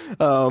island.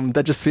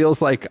 That just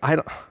feels like,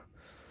 I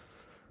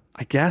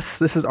guess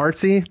this is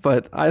artsy,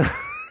 but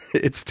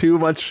it's too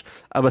much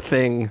of a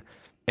thing,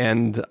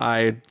 and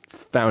I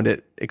found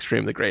it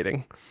extremely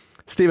grating.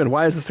 Steven,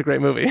 why is this a great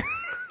movie?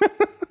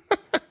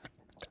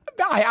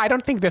 I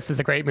don't think this is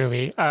a great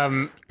movie.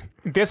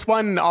 This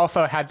one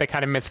also had the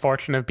kind of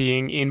misfortune of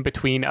being in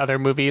between other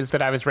movies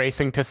that I was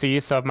racing to see,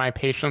 so my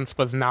patience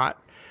was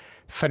not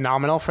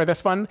phenomenal for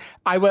this one.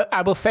 I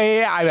will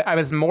say I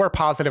was more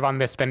positive on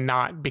this than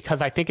not,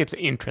 because I think it's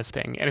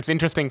interesting, and it's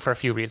interesting for a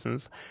few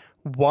reasons.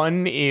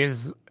 One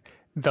is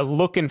the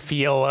look and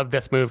feel of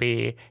this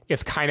movie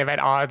is kind of at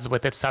odds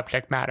with its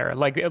subject matter.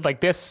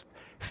 Like this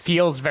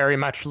feels very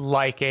much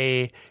like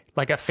a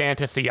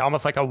fantasy,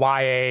 almost like a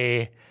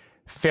YA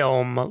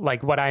film,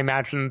 like what I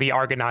imagine the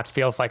Argonauts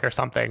feels like or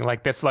something.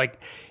 Like this,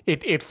 like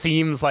it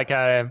seems like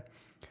a,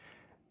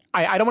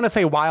 I don't want to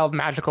say wild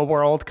magical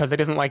world, because it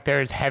isn't like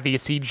there's heavy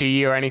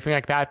CG or anything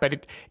like that,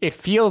 but it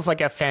feels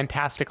like a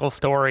fantastical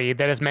story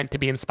that is meant to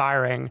be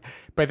inspiring,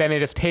 but then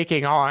it is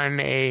taking on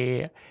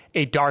a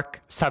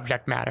dark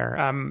subject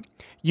matter.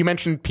 You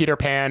mentioned Peter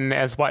Pan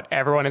as what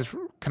everyone is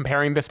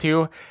comparing this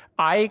to.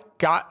 I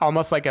got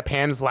almost like a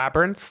Pan's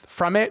Labyrinth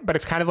from it, but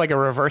it's kind of like a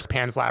reverse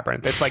Pan's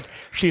Labyrinth. It's like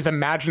she's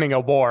imagining a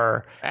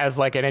war as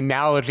like an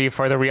analogy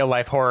for the real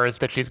life horrors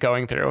that she's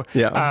going through.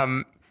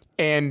 Yeah.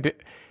 And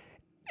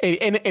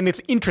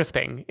it's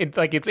interesting.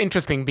 It's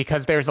interesting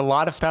because there's a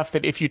lot of stuff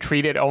that if you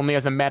treat it only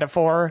as a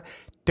metaphor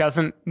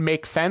doesn't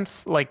make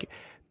sense. Like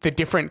the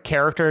different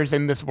characters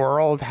in this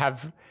world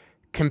have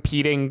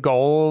competing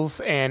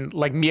goals, and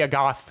like Mia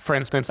Goth, for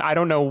instance, I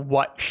don't know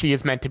what she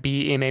is meant to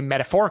be in a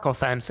metaphorical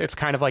sense. It's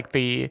kind of like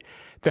the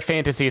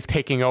fantasy is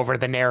taking over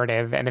the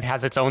narrative, and it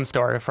has its own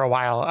story for a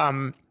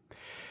while.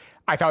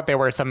 I thought there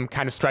were some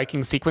kind of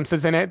striking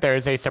sequences in it.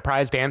 There's a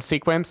surprise dance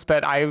sequence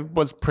that I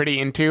was pretty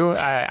into.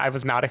 I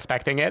was not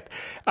expecting it.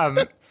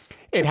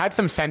 It had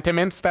some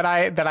sentiments that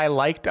I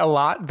liked a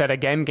lot that,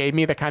 again, gave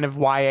me the kind of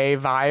YA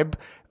vibe.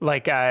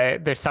 Like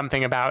there's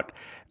something about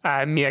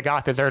Mia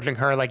Goth is urging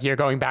her, like, you're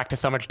going back to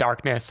so much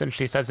darkness. And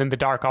she says, in the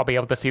dark, I'll be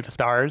able to see the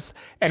stars.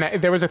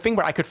 And there was a thing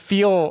where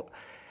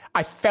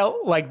I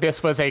felt like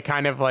this was a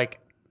kind of like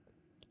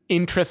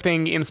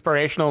interesting,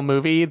 inspirational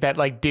movie that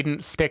like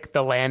didn't stick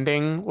the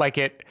landing. Like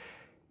it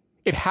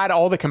had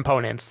all the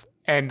components.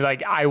 And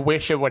like, I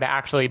wish it would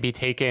actually be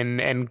taken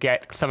and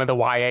get some of the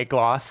YA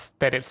gloss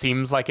that it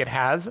seems like it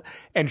has,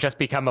 and just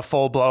become a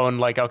full blown,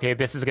 like, okay,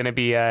 this is going to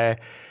be a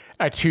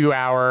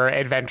 2-hour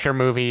adventure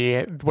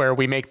movie where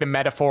we make the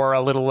metaphor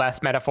a little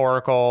less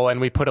metaphorical and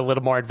we put a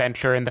little more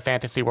adventure in the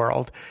fantasy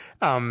world.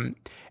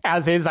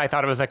 As is, I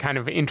thought it was a kind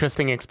of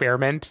interesting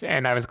experiment,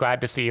 and I was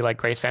glad to see like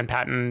Grace Van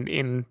Patten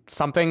in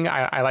something.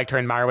 I liked her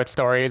in Meyerowitz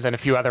Stories and a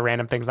few other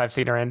random things I've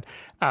seen her in.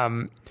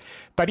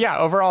 But yeah,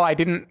 overall, I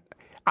didn't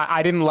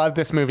love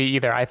this movie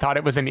either. I thought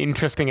it was an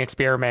interesting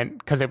experiment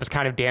because it was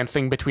kind of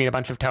dancing between a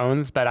bunch of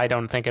tones, but I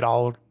don't think it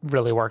all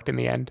really worked in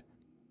the end.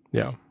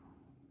 Yeah.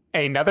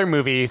 Another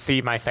movie,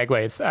 see my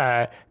segues,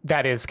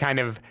 that is kind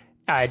of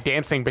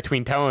Dancing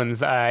Between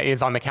Tones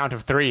is On the Count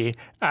of Three.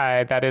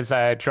 That is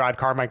Gerard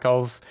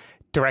Carmichael's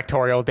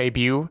directorial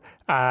debut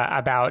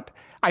about,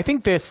 I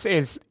think this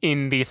is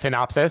in the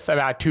synopsis,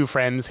 about two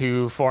friends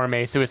who form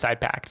a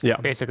suicide pact,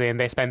 basically, and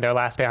they spend their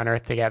last day on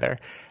Earth together.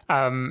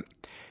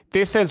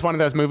 This is one of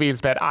those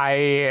movies that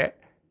I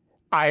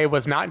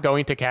was not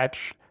going to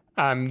catch.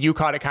 You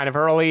caught it kind of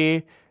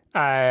early.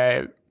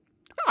 I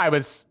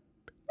was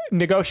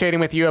negotiating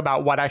with you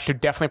about what I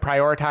should definitely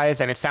prioritize,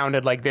 and it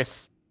sounded like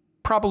this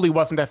probably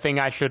wasn't a thing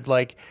I should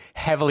like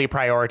heavily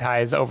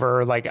prioritize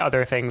over like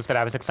other things that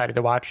I was excited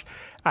to watch.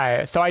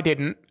 So I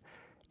didn't.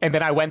 And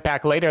then I went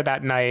back later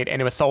that night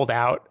and it was sold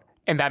out,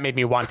 and that made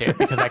me want it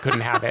because I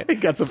couldn't have it.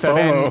 It gets a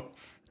FOMO.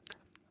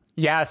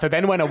 So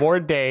then when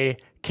award day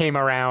came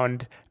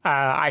around,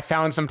 I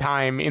found some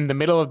time in the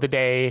middle of the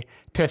day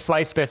to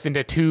slice this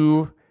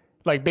into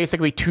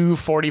basically two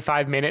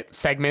 45-minute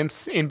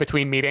segments in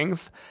between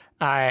meetings,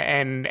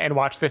 and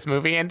watch this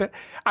movie. And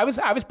I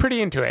was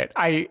pretty into it.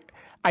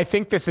 I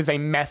think this is a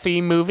messy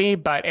movie,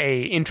 but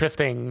a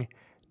interesting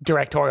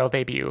directorial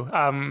debut.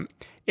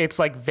 It's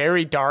like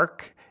very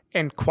dark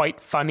and quite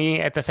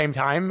funny at the same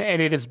time,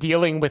 and it is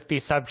dealing with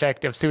the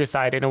subject of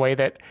suicide in a way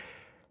that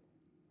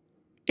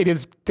it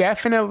is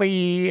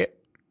definitely,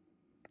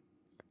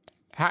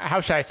 how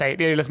should I say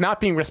it? It is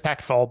not being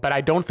respectful, but I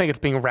don't think it's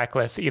being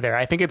reckless either.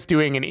 I think it's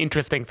doing an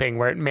interesting thing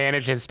where it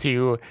manages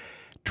to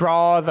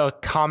draw the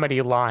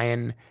comedy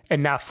line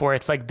enough where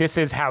it's like, this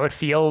is how it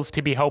feels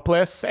to be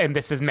hopeless, and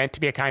this is meant to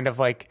be a kind of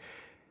like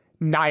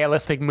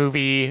nihilistic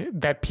movie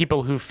that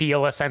people who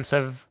feel a sense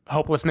of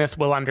hopelessness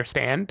will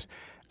understand.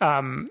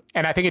 And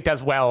I think it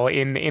does well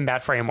in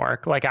that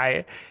framework. Like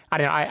I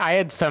don't know,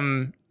 I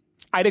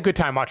had a good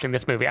time watching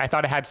this movie. I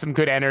thought it had some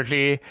good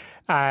energy,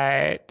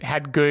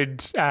 had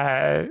good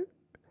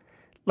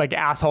like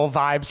asshole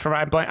vibes from.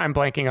 I'm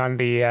blanking on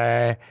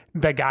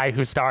the guy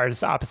who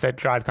stars opposite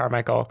Gerard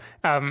Carmichael.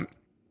 But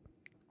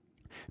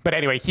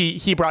anyway,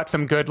 he brought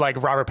some good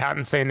like Robert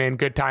Pattinson and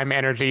good time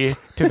energy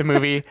to the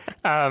movie.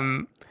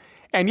 And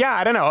yeah,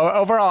 I don't know.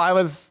 Overall, I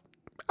was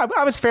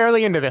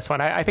fairly into this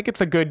one. I think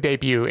it's a good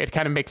debut. It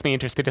kind of makes me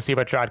interested to see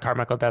what Gerard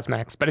Carmichael does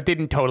next. But it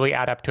didn't totally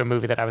add up to a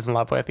movie that I was in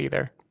love with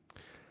either.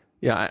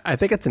 Yeah, I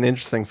think it's an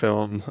interesting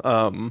film.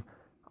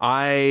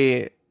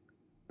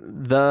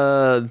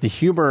 The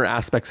humor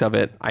aspects of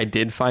it, I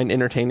did find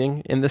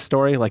entertaining in this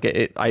story. Like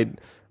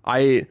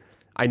I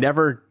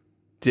never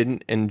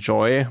didn't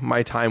enjoy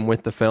my time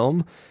with the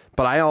film,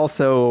 but I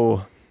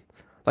also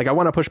I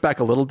want to push back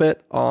a little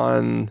bit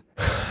on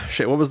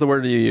shit. What was the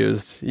word you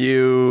used?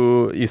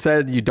 You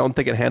said you don't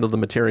think it handled the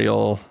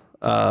material.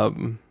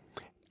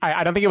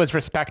 I don't think it was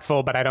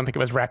respectful, but I don't think it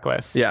was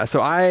reckless. Yeah,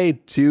 so I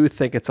do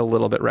think it's a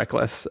little bit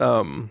reckless.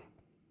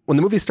 When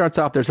the movie starts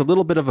off, there's a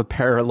little bit of a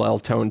parallel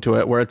tone to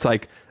it where it's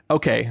like,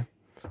 okay,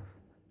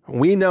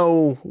 we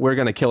know we're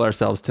going to kill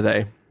ourselves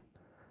today.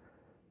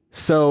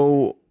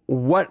 So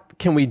what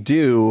can we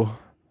do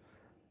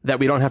that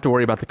we don't have to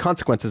worry about the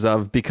consequences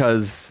of,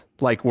 because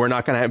we're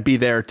not going to be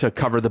there to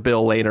cover the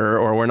bill later,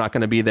 or we're not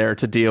going to be there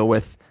to deal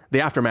with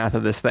the aftermath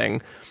of this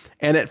thing.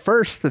 And at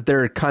first that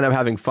they're kind of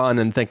having fun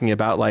and thinking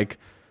about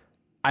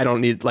I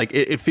don't need,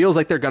 it feels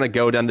like they're going to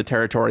go down the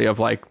territory of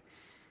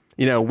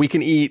we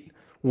can eat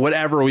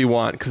whatever we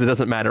want because it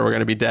doesn't matter. We're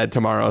going to be dead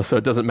tomorrow. So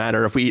it doesn't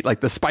matter if we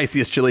eat the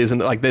spiciest chilies,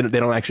 and they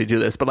don't actually do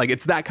this, but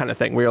it's that kind of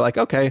thing where you're like,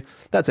 okay,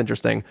 that's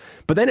interesting.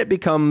 But then it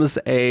becomes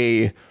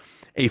a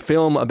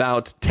film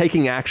about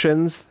taking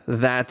actions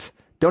that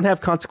don't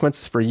have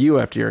consequences for you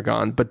after you're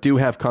gone, but do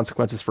have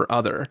consequences for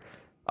other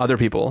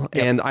people.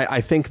 Yep. And I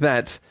think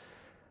that,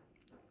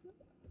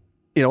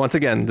 once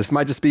again, this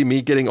might just be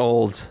me getting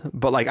old,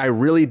 but I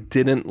really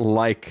didn't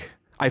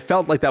I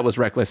felt like that was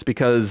reckless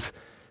because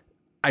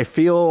I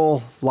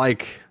feel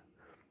like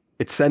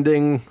it's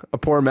sending a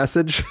poor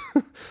message.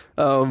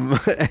 And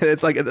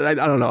it's I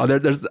don't know.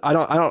 I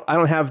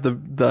don't have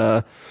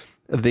the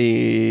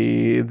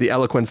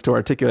eloquence to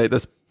articulate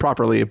this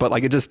properly, but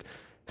it just,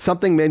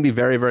 something made me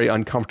very, very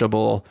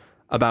uncomfortable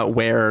about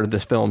where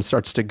this film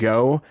starts to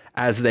go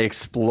as they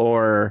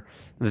explore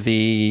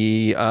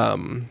the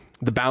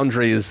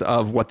boundaries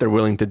of what they're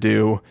willing to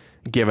do,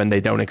 given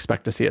they don't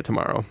expect to see it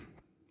tomorrow.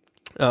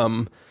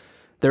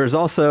 There's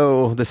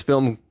also, this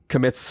film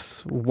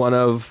commits one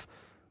of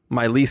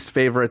my least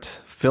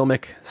favorite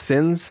filmic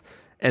sins,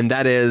 and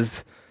that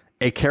is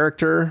a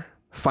character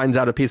finds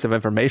out a piece of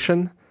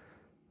information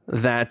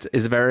that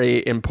is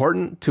very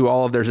important to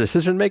all of their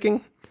decision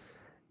making,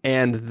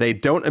 and they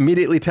don't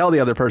immediately tell the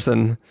other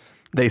person.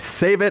 They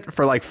save it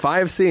for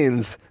 5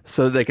 scenes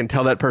so that they can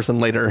tell that person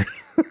later.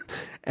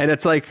 And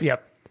it's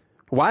yep.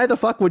 Why the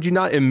fuck would you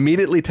not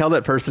immediately tell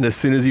that person as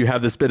soon as you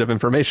have this bit of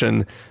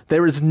information?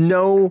 There is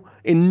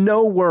in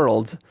no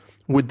world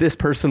would this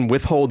person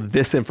withhold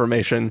this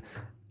information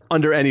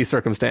under any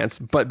circumstance.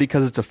 But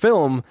because it's a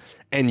film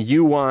and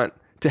you want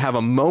to have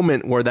a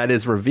moment where that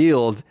is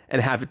revealed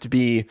and have it to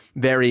be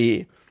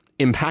very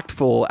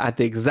impactful at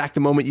the exact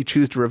moment you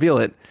choose to reveal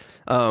it.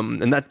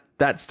 And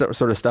that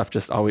sort of stuff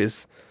just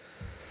always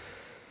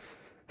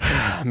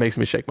makes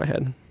me shake my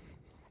head.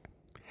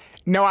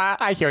 No,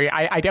 I hear you.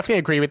 I definitely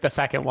agree with the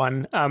second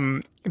one.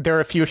 There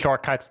are a few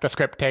shortcuts the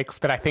script takes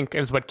that I think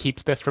is what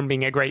keeps this from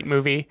being a great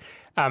movie.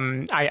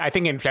 I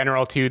think in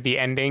general, too, the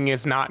ending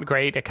is not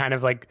great. It kind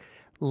of like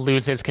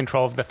loses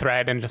control of the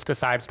thread and just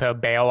decides to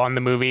bail on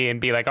the movie and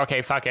be like,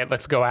 okay, fuck it,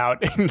 let's go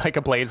out in like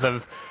a blaze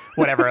of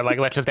whatever, like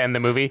let's just end the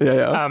movie.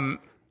 Yeah.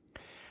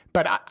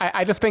 But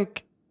I just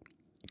think,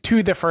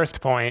 to the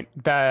first point,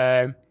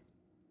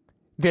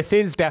 this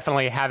is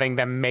definitely having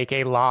them make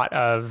a lot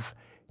of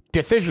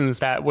decisions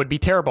that would be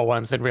terrible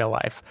ones in real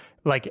life.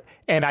 Like,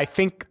 and I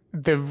think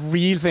the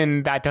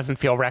reason that doesn't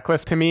feel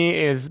reckless to me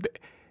is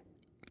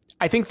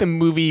I think the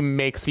movie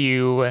makes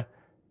you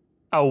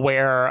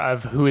aware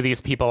of who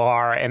these people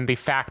are and the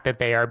fact that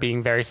they are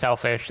being very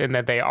selfish and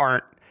that they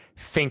aren't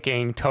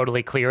thinking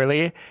totally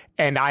clearly.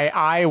 And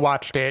I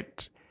watched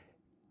it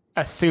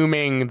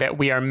assuming that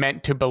we are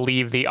meant to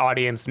believe the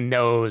audience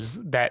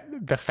knows that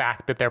the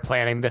fact that they're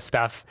planning this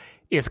stuff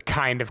is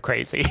kind of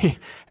crazy.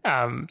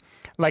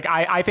 Like,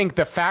 I think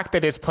the fact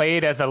that it's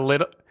played as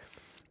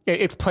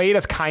it's played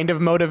as kind of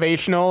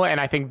motivational, and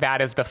I think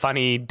that is the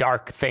funny,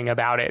 dark thing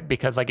about it,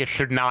 because like it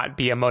should not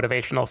be a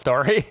motivational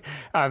story.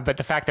 But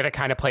the fact that it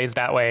kind of plays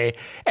that way,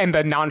 and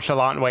the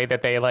nonchalant way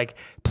that they like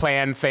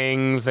plan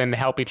things and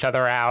help each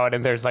other out,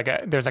 and there's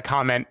a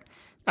comment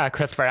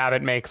Christopher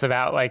Abbott makes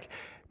about like,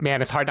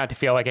 man, it's hard not to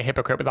feel like a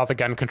hypocrite with all the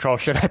gun control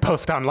shit I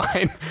post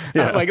online.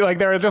 Yeah. Like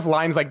there are just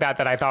lines like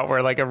that I thought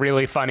were like a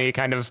really funny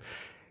kind of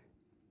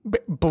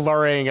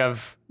blurring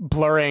of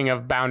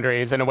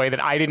boundaries in a way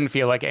that I didn't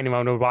feel like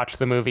anyone would watch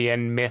the movie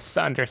and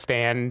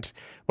misunderstand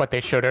what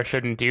they should or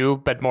shouldn't do,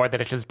 but more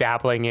that it's just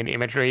dabbling in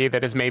imagery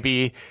that is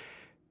maybe,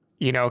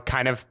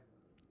 kind of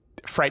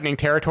frightening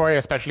territory,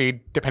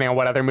 especially depending on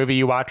what other movie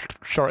you watched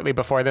shortly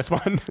before this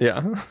one.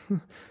 Yeah.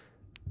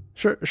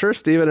 Sure,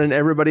 Steven, and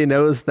everybody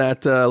knows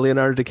that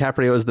Leonardo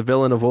DiCaprio is the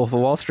villain of Wolf of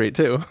Wall Street,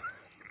 too.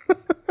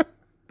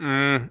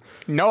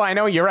 No, I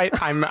know, you're right.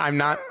 I'm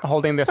not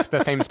holding this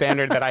the same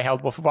standard that I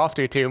held Wolf of Wall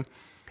Street to.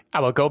 I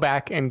will go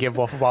back and give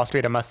Wolf of Wall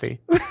Street a must-see.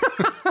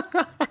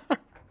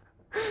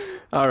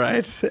 All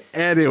right.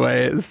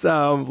 Anyways,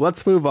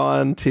 let's move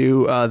on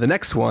to the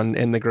next one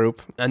in the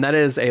group, and that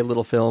is a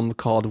little film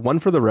called One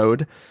for the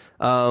Road,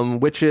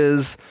 which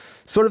is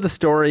sort of the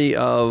story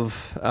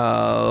of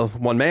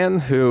one man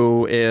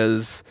who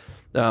is,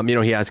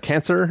 he has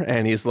cancer,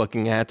 and he's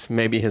looking at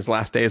maybe his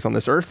last days on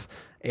this earth,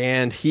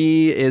 and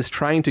he is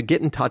trying to get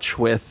in touch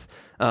with,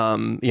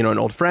 an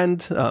old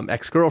friend,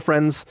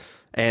 ex-girlfriends,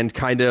 and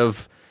kind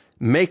of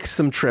make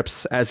some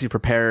trips as he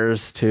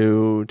prepares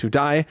to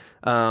die,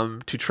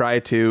 to try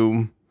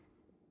to,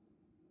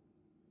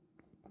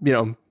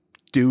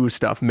 do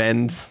stuff,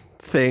 mend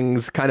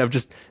things, kind of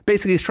just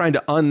basically he's trying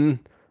to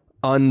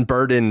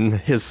unburden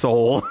his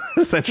soul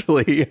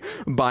essentially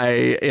by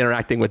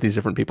interacting with these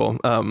different people.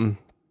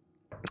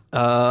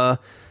 So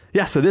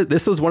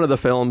this was one of the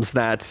films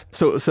that,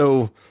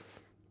 so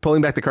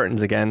pulling back the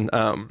curtains again,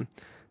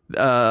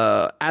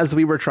 as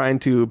we were trying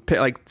to pick,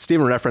 like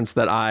Stephen referenced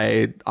that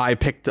I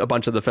picked a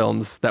bunch of the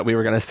films that we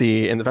were going to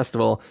see in the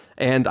festival,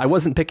 and I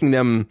wasn't picking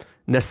them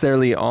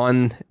necessarily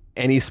on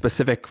any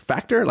specific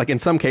factor. Like in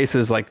some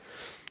cases, like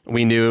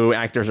we knew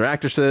actors or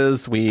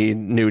actresses, we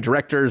knew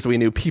directors, we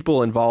knew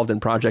people involved in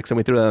projects, and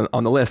we threw them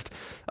on the list.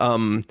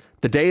 The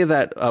day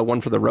that One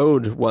for the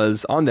Road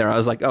was on there, I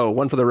was like, oh,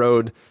 One for the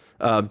Road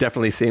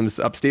definitely seems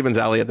up Steven's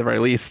alley at the very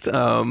least.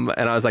 And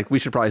I was like, we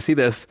should probably see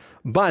this.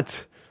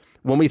 But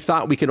when we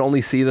thought we could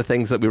only see the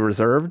things that we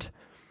reserved,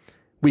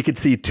 we could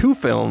see two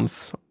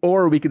films,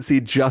 or we could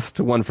see just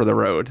One for the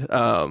Road.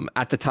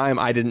 At the time,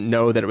 I didn't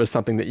know that it was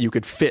something that you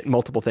could fit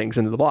multiple things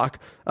into the block.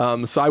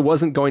 So I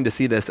wasn't going to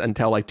see this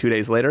until like 2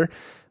 days later,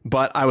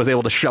 but I was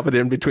able to shove it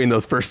in between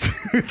those first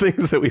two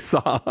things that we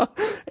saw.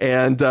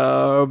 And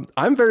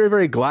I'm very,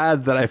 very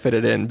glad that I fit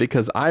it in,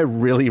 because I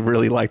really,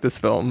 really like this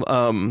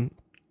film.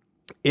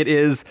 It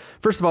is,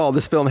 first of all,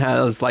 this film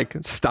has like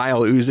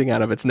style oozing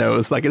out of its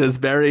nose. Like it is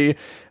very,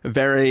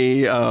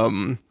 very,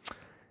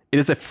 it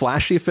is a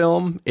flashy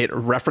film. It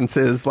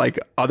references like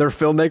other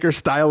filmmakers'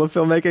 style of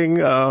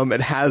filmmaking.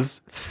 It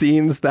has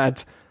scenes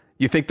that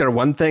you think they're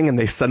one thing and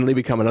they suddenly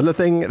become another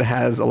thing. It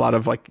has a lot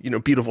of like,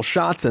 beautiful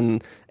shots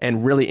and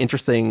really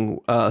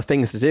interesting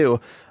things to do.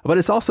 But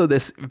it's also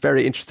this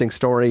very interesting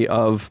story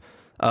of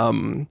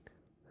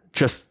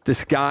just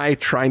this guy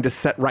trying to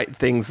set right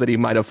things that he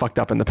might have fucked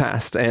up in the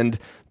past. And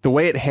the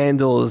way it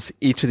handles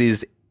each of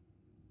these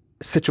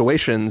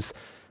situations,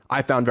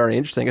 I found very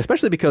interesting,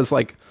 especially because,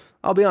 like,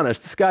 I'll be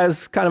honest, this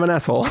guy's kind of an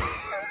asshole.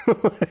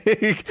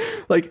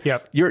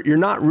 Yep. You're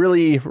not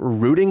really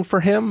rooting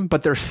for him,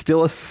 but there's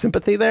still a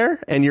sympathy there.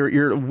 And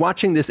you're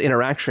watching this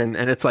interaction,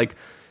 and it's like,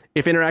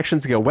 if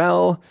interactions go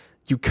well,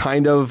 you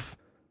kind of,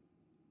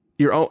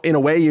 in a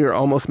way, you're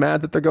almost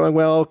mad that they're going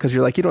well, because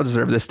you're like, you don't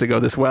deserve this to go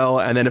this well.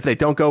 And then if they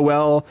don't go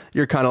well,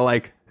 you're kind of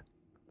like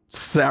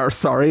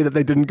sorry that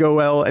they didn't go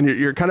well. And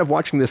you're kind of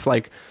watching this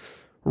like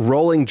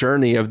rolling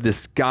journey of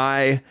this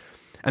guy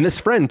and this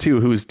friend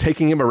too, who's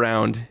taking him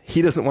around.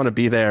 He doesn't want to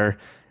be there,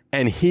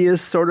 and he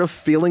is sort of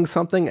feeling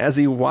something as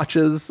he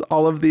watches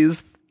all of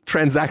these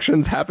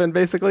transactions happen,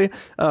 basically.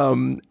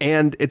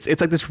 And it's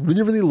like this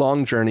really, really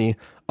long journey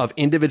of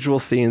individual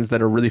scenes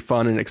that are really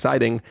fun and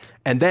exciting.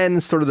 And then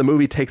sort of the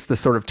movie takes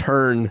this sort of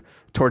turn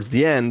towards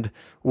the end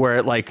where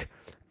it like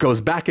goes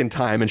back in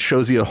time and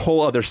shows you a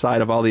whole other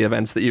side of all the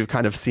events that you've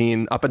kind of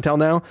seen up until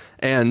now.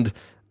 And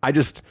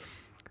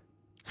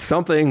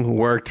something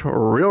worked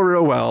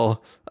real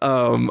well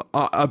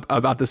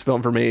about this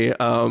film for me.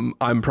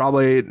 I'm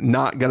probably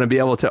not going to be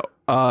able to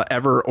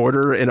ever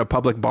order in a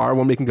public bar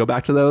when we can go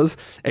back to those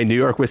a New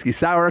York whiskey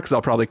sour, because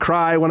I'll probably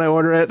cry when I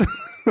order it.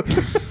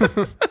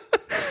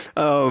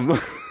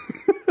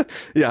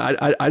 Yeah,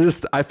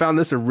 I found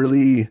this a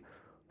really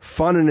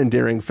fun and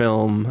endearing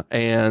film,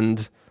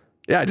 and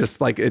yeah, just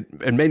like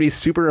it made me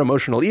super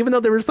emotional, even though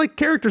there was like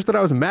characters that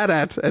I was mad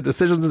at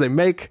decisions they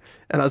make,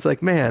 and I was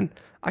like, man,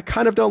 I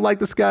kind of don't like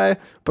this guy,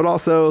 but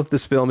also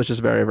this film is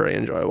just very, very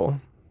enjoyable.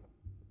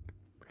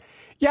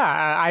 Yeah,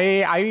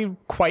 I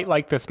quite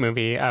like this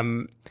movie.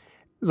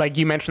 Like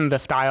you mentioned, the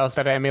styles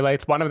that it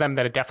emulates. One of them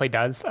that it definitely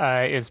does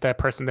is the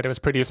person that it was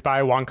produced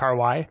by, Wong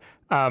Kar-wai.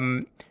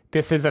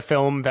 This is a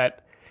film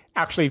that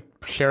actually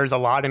shares a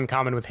lot in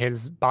common with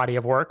his body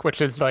of work,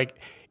 which is like,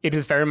 it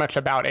is very much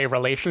about a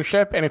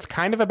relationship, and it's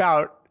kind of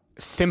about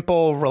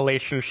simple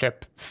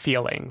relationship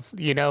feelings.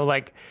 You know,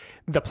 like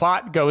the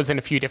plot goes in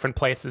a few different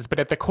places, but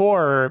at the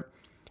core,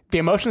 the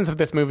emotions of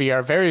this movie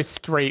are very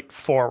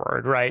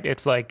straightforward, right?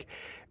 It's like,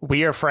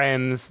 we are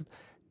friends.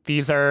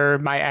 These are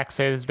my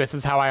exes. This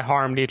is how I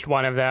harmed each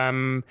one of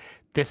them.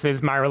 This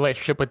is my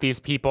relationship with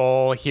these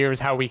people. Here's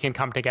how we can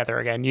come together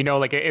again. You know,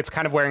 like it's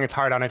kind of wearing its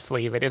heart on its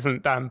sleeve. It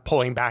isn't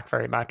pulling back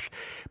very much.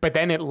 But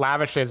then it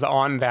lavishes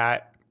on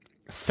that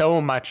so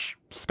much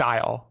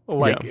style.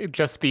 Like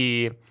just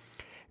the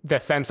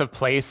sense of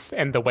place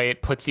and the way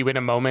it puts you in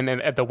a moment,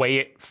 and the way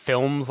it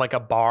films like a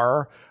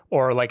bar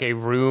or like a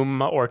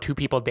room or two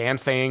people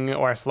dancing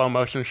or a slow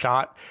motion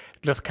shot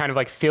just kind of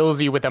like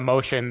fills you with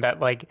emotion that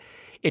like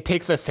it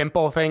takes a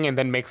simple thing and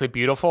then makes it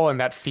beautiful, and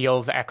that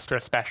feels extra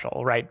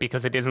special, right?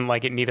 Because it isn't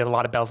like it needed a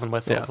lot of bells and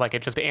whistles. Yeah. Like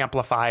it just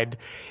amplified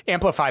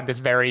this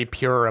very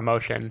pure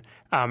emotion.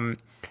 And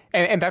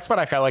that's what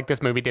I felt like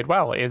this movie did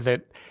well, is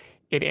it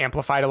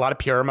amplified a lot of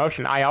pure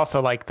emotion. I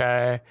also like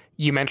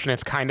you mentioned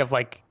it's kind of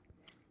like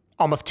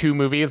almost two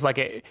movies, like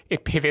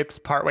it pivots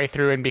partway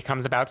through and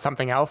becomes about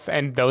something else,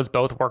 and those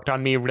both worked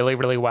on me really,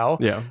 really well.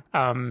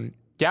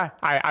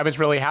 I was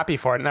really happy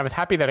for it, and I was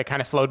happy that it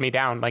kind of slowed me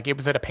down. Like it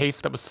was at a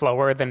pace that was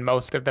slower than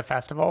most of the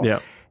festival,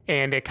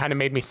 and it kind of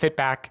made me sit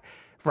back,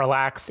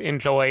 relax,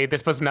 enjoy.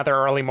 This was another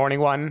early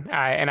morning one,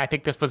 and I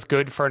think this was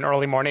good for an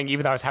early morning,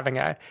 even though I was having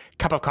a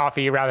cup of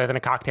coffee rather than a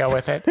cocktail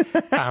with it.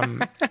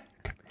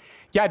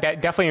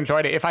 Definitely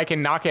enjoyed it. If I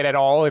can knock it at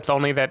all, it's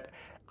only that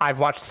I've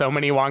watched so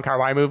many Wong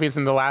Kar-wai movies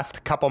in the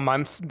last couple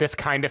months. This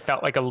kind of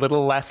felt like a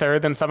little lesser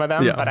than some of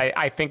them, but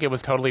I think it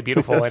was totally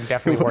beautiful and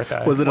definitely worth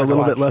it. Was it a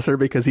little bit lesser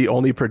because he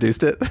only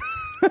produced it?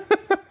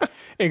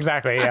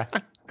 Exactly, yeah.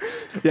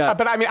 Yeah,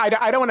 but I mean,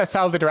 I don't want to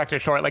sell the director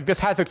short. Like this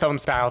has its own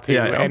style too,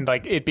 and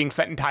like it being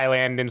set in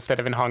Thailand instead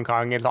of in Hong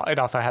Kong, it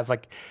also has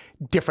like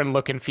different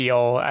look and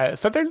feel.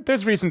 So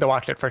there's reason to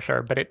watch it for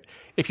sure. But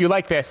if you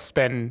like this,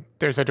 then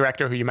there's a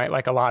director who you might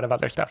like a lot of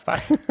other stuff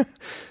by.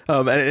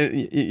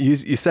 And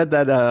you said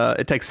that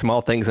it takes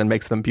small things and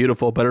makes them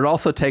beautiful, but it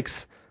also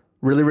takes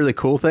really, really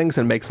cool things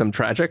and makes them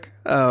tragic.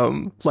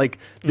 Like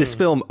this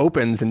film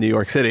opens in New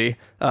York City.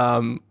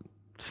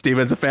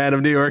 Steven's a fan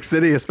of New York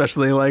City,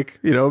 especially like,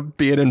 you know,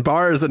 being in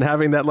bars and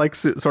having that like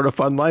sort of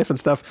fun life and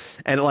stuff.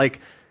 And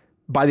like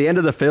by the end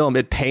of the film,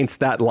 it paints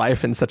that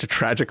life in such a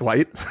tragic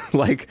light.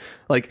 like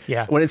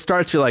when it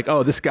starts, you're like,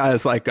 oh, this guy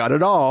has like got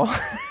it all.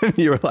 And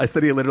you realize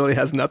that he literally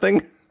has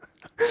nothing,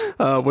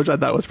 which I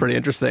thought was pretty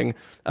interesting.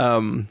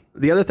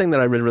 The other thing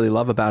that I really, really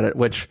love about it,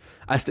 which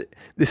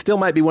this still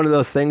might be one of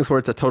those things where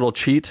it's a total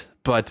cheat,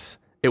 but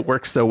it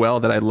works so well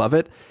that I love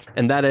it.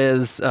 And that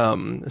is,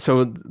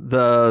 so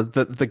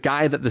the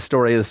guy that the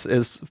story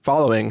is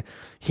following,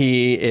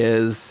 he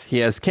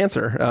has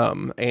cancer.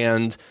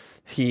 And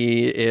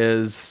he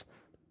is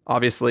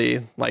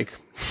obviously like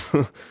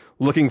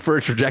looking for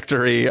a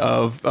trajectory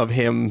of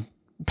him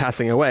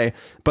passing away,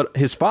 but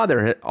his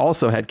father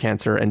also had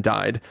cancer and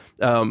died.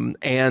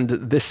 And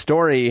this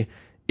story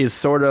is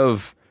sort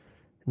of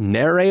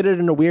narrated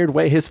in a weird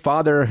way. His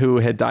father, who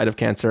had died of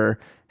cancer,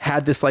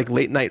 had this like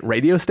late night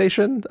radio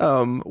station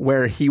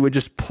where he would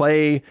just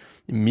play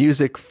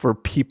music for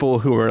people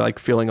who are like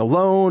feeling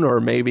alone or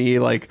maybe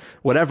like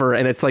whatever.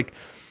 And it's like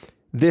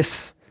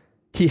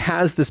he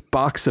has this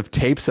box of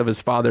tapes of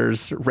his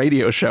father's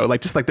radio show,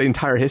 like just like the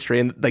entire history.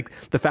 And like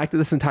the fact that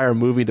this entire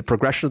movie, the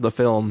progression of the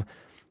film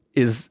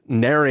is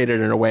narrated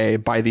in a way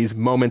by these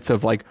moments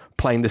of like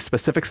playing this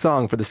specific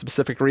song for the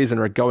specific reason,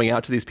 or going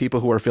out to these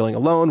people who are feeling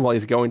alone while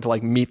he's going to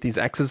like meet these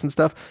exes and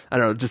stuff. I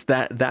don't know, just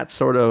that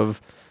sort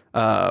of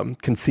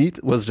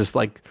conceit was just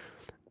like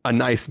a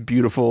nice,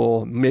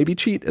 beautiful, maybe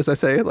cheat, as I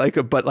say, like,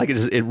 but like I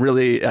think it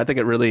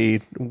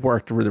really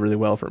worked really, really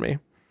well for me.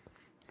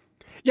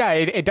 Yeah,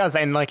 it does.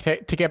 And like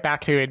to get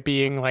back to it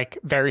being like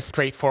very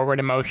straightforward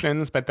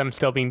emotions, but them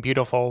still being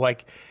beautiful,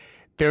 like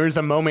there's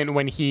a moment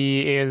when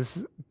he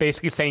is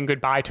basically saying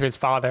goodbye to his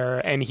father,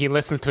 and he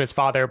listens to his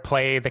father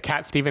play the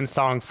Cat Stevens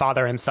song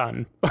 "Father and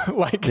Son."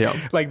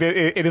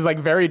 It is like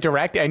very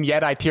direct, and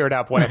yet I teared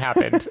up when it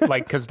happened,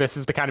 like, because this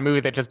is the kind of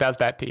movie that just does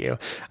that to you,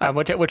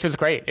 which is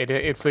great.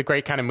 It's a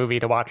great kind of movie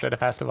to watch at a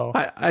festival.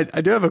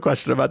 I do have a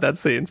question about that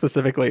scene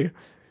specifically.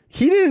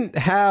 He didn't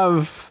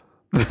have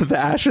the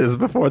ashes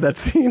before that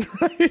scene,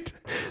 right?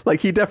 Like,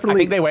 he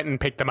definitely... I think they went and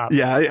picked them up.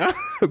 Yeah.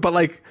 But,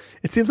 like,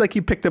 it seems like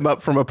he picked them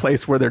up from a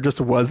place where there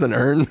just was an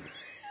urn.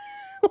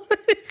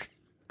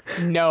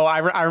 No,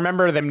 I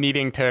remember them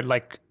needing to,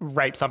 like,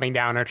 write something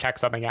down or check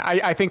something out.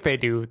 I think they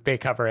do. They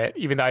cover it,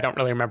 even though I don't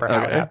really remember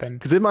how it happened.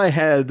 Because in my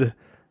head,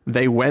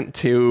 they went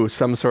to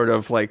some sort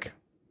of, like,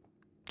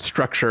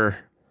 structure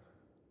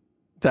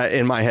that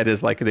in my head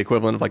is, like, the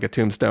equivalent of, like, a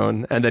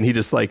tombstone. And then he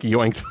just, like,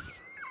 yoinked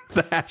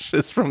the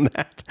ashes from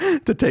that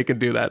to take and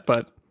do that.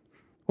 But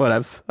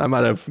whatevs. I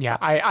might have... Yeah,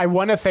 I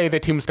want to say the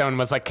tombstone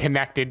was, like,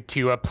 connected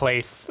to a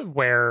place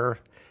where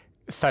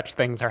such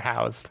things are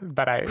housed,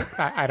 but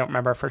I don't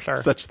remember for sure.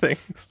 Such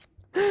things.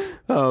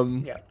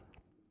 Yeah.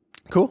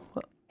 Cool.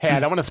 Hey, I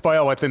don't want to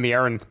spoil what's in the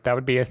urn. That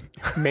would be a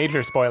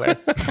major spoiler.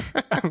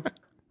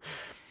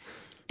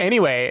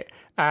 Anyway,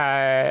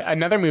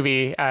 another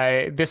movie,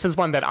 this is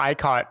one that I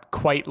caught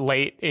quite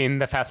late in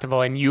the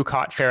festival and you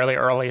caught fairly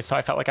early, so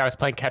I felt like I was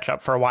playing catch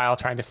up for a while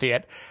trying to see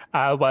it,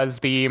 was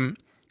the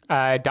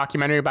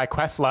documentary by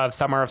Questlove,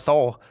 Summer of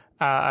Soul,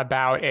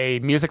 about a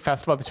music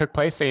festival that took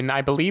place in,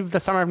 I believe, the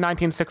summer of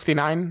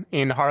 1969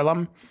 in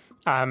Harlem,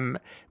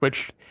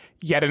 which...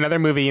 Yet another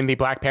movie in the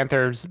Black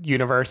Panthers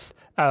universe.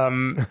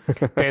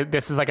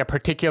 This is like a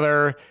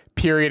particular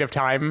period of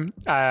time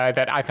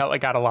that I felt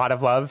like got a lot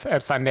of love at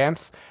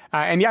Sundance.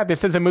 And yeah,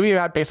 this is a movie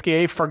about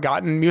basically a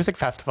forgotten music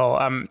festival.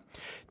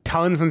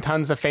 Tons and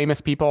tons of famous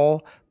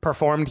people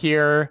performed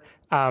here.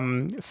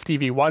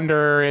 Stevie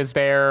Wonder is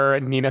there.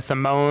 Nina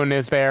Simone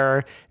is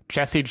there.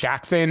 Jesse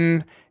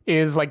Jackson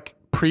is like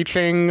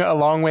preaching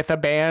along with a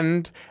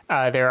band.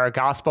 There are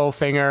gospel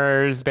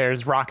singers,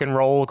 there's rock and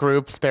roll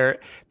groups,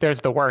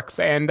 there's the works.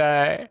 And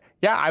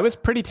yeah, I was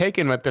pretty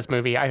taken with this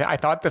movie. I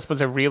thought this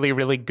was a really,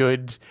 really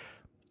good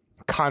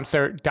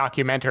concert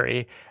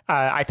documentary.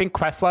 I think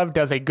Questlove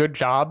does a good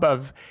job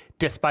of,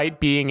 despite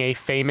being a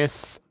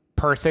famous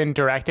person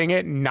directing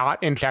it,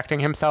 not injecting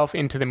himself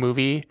into the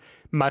movie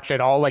much at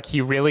all. Like, he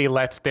really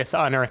lets this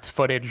unearthed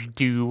footage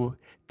do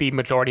the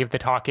majority of the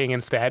talking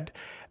instead.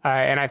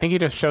 And I think he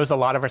just shows a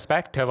lot of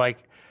respect to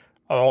like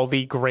all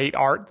the great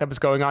art that was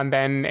going on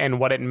then and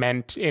what it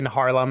meant in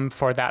Harlem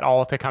for that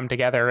all to come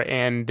together,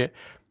 and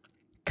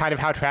kind of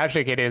how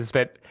tragic it is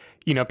that,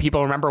 you know,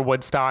 people remember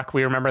Woodstock,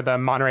 we remember the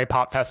Monterey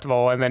Pop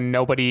Festival, and then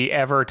nobody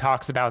ever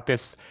talks about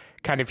this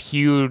kind of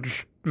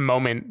huge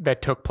moment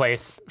that took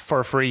place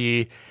for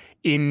free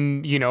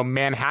in, you know,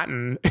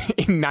 Manhattan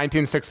in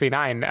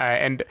 1969.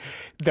 And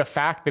the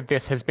fact that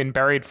this has been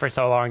buried for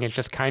so long is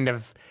just kind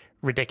of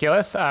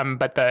ridiculous.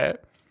 But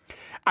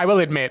I will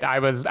admit,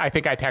 I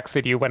think I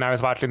texted you when I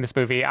was watching this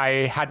movie.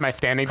 I had my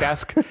standing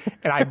desk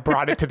and I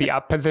brought it to the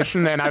up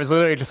position, and I was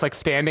literally just like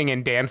standing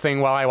and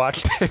dancing while I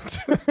watched it.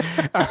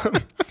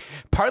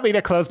 Partly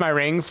to close my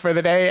rings for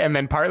the day, and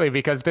then partly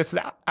because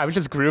I was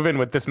just grooving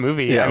with this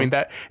movie. Yeah. I mean,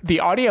 the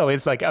audio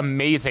is like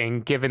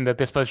amazing, given that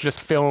this was just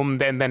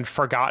filmed and then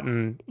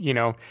forgotten, you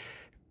know,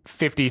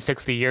 50,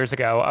 60 years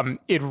ago.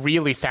 It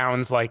really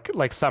sounds like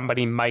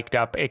somebody mic'd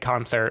up a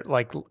concert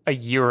like a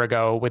year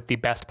ago with the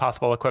best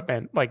possible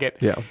equipment. Like it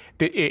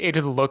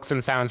just looks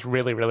and sounds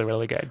really, really,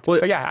 really good. Well,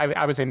 so yeah,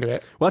 I was into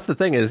it. Well, that's the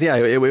thing is, yeah,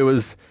 it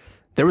was,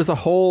 there was a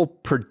whole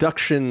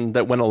production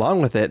that went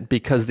along with it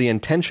because the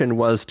intention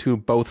was to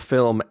both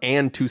film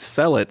and to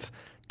sell it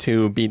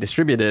to be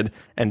distributed,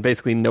 and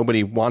basically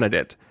nobody wanted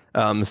it.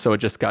 So it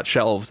just got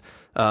shelved.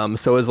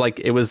 So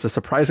it was a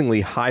surprisingly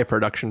high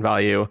production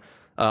value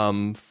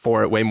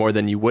for it, way more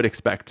than you would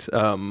expect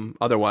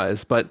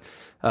otherwise. But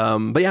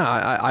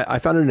yeah, I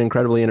found it an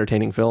incredibly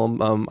entertaining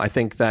film. I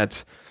think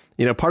that,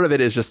 you know, part of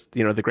it is just,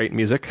 you know, the great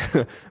music,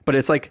 but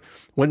it's like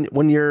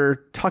when you're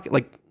talking,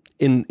 like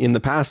in the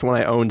past, when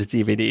I owned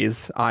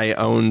DVDs, I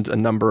owned a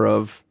number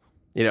of,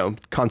 you know,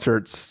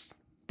 concerts,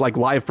 like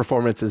live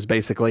performances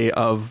basically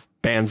of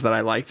bands that I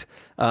liked.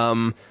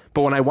 But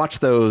when I watch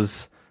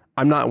those,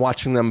 I'm not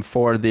watching them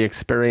for the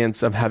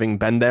experience of having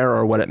been there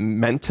or what it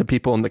meant to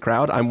people in the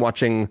crowd. I'm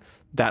watching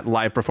that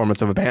live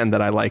performance of a band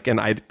that I like, and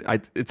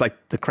it's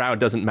like the crowd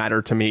doesn't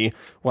matter to me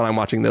when I'm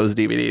watching those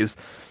DVDs.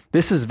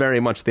 This is very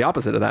much the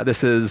opposite of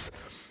that.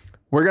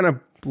 We're going to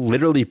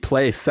literally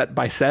play set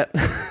by set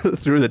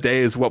through the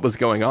days what was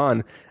going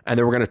on, and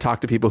then we're going to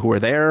talk to people who were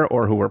there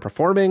or who were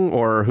performing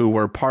or who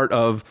were part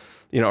of,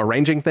 you know,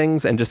 arranging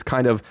things, and just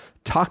kind of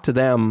talk to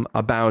them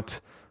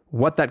about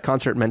what that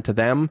concert meant to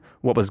them,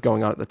 what was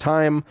going on at the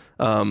time,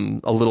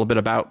 a little bit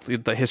about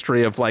the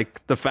history of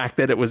like the fact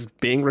that it was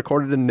being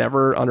recorded and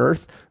never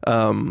unearthed.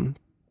 And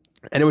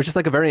it was just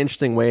like a very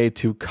interesting way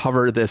to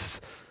cover this,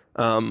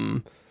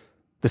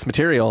 this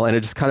material. And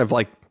it just kind of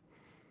like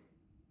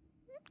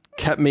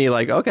kept me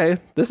like, okay,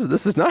 this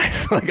is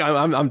nice. Like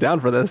I'm down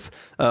for this.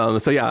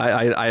 So yeah,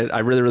 I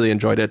really, really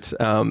enjoyed it.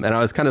 And I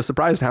was kind of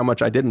surprised how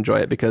much I did enjoy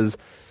it, because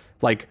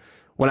like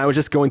when I was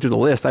just going through the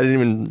list, I didn't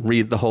even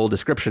read the whole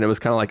description. It was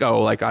kind of like,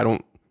 oh, like I'm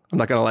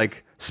not going to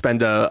like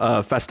spend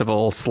a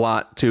festival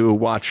slot to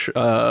watch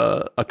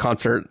a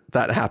concert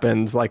that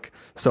happened like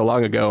so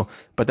long ago.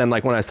 But then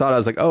like when I saw it, I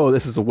was like, oh,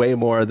 this is way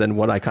more than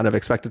what I kind of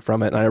expected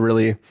from it. And I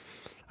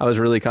was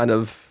really kind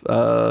of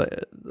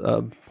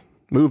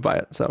moved by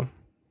it. So.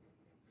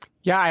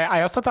 Yeah,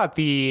 I also thought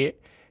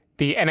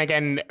and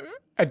again,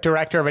 a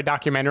director of a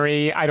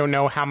documentary, I don't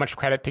know how much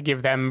credit to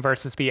give them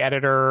versus the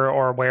editor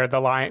or where the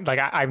line, like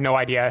I have no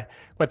idea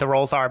what the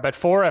roles are, but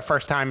for a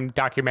first-time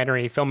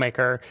documentary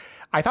filmmaker,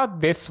 I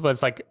thought this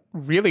was like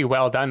really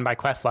well done by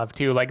Questlove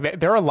too. Like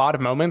there are a lot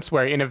of moments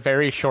where in a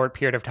very short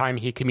period of time,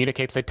 he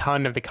communicates a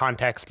ton of the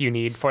context you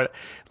need for,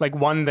 like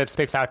one that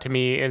sticks out to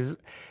me is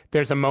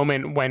there's a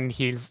moment when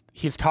he's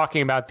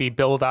talking about the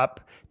build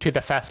up to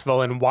the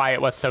festival and why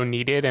it was so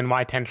needed and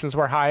why tensions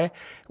were high,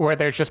 where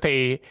there's just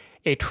a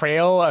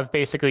trail of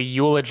basically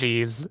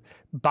eulogies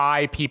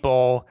by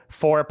people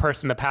for a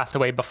person that passed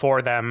away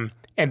before them.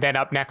 And then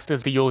up next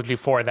is the eulogy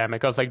for them. It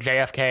goes like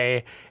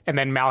JFK and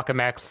then Malcolm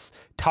X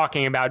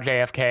talking about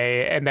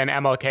JFK and then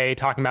MLK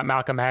talking about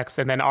Malcolm X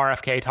and then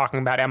RFK talking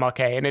about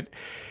MLK. And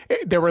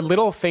there were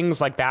little things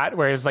like that,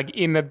 whereas like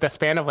in the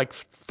span of like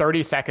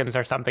 30 seconds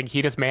or something,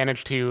 he just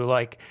managed to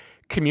like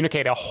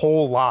communicate a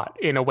whole lot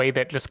in a way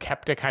that just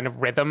kept a kind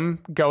of rhythm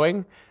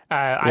going.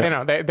 I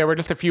don't know. There were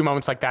just a few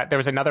moments like that. There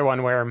was another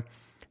one where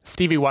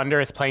Stevie Wonder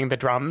is playing the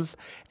drums,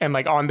 and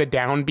like on the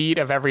downbeat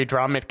of every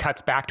drum, it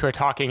cuts back to a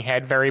talking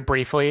head very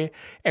briefly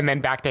and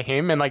then back to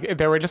him. And like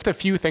there were just a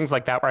few things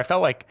like that where I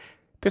felt like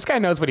this guy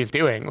knows what he's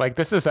doing. Like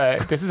this is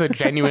a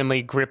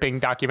genuinely gripping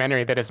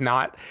documentary that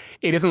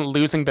isn't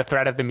losing the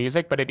thread of the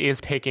music, but it is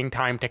taking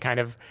time to kind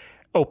of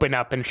open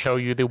up and show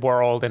you the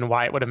world and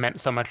why it would have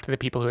meant so much to the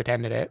people who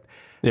attended it.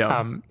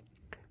 Yeah.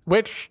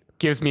 Which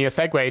gives me a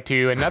segue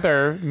to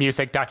another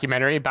music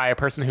documentary by a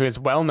person who is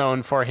well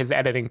known for his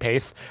editing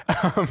pace,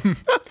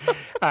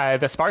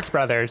 the Sparks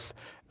Brothers.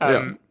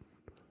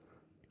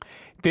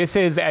 This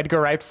is Edgar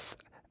Wright's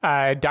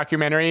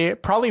documentary,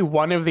 probably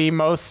one of the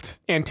most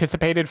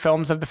anticipated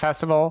films of the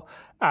festival.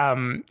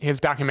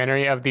 His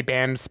documentary of the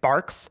band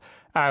Sparks,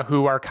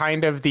 who are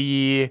kind of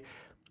the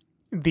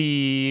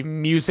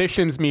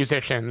musicians,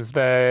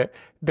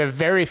 the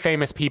very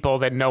famous people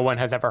that no one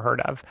has ever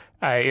heard of,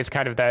 is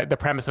kind of the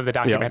premise of the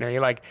documentary.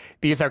 Yeah. Like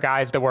these are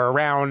guys that were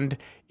around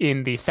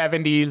in the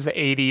 70s,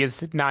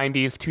 80s,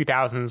 90s,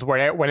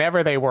 2000s,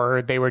 whenever they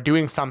were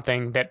doing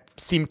something that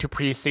seemed to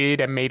precede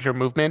a major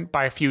movement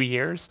by a few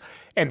years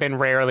and then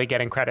rarely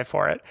getting credit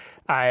for it.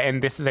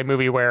 And this is a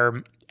movie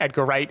where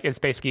Edgar Wright is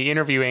basically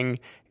interviewing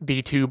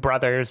the two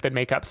brothers that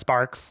make up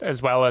Sparks,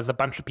 as well as a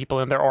bunch of people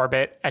in their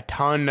orbit, a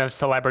ton of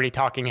celebrity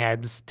talking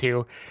heads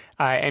too,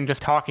 and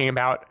just talking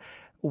about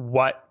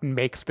what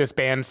makes this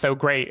band so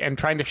great and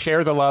trying to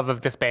share the love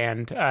of this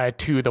band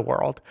to the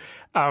world.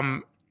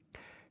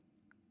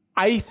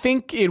 I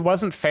think it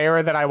wasn't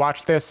fair that I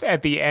watched this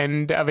at the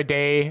end of a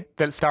day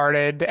that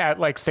started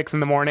at like 6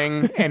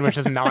 a.m. and was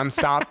just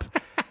nonstop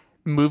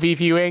movie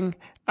viewing.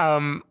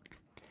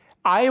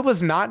 I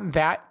was not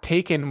that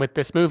taken with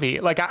this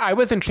movie. Like I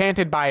was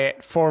enchanted by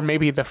it for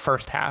maybe the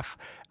first half.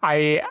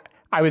 I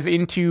was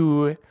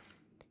into...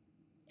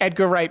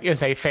 Edgar Wright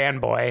is a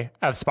fanboy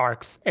of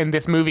Sparks, and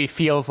this movie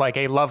feels like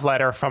a love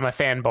letter from a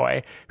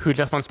fanboy who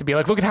just wants to be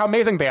like, look at how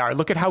amazing they are.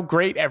 Look at how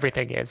great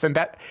everything is. And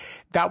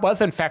that was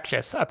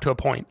infectious up to a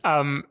point.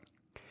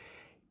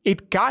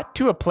 It got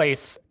to a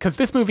place, because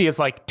this movie is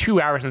like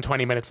 2 hours and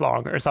 20 minutes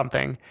long or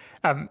something.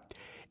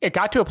 It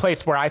got to a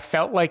place where I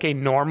felt like a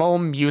normal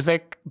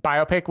music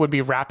biopic would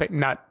be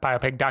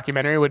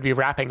documentary would be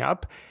wrapping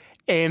up.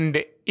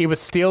 And it was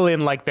still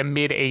in like the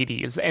mid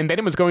 80s. And then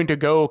it was going to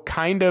go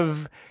kind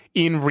of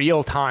in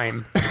real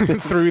time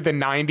through the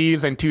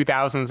 90s and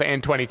 2000s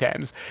and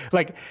 2010s.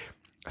 Like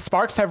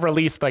Sparks have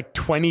released like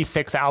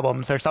 26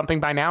 albums or something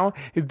by now.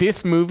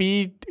 This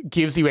movie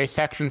gives you a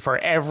section for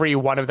every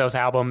one of those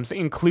albums,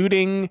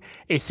 including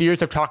a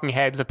series of talking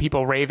heads of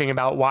people raving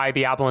about why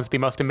the album is the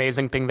most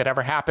amazing thing that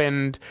ever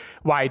happened,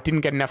 why it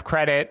didn't get enough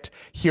credit.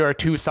 Here are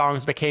 2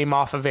 songs that came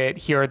off of it.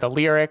 Here are the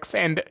lyrics.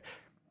 And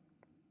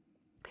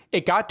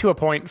it got to a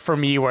point for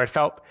me where it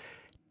felt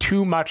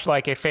too much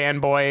like a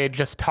fanboy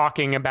just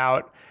talking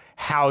about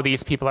how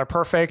these people are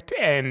perfect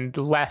and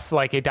less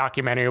like a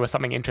documentary with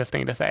something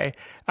interesting to say.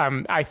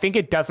 I think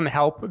it doesn't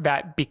help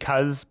that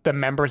because the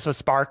members of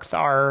Sparks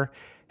are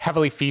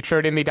heavily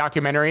featured in the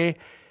documentary,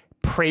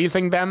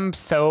 praising them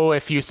so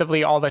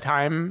effusively all the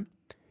time,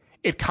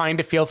 it kind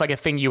of feels like a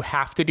thing you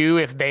have to do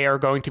if they are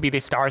going to be the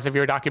stars of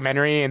your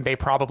documentary, and they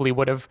probably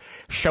would have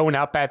shown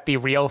up at the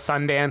real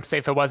Sundance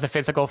if it was a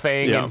physical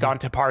thing and gone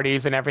to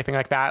parties and everything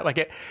like that.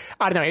 Like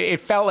I don't know,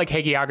 it felt like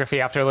hagiography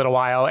after a little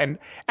while. And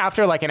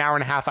after like an hour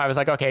and a half, I was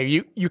like, okay,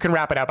 you can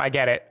wrap it up. I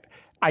get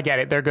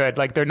it. They're good.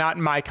 Like they're not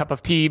my cup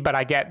of tea, but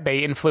I get they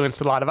influenced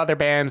a lot of other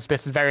bands.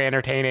 This is very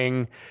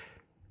entertaining.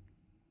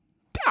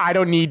 I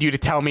don't need you to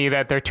tell me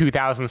that their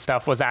 2000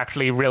 stuff was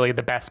actually really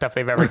the best stuff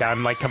they've ever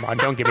done. Like, come on,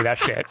 don't give me that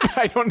shit.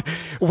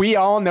 We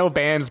all know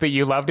bands that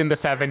you loved in the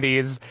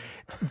 70s.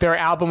 Their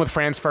album with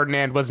Franz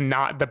Ferdinand was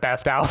not the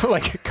best album.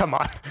 Like, come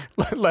on,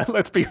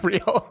 let's be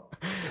real.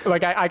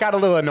 Like, I got a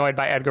little annoyed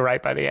by Edgar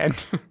Wright by the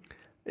end.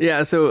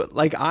 Yeah, so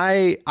like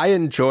I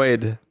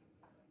enjoyed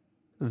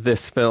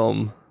this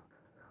film,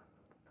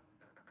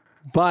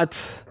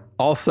 but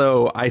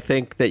also I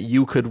think that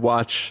you could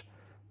watch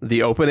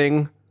the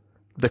opening,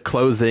 the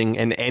closing,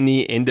 and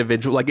any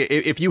individual, like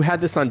if you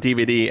had this on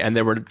DVD and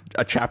there were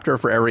a chapter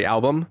for every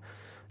album,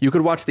 you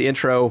could watch the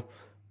intro,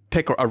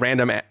 pick a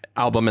random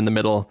album in the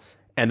middle,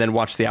 and then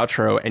watch the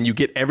outro, and you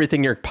get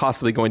everything you're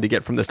possibly going to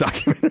get from this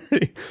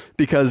documentary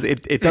because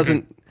it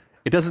doesn't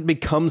it doesn't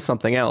become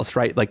something else,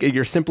 right? Like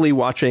you're simply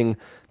watching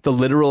the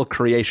literal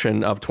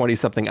creation of 20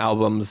 something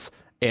albums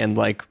and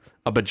like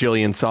a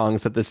bajillion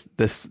songs that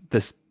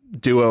this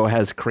duo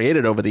has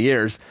created over the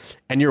years,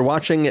 and you're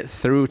watching it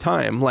through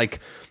time. Like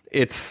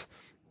it's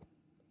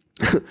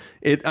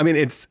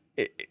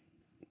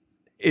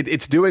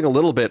it's doing a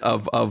little bit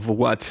of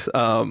what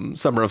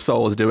Summer of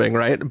Soul is doing,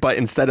 right? But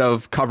instead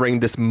of covering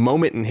this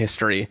moment in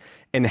history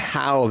and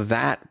how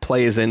that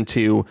plays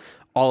into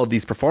all of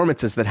these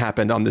performances that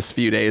happened on this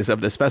few days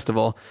of this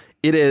festival,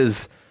 it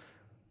is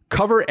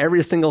cover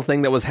every single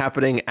thing that was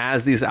happening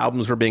as these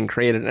albums were being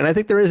created. And I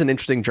think there is an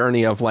interesting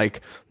journey of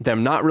like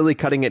them not really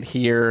cutting it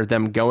here,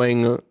 them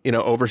going,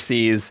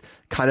 overseas,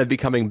 kind of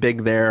becoming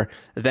big there,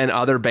 then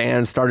other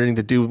bands starting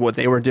to do what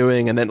they were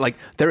doing. And then like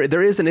there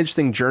is an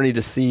interesting journey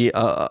to see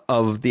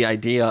of the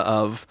idea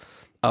of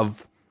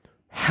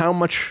how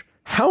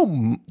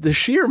the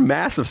sheer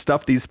mass of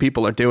stuff these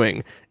people are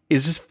doing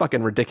is just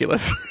fucking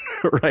ridiculous,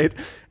 right?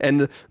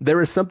 And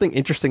there is something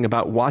interesting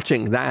about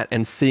watching that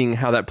and seeing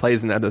how that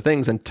plays into other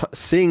things and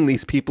seeing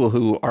these people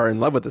who are in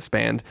love with this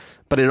band,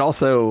 but it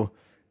also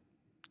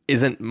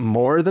isn't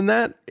more than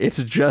that.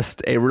 It's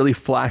just a really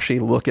flashy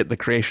look at the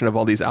creation of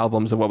all these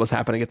albums and what was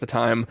happening at the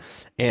time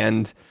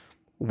and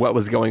what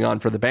was going on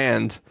for the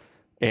band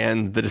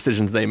and the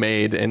decisions they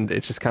made. And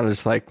it's just kind of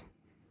just like,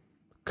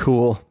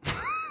 cool.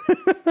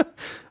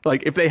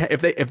 Like if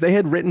they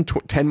had written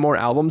 10 more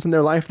albums in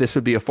their life, this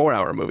would be a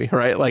 4-hour movie,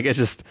 right? Like it's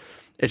just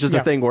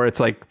a thing where it's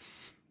like,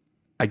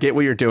 I get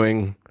what you're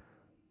doing.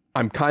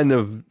 I'm kind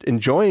of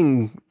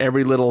enjoying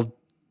every little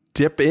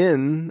dip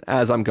in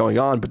as I'm going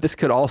on, but this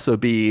could also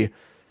be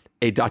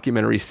a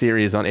documentary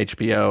series on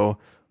HBO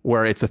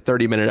where it's a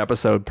 30-minute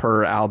episode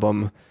per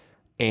album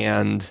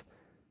and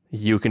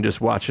you can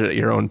just watch it at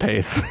your own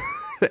pace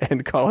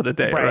and call it a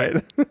day,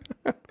 right?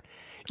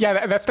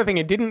 Yeah, that's the thing.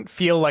 It didn't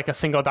feel like a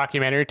single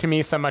documentary to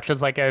me so much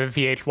as like a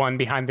VH1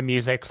 behind the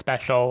music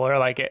special, or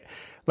like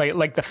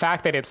the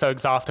fact that it so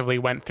exhaustively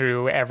went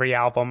through every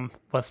album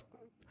was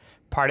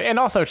part of it. And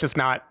also it's just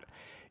not,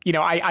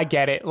 I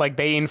get it. Like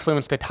they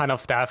influenced a ton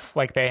of stuff.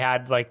 Like they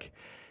had like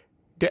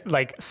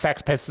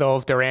Sex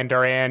Pistols, Duran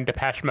Duran,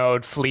 Depeche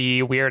Mode,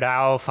 Flea, Weird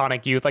Al,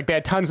 Sonic Youth. Like they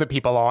had tons of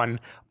people on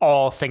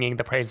all singing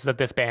the praises of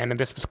this band. And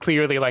this was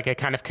clearly like a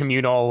kind of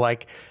communal,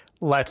 like,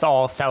 let's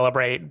all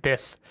celebrate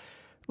this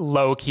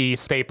low-key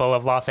staple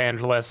of Los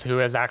Angeles who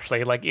has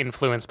actually like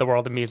influenced the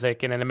world of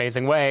music in an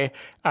amazing way.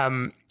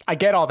 I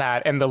get all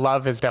that, and the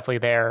love is definitely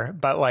there,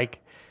 but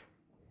like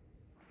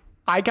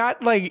I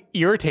got like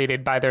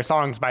irritated by their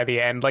songs by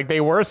the end. Like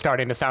they were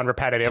starting to sound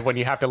repetitive when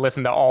you have to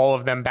listen to all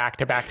of them back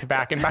to back to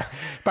back. And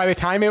by the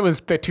time it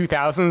was the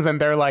 2000s,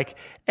 and they're like,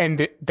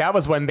 and that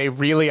was when they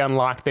really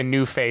unlocked the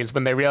new phase,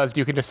 when they realized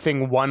you can just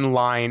sing one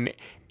line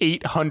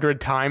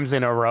 800 times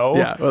in a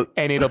row,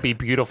 and it'll be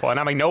beautiful. And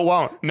I'm like, no, it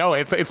won't. No,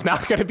 it's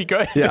not going to be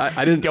good. Yeah,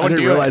 I didn't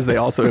realize they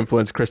also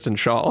influenced Kristen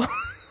Schaal.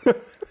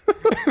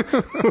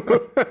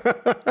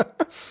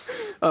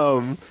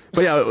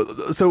 But yeah,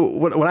 so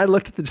when I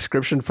looked at the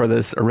description for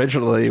this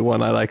originally,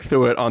 when I like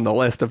threw it on the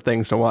list of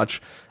things to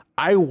watch,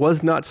 I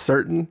was not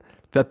certain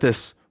that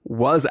this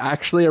was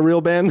actually a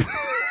real band.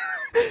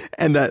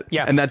 and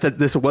that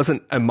this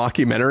wasn't a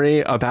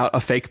mockumentary about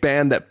a fake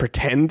band that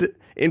pretend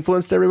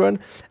influenced everyone.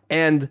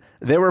 And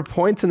there were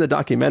points in the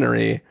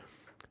documentary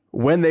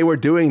when they were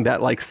doing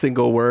that like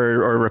single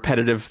word or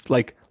repetitive,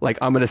 like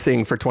I'm going to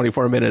sing for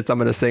 24 minutes. I'm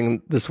going to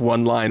sing this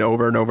one line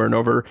over and over and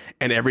over.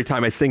 And every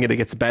time I sing it, it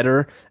gets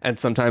better. And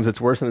sometimes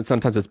it's worse and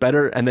sometimes it's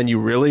better. And then you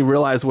really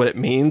realize what it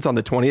means on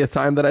the 20th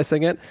time that I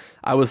sing it.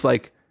 I was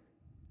like,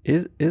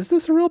 is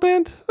this a real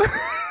band?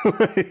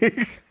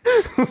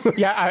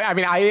 Yeah. I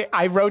mean,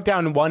 I wrote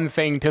down one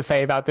thing to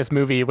say about this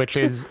movie, which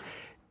is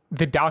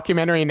the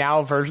documentary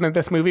now version of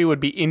this movie would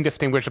be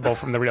indistinguishable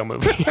from the real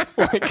movie.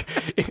 Like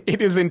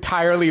it is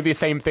entirely the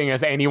same thing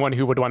as anyone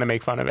who would want to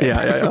make fun of it.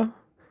 Yeah.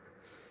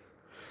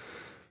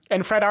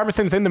 And Fred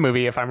Armisen's in the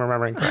movie, if I'm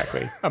remembering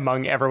correctly,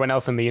 among everyone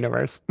else in the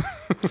universe.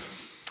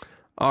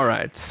 All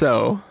right.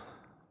 So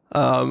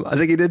I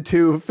think he did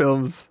 2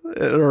 films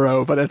in a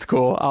row, but it's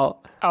cool.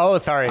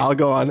 Sorry. I'll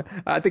go on.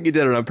 I think you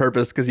did it on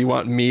purpose because you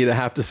want me to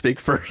have to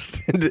speak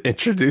first and to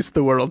introduce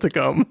the world to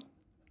come.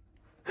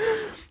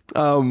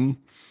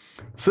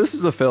 So this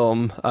is a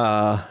film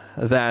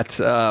that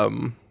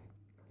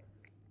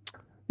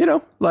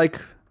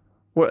like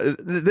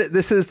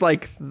this is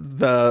like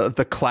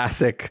the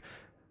classic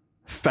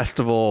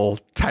festival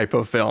type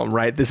of film,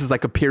 right? This is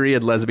like a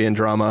period lesbian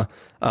drama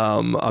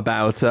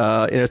about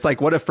it's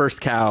like What If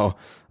First Cow,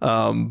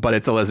 but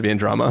it's a lesbian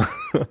drama.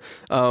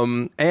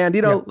 And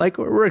like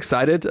we're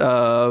excited.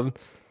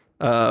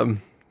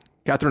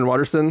 Catherine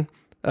Waterston,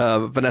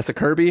 Vanessa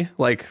Kirby,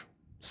 like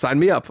sign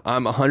me up.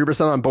 I'm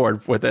 100% on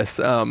board with this.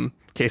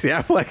 Casey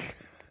Affleck.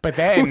 But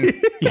then,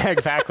 yeah,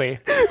 exactly.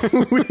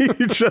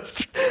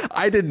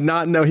 I did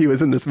not know he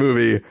was in this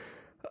movie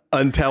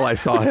until I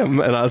saw him,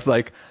 and I was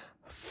like,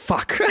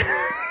 fuck.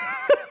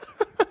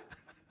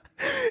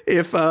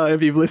 If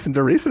you've listened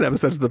to recent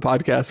episodes of the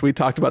podcast, we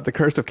talked about The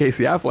Curse of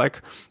Casey Affleck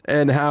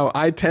and how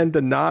I tend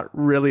to not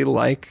really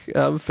like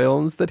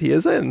films that he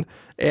is in.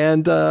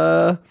 And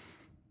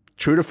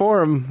true to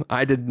form,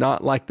 I did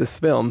not like this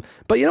film.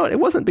 But it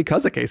wasn't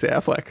because of Casey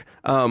Affleck.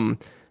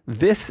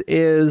 This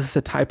is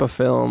the type of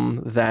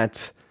film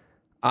that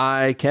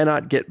I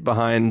cannot get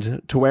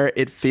behind, to where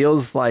it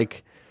feels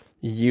like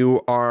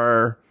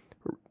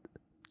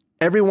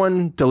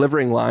everyone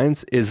delivering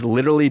lines is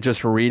literally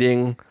just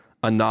reading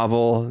a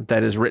novel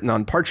that is written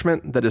on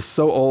parchment that is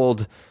so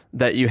old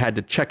that you had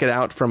to check it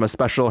out from a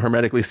special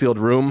hermetically sealed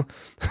room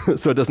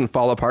so it doesn't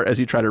fall apart as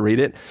you try to read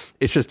it.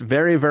 It's just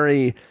very,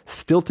 very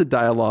stilted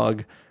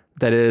dialogue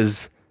that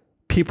is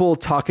people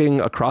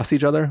talking across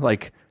each other.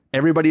 Like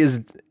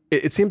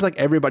it seems like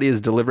everybody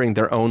is delivering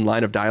their own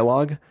line of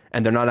dialogue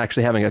and they're not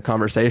actually having a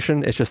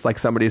conversation. It's just like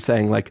somebody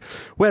saying like,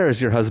 where is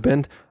your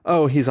husband?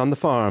 Oh, he's on the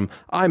farm.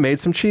 I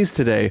made some cheese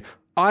today.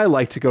 I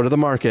like to go to the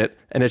market.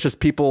 And it's just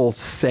people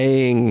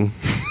saying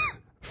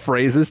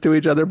phrases to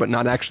each other, but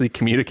not actually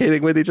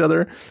communicating with each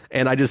other.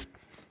 And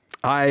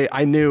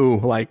I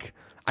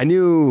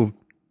knew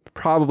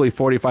probably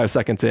 45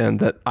 seconds in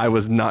that I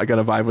was not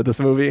going to vibe with this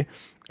movie.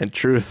 And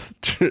truth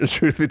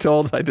be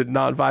told, I did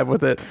not vibe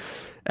with it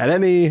at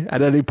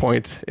any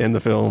point in the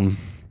film.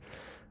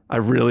 I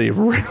really,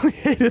 really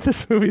hated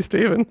this movie,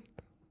 Stephen.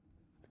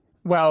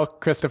 Well,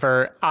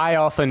 Christopher, I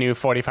also knew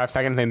 45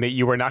 seconds in that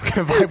you were not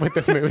going to vibe with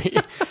this movie.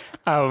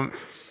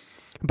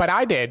 But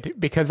I did,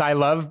 because I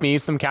love me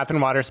some Catherine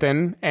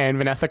Waterston and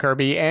Vanessa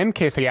Kirby and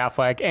Casey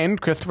Affleck, and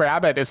Christopher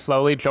Abbott is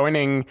slowly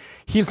joining.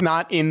 He's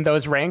not in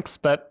those ranks,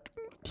 but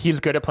he's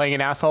good at playing an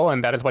asshole,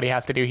 and that is what he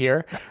has to do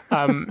here.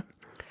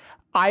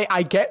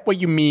 I get what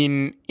you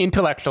mean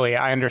intellectually.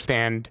 I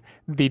understand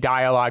the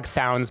dialogue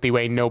sounds the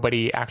way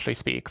nobody actually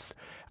speaks.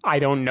 I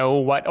don't know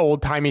what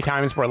old-timey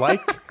times were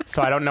like,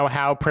 so I don't know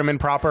how prim and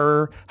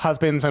proper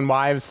husbands and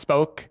wives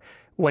spoke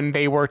when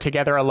they were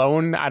together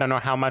alone. I don't know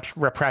how much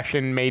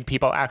repression made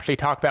people actually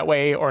talk that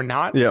way or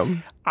not. Yeah.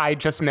 I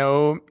just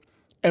know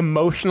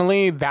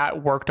emotionally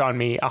that worked on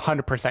me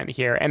 100%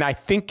 here. And I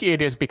think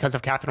it is because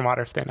of Catherine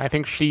Waterston. I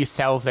think she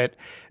sells it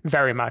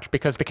very much,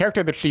 because the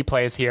character that she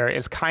plays here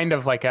is kind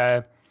of like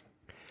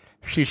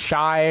she's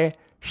shy,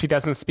 she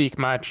doesn't speak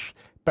much,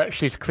 but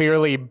she's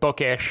clearly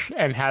bookish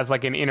and has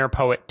like an inner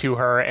poet to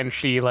her, and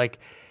she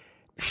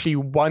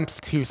wants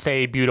to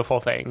say beautiful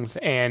things,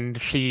 and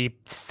she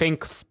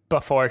thinks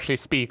before she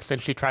speaks,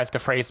 and she tries to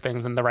phrase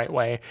things in the right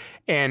way.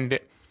 And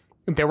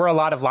there were a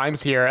lot of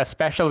lines here,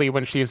 especially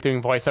when she's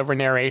doing voiceover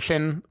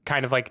narration,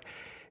 kind of like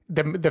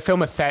the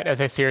film is set as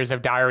a series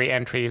of diary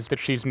entries that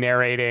she's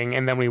narrating,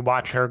 and then we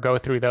watch her go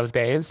through those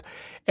days.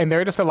 And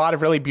there are just a lot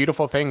of really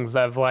beautiful things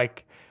of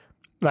like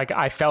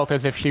I felt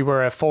as if she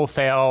were a full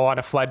sail on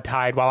a flood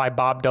tide while I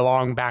bobbed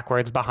along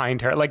backwards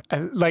behind her.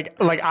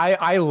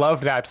 I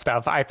loved that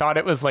stuff. I thought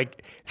it was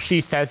like,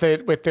 she says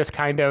it with this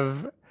kind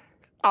of,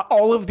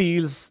 all of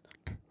these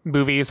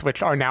movies,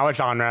 which are now a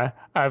genre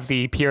of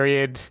the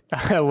period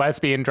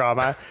lesbian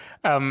drama,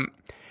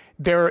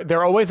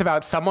 they're always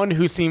about someone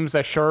who seems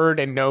assured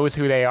and knows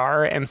who they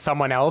are, and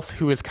someone else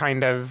who is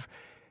kind of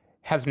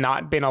has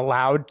not been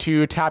allowed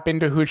to tap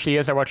into who she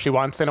is or what she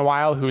wants in a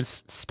while,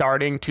 who's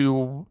starting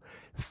to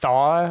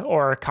thaw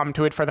or come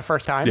to it for the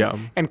first time. Yeah.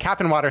 And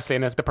Catherine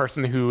Waterston is the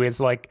person who is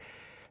like,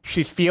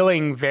 she's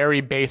feeling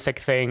very basic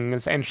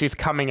things and she's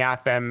coming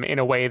at them in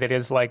a way that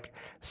is like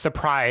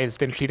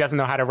surprised, and she doesn't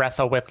know how to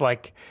wrestle with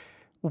like,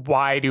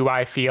 why do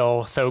I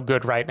feel so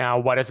good right now?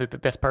 What is it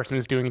that this person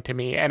is doing to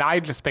me? And I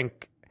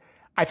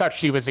thought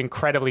she was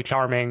incredibly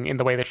charming in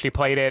the way that she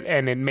played it,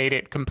 and it made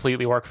it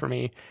completely work for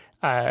me.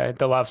 The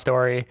love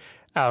story.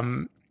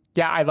 I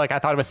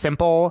thought it was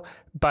simple,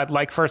 but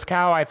like First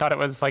Cow, I thought it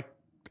was like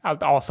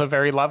also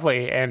very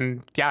lovely.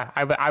 And yeah,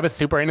 I was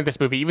super into this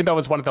movie, even though it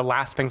was one of the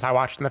last things I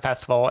watched in the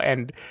festival,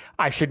 and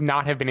I should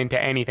not have been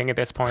into anything at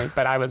this point,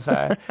 but I was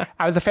I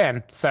was a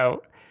fan.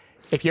 So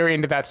if you're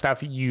into that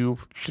stuff, you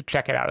should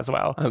check it out as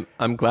well.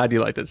 I'm glad you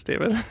liked it,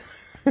 Steven.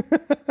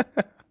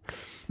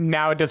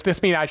 Now, does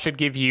this mean I should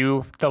give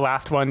you the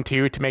last one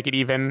too, to make it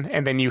even,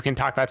 and then you can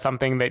talk about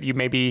something that you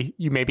maybe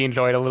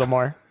enjoyed a little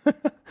more?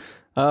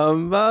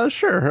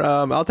 Sure.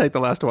 I'll take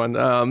the last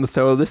one.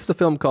 So this is a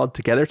film called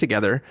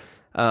Together,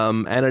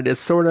 and it is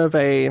sort of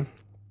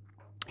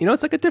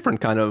it's like a different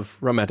kind of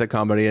romantic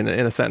comedy in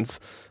a sense.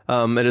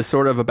 It is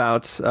sort of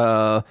about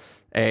a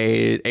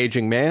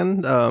aging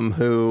man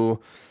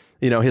who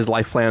his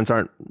life plans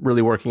aren't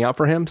really working out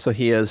for him. So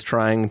he is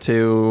trying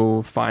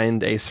to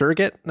find a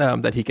surrogate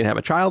that he can have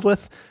a child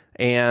with.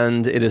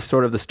 And it is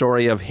sort of the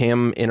story of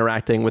him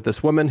interacting with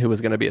this woman who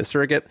is going to be a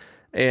surrogate,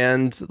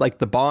 and like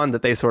the bond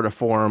that they sort of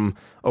form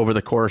over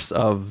the course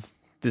of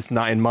this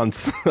 9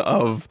 months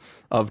of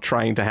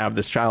trying to have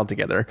this child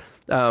together.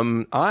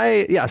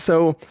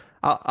 So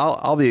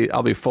I'll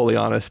be fully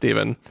honest,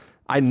 Stephen.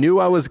 I knew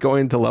I was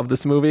going to love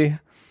this movie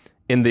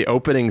in the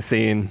opening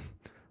scene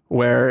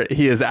where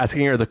he is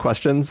asking her the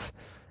questions.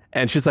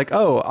 And she's like,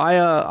 "Oh,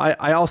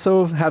 I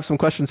also have some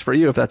questions for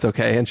you, if that's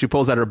okay." And she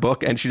pulls out her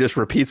book and she just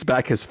repeats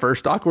back his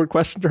first awkward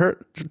question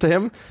to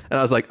him. And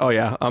I was like, "Oh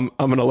yeah, I'm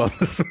gonna love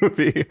this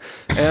movie."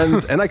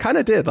 And I kind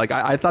of did. Like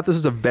I thought this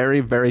was a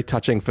very, very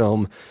touching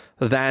film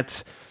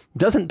that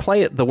doesn't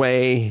play it the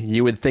way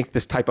you would think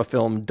this type of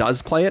film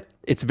does play it.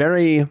 It's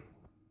very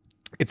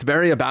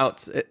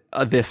about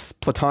this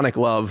platonic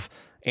love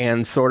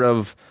and sort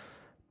of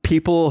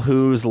people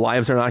whose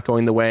lives are not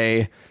going the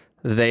way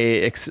they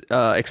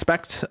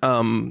expect,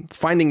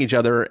 finding each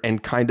other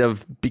and kind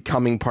of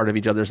becoming part of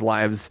each other's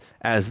lives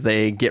as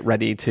they get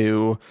ready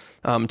to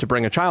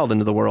bring a child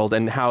into the world,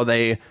 and how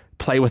they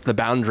play with the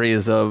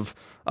boundaries of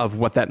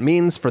what that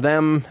means for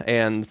them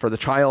and for the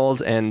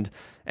child, and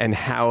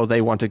how they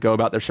want to go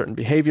about their certain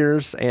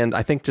behaviors. And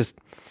I think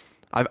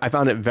I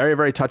found it very,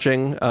 very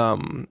touching.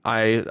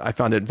 I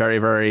found it very,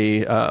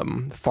 very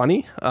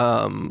funny.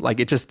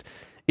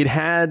 It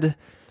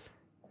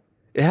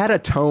had a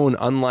tone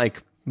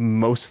unlike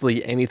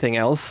mostly anything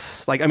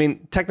else. Like, I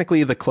mean,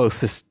 technically the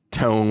closest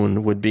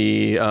tone would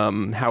be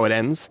how it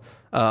ends.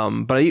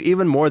 But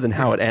even more than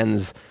how it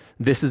ends,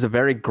 this is a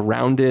very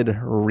grounded,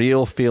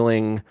 real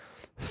feeling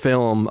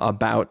film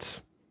about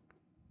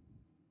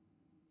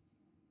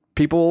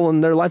people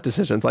and their life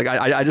decisions. Like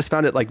I just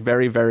found it like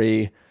very,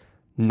 very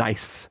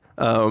nice.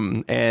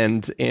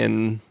 And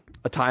in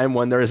a time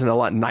when there isn't a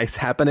lot nice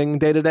happening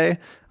day to day,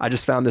 I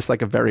just found this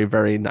like a very,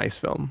 very nice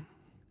film.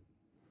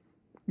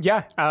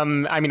 Yeah.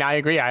 I mean, I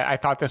agree. I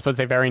thought this was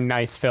a very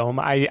nice film.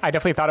 I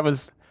definitely thought it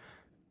was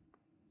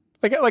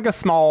like a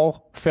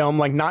small film,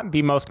 like not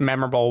the most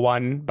memorable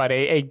one, but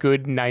a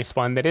good, nice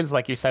one that is,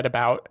 like you said,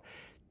 about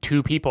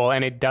two people,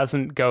 and it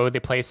doesn't go the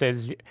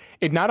places.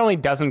 It not only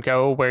doesn't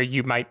go where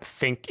you might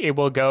think it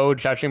will go,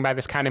 judging by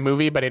this kind of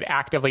movie, but it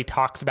actively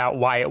talks about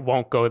why it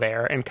won't go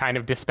there and kind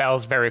of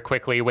dispels very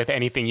quickly with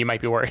anything you might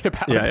be worried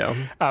about. Yeah.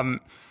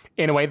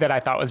 In a way that I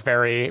thought was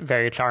very,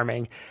 very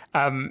charming.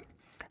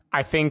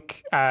 I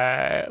think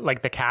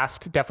like the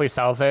cast definitely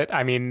sells it.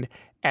 I mean,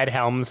 Ed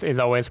Helms is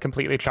always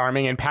completely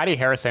charming, and Patty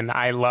Harrison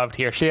I loved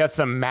here. She has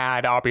some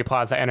mad Aubrey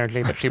Plaza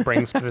energy that she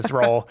brings to this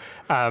role,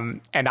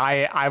 and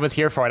I was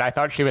here for it. I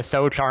thought she was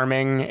so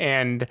charming,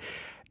 and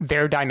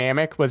their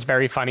dynamic was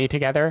very funny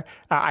together.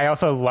 I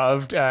also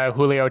loved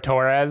Julio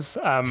Torres,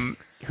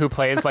 who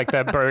plays like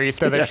the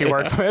barista that she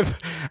works with.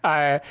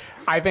 I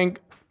think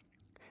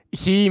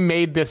he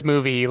made this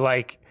movie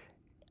like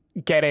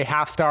get a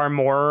half-star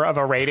more of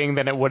a rating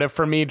than it would have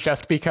for me,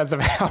 just because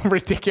of how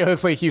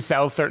ridiculously he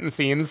sells certain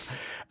scenes.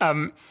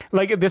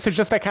 Like, this is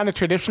just that kind of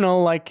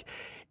traditional, like,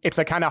 it's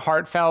a kind of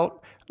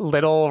heartfelt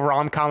little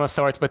rom-com of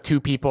sorts with two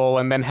people,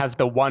 and then has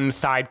the one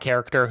side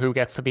character who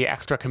gets to be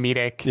extra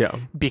comedic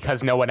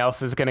because no one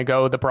else is going to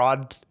go the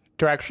broad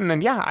direction.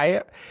 And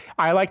yeah,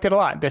 I liked it a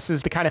lot. This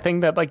is the kind of thing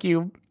that like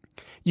you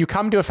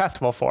come to a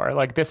festival for.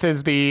 Like, this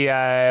is the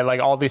like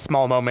all these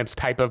small moments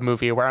type of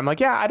movie where I'm like,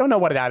 yeah, I don't know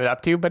what it added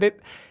up to, but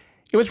it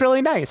was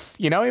really nice.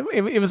 You know,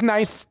 it was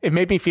nice. It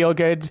made me feel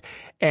good.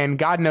 And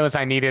God knows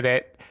I needed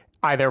it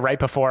either right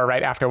before or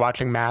right after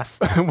watching Mass,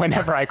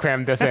 whenever I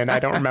crammed this in. I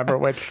don't remember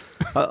which.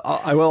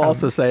 I will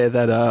also say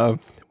that I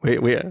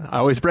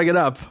always bring it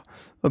up,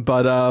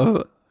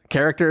 but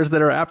characters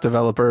that are app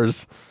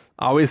developers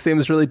always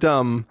seems really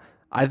dumb.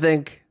 I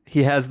think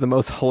he has the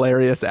most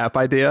hilarious app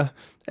idea.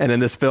 And in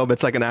this film,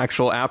 it's like an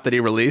actual app that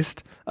he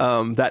released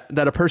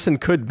that a person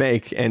could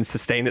make and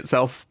sustain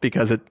itself,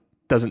 because it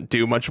doesn't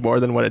do much more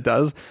than what it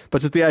does.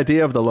 But just the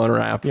idea of the loaner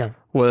app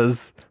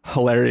was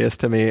hilarious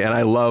to me. And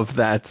I love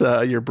that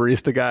your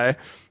barista guy,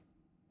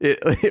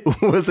 it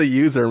was a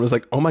user and was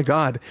like, oh my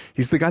God,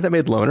 he's the guy that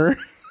made Loner.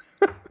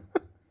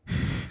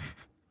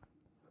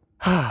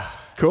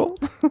 Cool.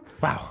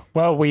 Wow.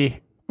 Well, we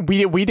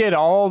did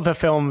all the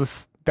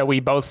films that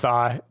we both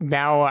saw.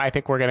 Now I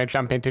think we're going to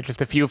jump into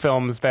just a few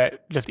films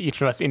that just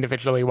each of us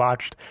individually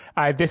watched.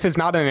 This is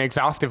not an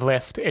exhaustive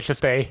list. It's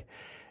just a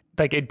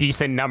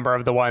decent number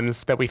of the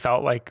ones that we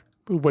felt like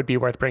would be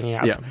worth bringing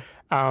up. Yeah.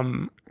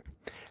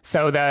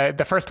 So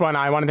the first one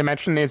I wanted to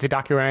mention is a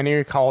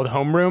documentary called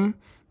Homeroom.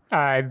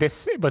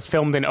 This was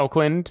filmed in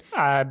Oakland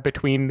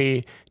between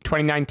the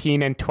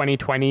 2019 and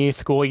 2020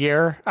 school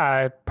year,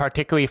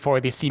 particularly for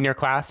the senior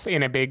class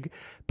in a big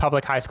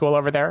public high school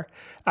over there.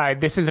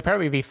 This is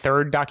apparently the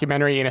third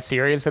documentary in a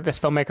series that this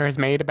filmmaker has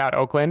made about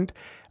Oakland,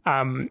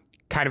 kind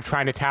of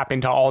trying to tap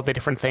into all the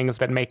different things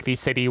that make the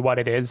city what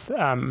it is.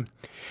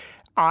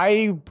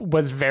 I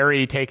was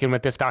very taken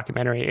with this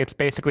documentary. It's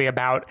basically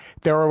about,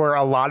 there were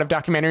a lot of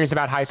documentaries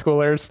about high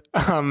schoolers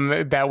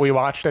that we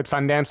watched at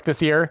Sundance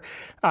this year.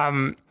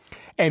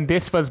 And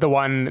this was the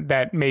one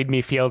that made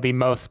me feel the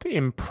most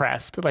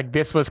impressed. Like,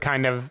 this was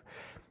kind of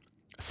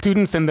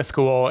students in the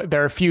school.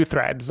 There are a few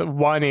threads.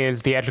 One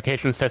is the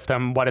education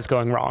system. What is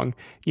going wrong?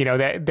 You know,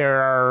 there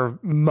are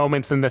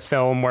moments in this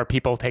film where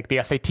people take the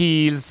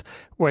SATs,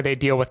 where they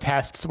deal with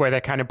tests, where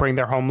they kind of bring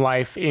their home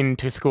life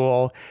into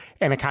school,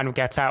 and it kind of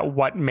gets at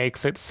what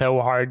makes it so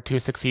hard to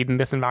succeed in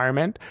this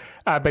environment.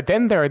 But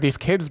then there are these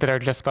kids that are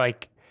just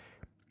like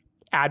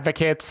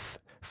advocates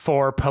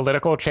for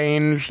political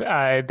change.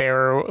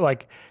 They're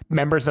like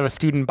members of a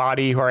student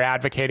body who are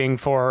advocating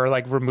for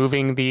like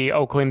removing the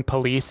Oakland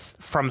police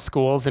from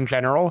schools in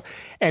general.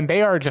 And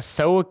they are just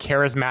so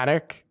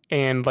charismatic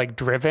and like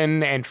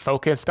driven and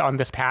focused on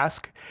this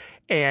task.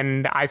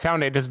 And I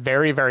found it just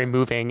very, very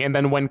moving. And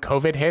then when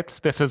COVID hits,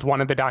 this is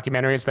one of the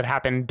documentaries that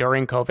happened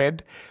during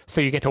COVID. So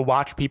you get to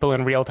watch people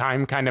in real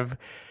time kind of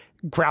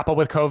grapple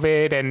with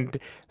COVID and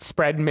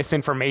spread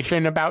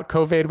misinformation about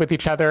COVID with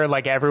each other,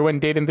 like everyone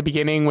did in the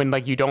beginning, when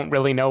like you don't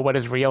really know what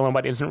is real and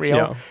what isn't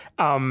real.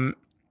 Yeah.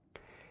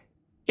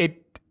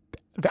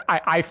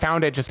 I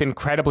found it just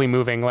incredibly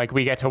moving. Like,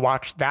 we get to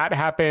watch that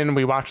happen.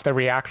 We watch the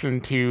reaction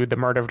to the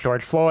murder of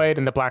George Floyd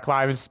and the Black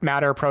Lives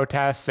Matter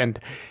protests, and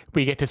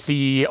we get to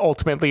see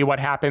ultimately what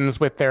happens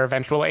with their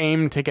eventual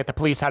aim to get the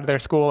police out of their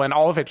school. And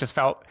all of it just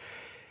felt,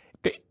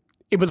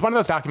 it was one of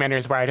those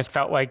documentaries where I just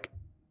felt like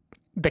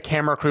the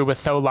camera crew was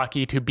so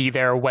lucky to be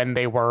there when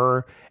they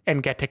were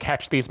and get to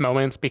catch these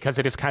moments, because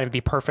it is kind of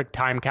the perfect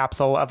time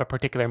capsule of a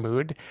particular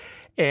mood.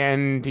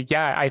 And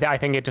yeah, I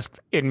think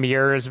it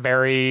mirrors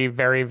very,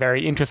 very,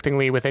 very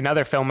interestingly with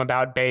another film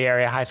about Bay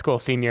Area high school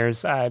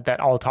seniors that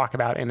I'll talk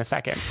about in a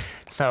second.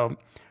 So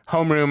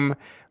Homeroom,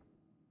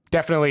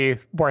 definitely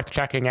worth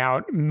checking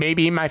out.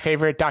 Maybe my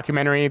favorite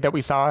documentary that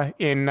we saw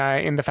in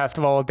the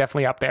festival,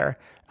 definitely up there.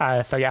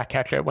 So yeah,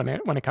 catch it when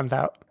it comes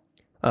out.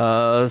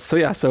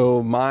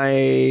 So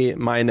my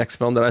next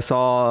film that I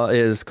saw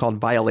is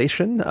called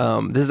Violation.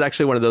 This is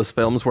actually one of those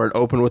films where it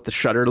opened with the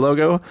Shudder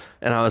logo,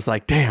 and I was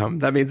like, damn,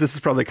 that means this is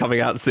probably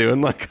coming out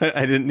soon. Like,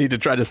 I didn't need to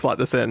try to slot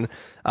this in.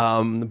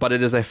 But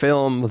it is a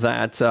film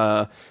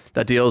that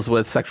deals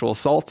with sexual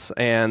assault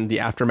and the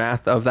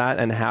aftermath of that,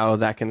 and how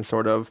that can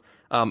sort of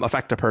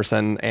affect a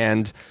person.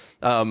 And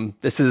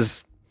this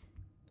is,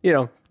 you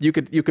know, you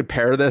could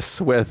pair this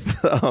with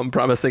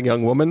Promising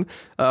Young Woman.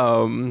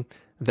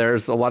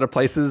 There's a lot of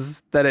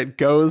places that it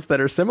goes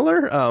that are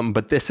similar,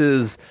 but this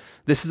is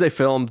a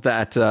film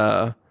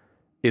that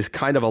is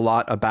kind of a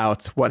lot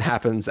about what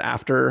happens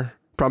after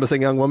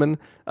Promising Young Woman,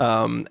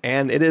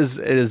 and it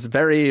is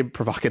very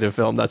provocative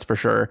film, that's for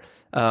sure.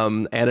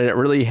 And it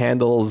really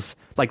handles,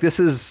 like, this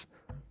is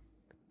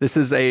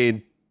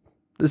a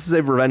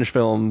revenge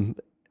film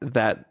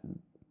that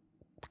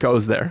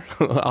goes there.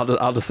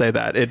 I'll just say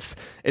that it's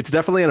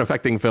definitely an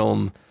affecting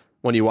film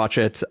when you watch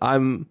it.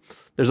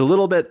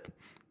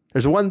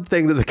 There's one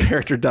thing that the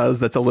character does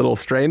that's a little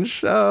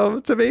strange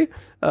to me,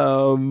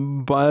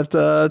 but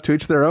to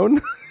each their own.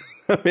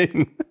 I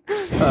mean,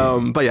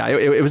 but yeah,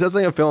 it was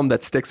definitely a film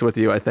that sticks with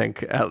you, I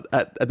think,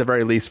 at the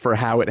very least, for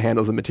how it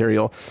handles the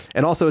material.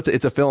 And also,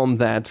 it's a film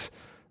that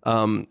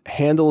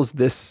handles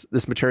this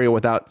material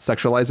without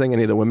sexualizing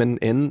any of the women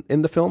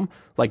in the film.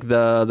 Like,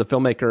 the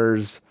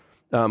filmmakers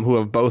who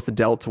have both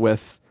dealt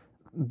with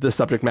the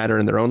subject matter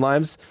in their own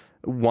lives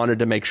wanted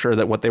to make sure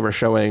that what they were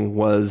showing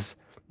was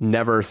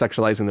never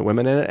sexualizing the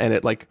women in it, and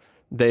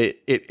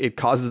it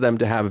causes them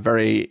to have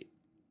very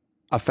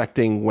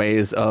affecting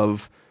ways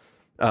of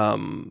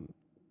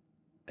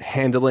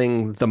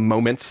handling the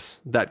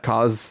moments that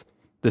cause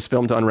this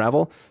film to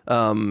unravel.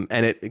 And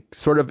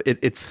it's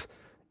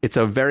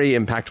a very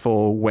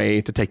impactful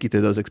way to take you through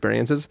those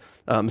experiences.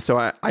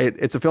 So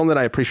it's a film that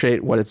I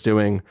appreciate what it's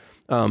doing.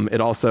 It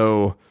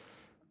also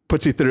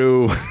puts you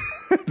through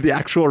the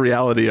actual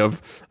reality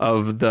of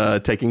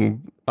the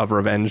taking of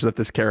revenge that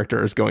this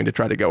character is going to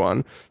try to go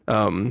on.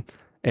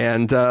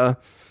 And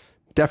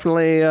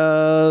definitely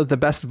the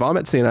best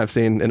vomit scene I've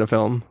seen in a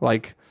film.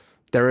 Like,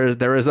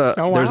 there's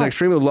an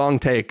extremely long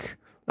take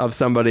of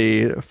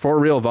somebody for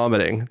real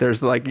vomiting.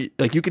 There's like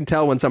you can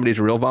tell when somebody's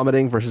real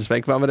vomiting versus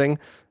fake vomiting,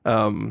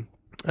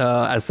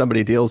 as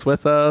somebody deals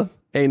with a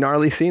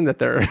gnarly scene that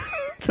they're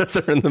that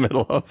they're in the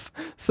middle of.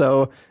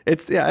 So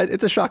it's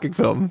a shocking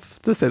film,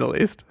 to say the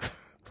least.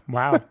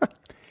 Wow.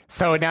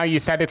 So now you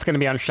said it's going to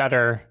be on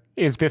Shudder.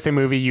 Is this a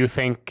movie you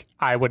think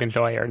I would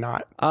enjoy or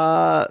not?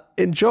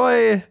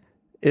 Enjoy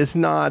is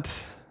not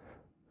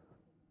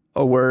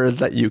a word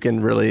that you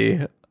can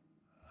really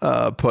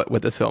put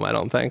with this film, I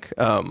don't think.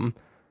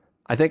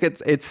 I think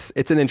it's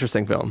an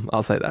interesting film.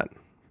 I'll say that.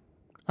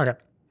 Okay.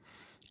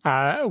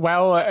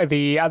 Well,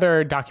 the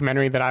other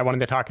documentary that I wanted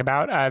to talk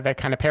about that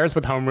kind of pairs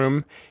with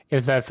Homeroom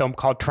is a film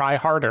called Try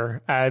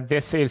Harder.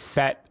 This is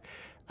set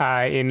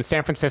in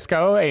San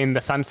Francisco in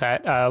the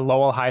Sunset,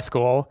 Lowell High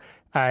School.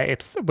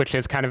 which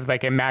is kind of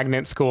like a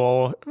magnet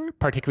school,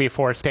 particularly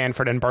for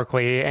Stanford and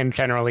Berkeley, and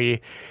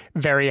generally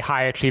very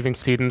high achieving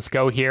students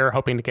go here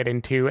hoping to get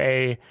into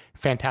a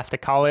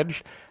fantastic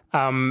college.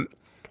 And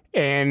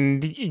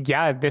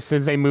yeah, this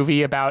is a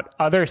movie about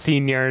other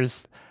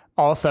seniors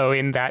also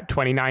in that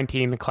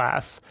 2019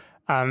 class,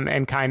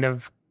 and kind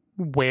of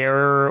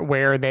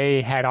where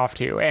they head off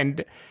to.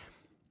 And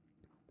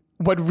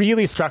what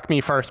really struck me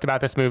first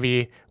about this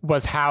movie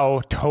was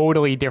how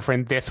totally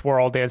different this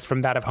world is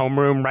from that of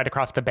Homeroom right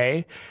across the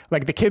bay.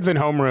 Like, the kids in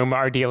Homeroom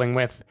are dealing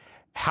with,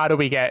 how do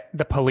we get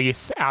the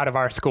police out of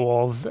our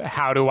schools?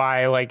 How do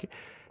I like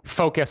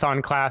focus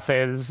on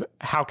classes?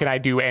 How can I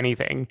do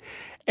anything?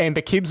 And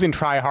the kids in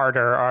Try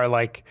Harder are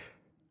like,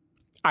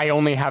 I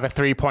only have a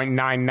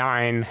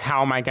 3.99.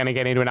 How am I going to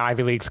get into an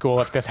Ivy League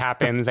school if this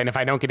happens? And if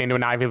I don't get into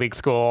an Ivy League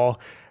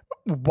school,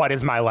 what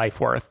is my life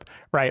worth?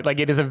 Right? Like,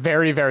 it is a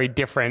very, very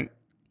different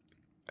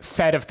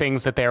set of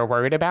things that they're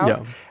worried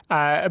about.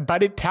 Yeah.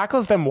 But it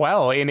tackles them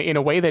well in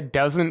a way that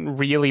doesn't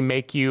really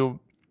make you...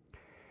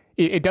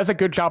 It does a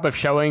good job of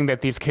showing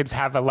that these kids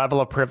have a level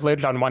of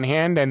privilege on one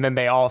hand, and then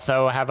they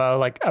also have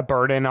a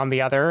burden on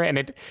the other.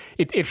 And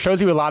it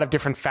shows you a lot of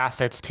different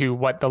facets to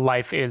what the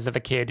life is of a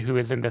kid who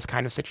is in this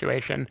kind of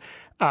situation.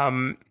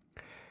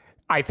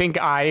 I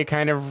think I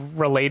kind of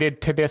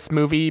related to this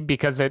movie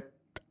because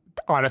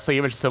honestly,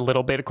 it was just a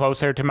little bit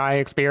closer to my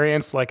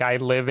experience. Like, I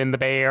live in the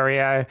Bay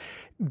Area.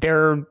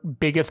 Their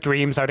biggest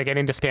dreams are to get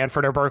into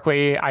Stanford or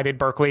Berkeley. I did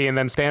Berkeley and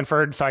then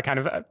Stanford. So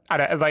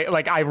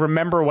I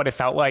remember what it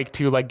felt like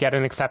to like get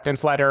an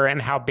acceptance letter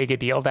and how big a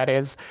deal that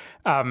is.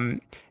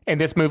 And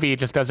this movie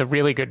just does a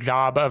really good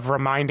job of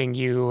reminding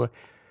you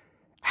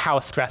how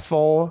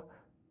stressful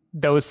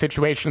those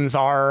situations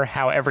are,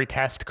 how every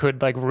test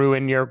could like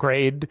ruin your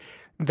grade.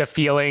 The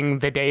feeling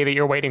the day that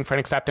you're waiting for an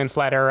acceptance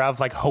letter of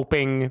like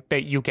hoping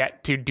that you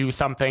get to do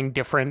something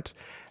different.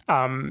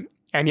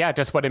 And yeah,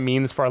 just what it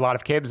means for a lot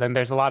of kids. And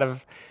there's a lot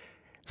of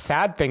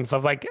sad things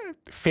of like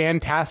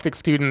fantastic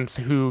students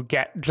who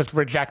get just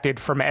rejected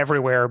from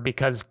everywhere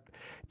because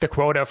the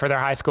quota for their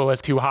high school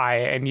is too high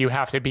and you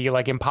have to be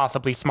like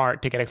impossibly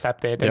smart to get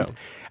accepted. And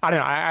I don't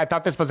know, I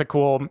thought this was a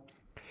cool,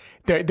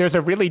 there's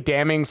a really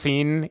damning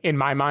scene in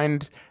my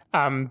mind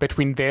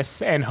between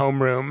this and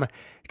Homeroom.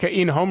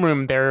 In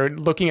Homeroom, they're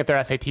looking at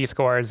their SAT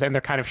scores and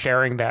they're kind of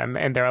sharing them.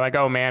 And they're like,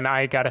 oh man,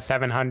 I got a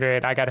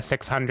 700. I got a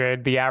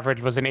 600. The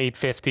average was an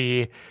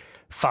 850.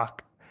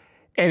 Fuck.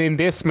 And in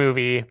this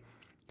movie,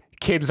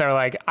 kids are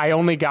like, I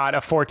only got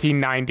a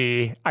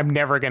 1490. I'm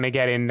never going to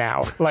get in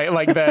now.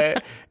 Like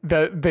the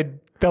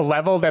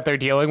level that they're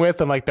dealing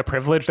with and like the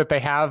privilege that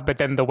they have, but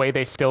then the way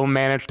they still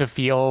manage to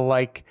feel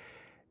like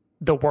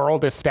the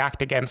world is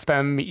stacked against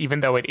them, even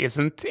though it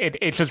isn't.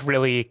 It's just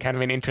really kind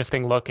of an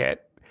interesting look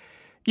at,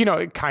 you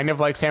know, kind of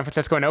like San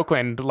Francisco and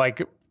Oakland,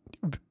 like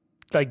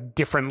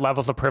different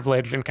levels of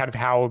privilege and kind of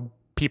how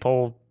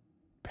people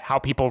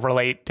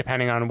relate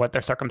depending on what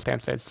their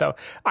circumstances. So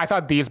I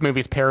thought these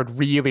movies paired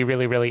really,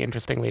 really, really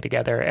interestingly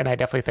together. And I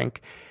definitely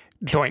think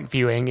joint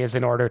viewing is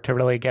in order to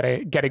really get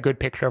a good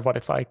picture of what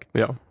it's like.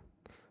 Yeah.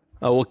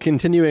 Well,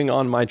 continuing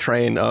on my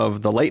train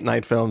of the late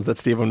night films that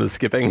Stephen was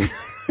skipping,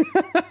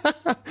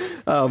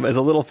 is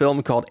a little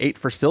film called 8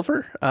 for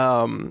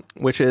Silver,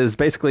 which is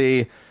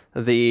basically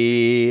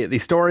the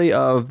story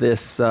of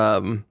this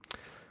the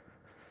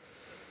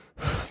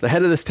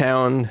head of this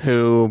town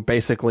who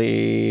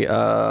basically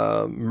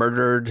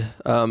murdered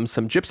some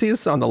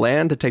gypsies on the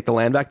land to take the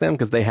land back then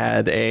because they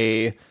had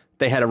a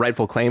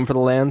rightful claim for the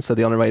land. So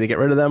the only way to get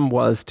rid of them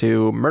was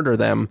to murder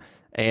them.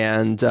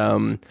 And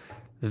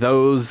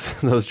those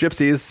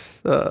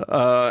gypsies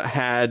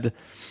had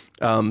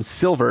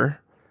silver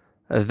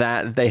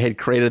that they had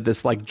created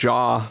this like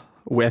jaw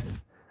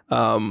with,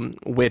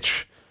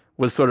 which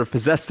was sort of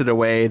possessed in a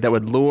way that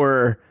would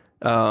lure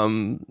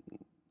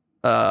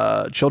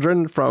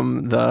children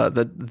from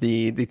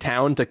the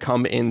town to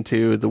come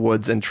into the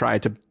woods and try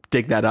to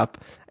dig that up.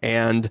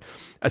 And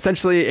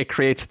essentially it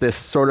creates this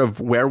sort of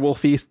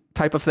werewolfy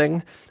type of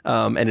thing.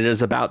 And it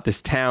is about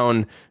this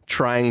town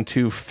trying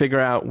to figure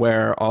out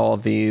where all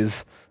of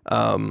these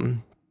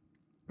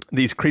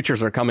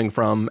creatures are coming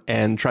from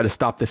and try to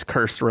stop this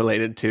curse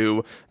related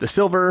to the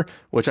silver,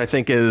 which I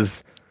think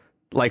is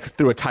like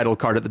through a title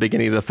card at the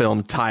beginning of the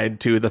film tied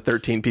to the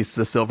 13 pieces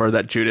of silver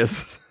that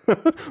Judas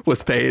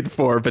was paid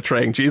for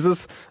betraying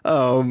Jesus.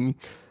 I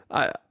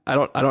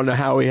don't know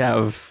how we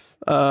have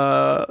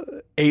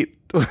 8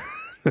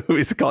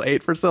 we call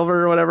 8 for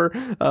silver or whatever.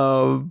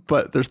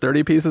 But there's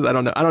 30 pieces. I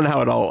don't know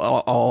how it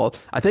all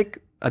I think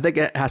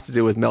it has to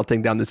do with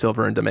melting down the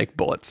silver and to make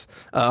bullets.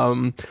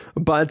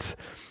 But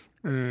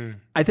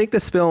I think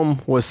this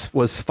film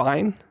was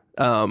fine.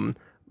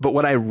 But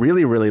what I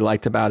really, really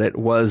liked about it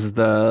was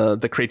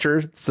the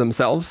creatures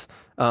themselves,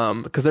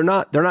 because they're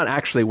not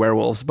actually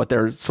werewolves, but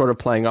they're sort of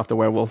playing off the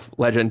werewolf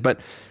legend. But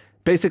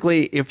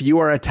basically, if you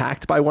are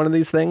attacked by one of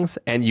these things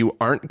and you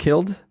aren't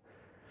killed,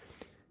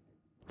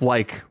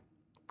 like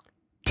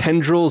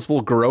tendrils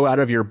will grow out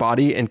of your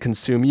body and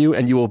consume you,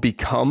 and you will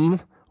become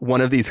one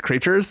of these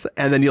creatures,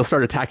 and then you'll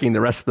start attacking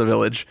the rest of the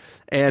village.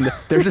 And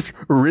there's just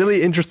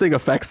really interesting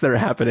effects that are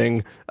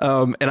happening.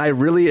 And I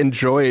really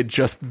enjoyed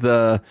just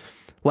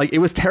it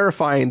was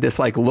terrifying, this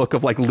like look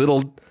of like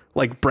little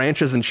like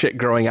branches and shit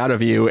growing out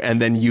of you, and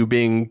then you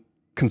being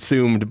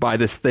consumed by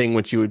this thing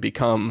which you would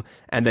become,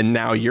 and then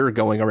now you're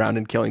going around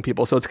and killing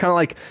people. So it's kind of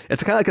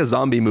like a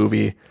zombie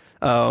movie,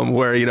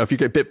 where, you know, if you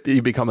get bit,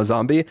 you become a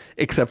zombie,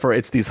 except for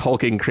it's these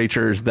hulking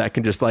creatures that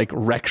can just like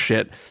wreck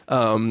shit.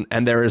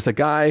 And there is a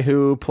guy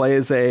who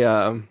plays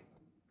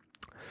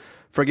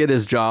forget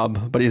his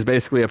job, but he's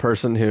basically a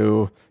person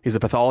he's a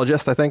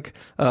pathologist, I think.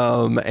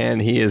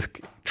 And he is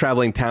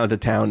traveling town to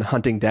town,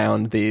 hunting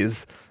down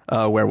these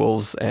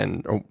werewolves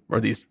or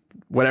these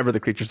whatever the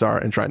creatures are,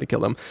 and trying to kill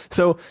them.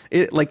 So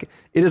it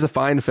is a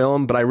fine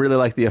film, but I really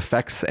like the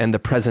effects and the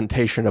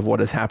presentation of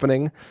what is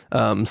happening.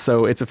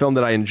 So it's a film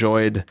that I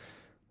enjoyed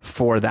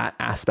for that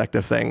aspect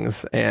of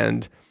things.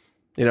 And,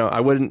 you know, I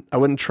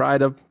wouldn't try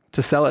to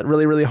sell it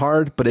really, really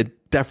hard, but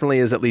it definitely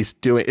is at least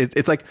doing it.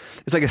 It's like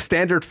a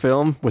standard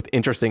film with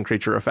interesting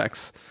creature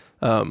effects.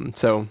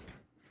 So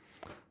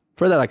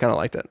for that, I kind of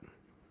liked it.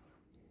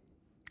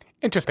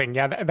 Interesting.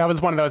 Yeah. That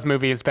was one of those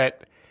movies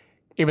that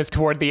it was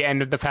toward the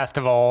end of the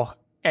festival,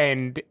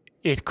 and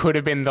it could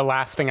have been the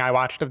last thing I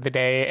watched of the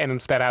day, and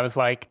instead I was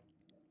like,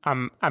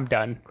 I'm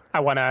done.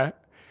 I wanna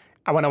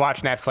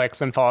watch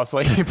Netflix and fall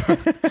asleep.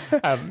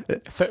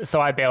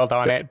 So I bailed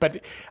on it.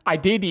 But I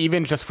did,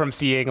 even just from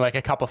seeing like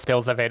a couple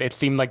stills of it, it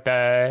seemed like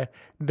the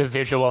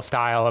visual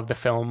style of the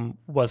film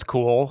was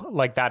cool.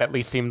 Like that at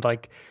least seemed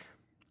like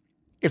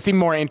it seemed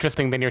more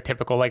interesting than your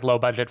typical like low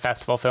budget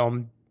festival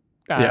film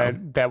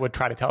that would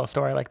try to tell a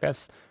story like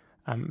this.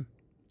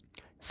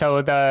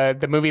 So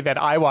the movie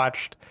that I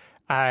watched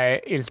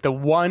is the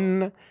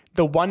one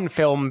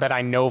film that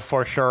I know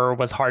for sure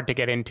was hard to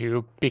get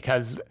into,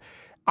 because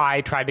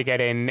I tried to get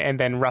in, and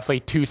then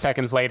roughly 2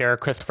 seconds later,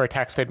 Christopher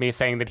texted me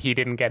saying that he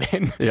didn't get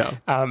in. Yeah.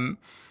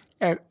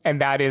 And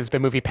that is the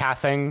movie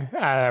Passing,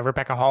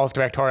 Rebecca Hall's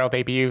directorial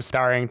debut,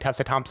 starring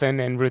Tessa Thompson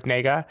and Ruth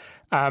Negga.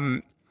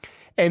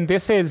 And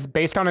this is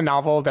based on a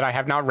novel that I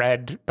have not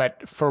read,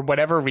 but for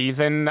whatever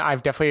reason,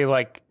 I've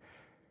definitely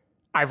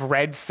I've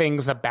read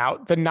things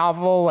about the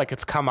novel, like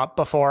it's come up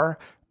before.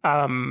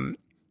 And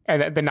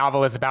the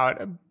novel is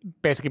about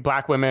basically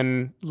black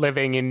women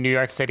living in New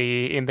York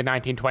City in the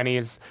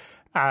 1920s,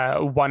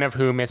 one of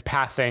whom is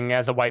passing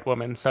as a white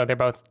woman. So they're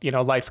both, you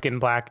know, light-skinned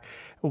black.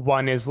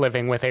 One is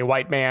living with a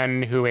white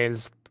man who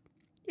is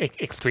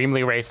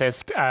extremely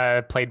racist,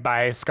 played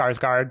by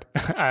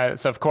Skarsgård.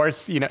 So of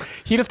course, you know,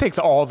 he just takes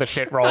all the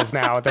shit roles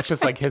now. That's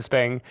just like his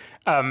thing.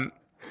 So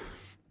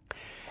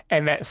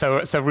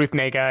Ruth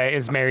Negga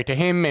is married to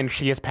him, and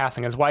she is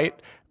passing as white,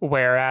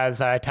 whereas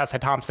Tessa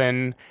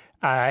Thompson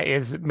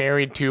is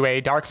married to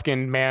a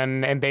dark-skinned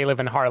man, and they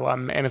live in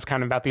Harlem. And it's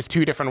kind of about these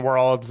two different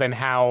worlds and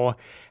how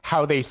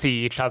they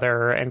see each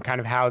other, and kind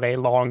of how they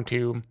long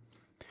to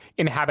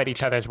inhabit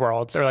each other's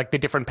worlds, or like the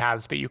different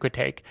paths that you could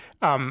take.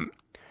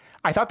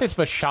 I thought this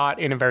was shot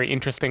in a very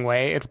interesting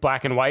way. It's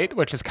black and white,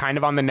 which is kind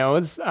of on the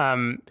nose,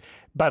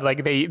 but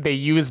like they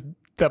use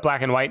the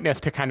black and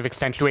whiteness to kind of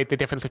accentuate the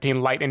difference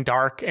between light and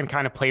dark, and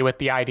kind of play with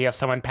the idea of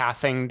someone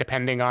passing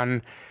depending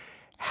on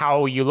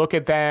how you look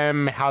at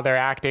them, how they're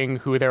acting,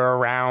 who they're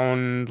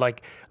around,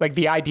 like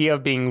the idea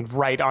of being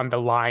right on the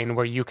line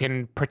where you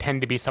can pretend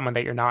to be someone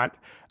that you're not.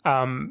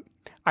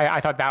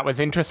 I thought that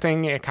was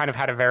interesting. It kind of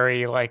had a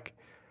very like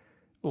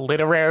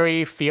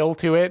literary feel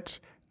to it.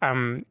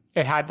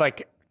 It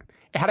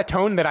had a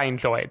tone that I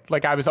enjoyed.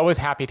 Like I was always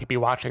happy to be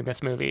watching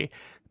this movie,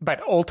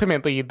 but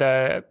ultimately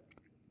the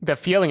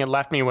feeling it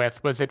left me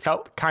with was it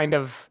felt kind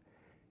of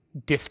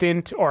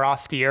distant or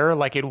austere.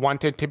 Like it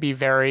wanted to be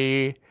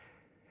very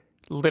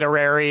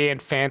literary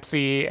and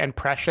fancy and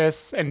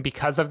precious. And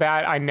because of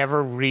that, I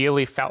never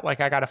really felt like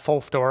I got a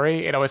full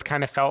story. It always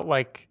kind of felt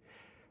like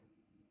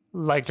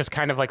just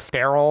kind of like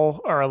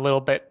sterile or a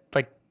little bit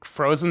like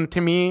frozen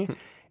to me.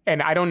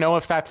 And I don't know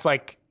if that's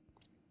like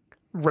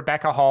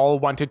Rebecca Hall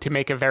wanted to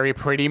make a very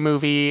pretty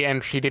movie,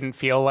 and she didn't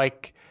feel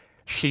like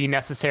she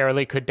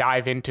necessarily could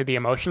dive into the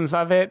emotions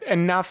of it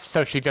enough,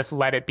 so she just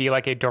let it be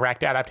like a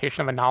direct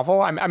adaptation of a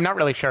novel. I'm not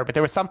really sure, but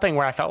there was something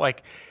where I felt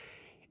like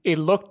it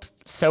looked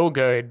so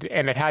good,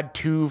 and it had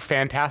two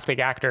fantastic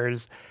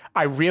actors.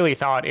 I really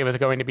thought it was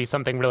going to be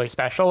something really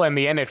special, and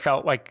in the end it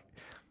felt like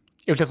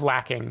it was just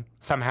lacking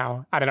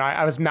somehow. I don't know.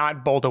 I was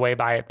not bowled away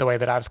by it the way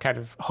that I was kind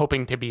of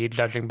hoping to be,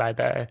 judging by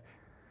the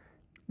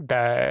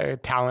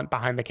talent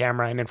behind the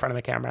camera and in front of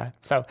the camera.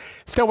 So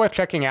still worth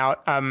checking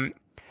out.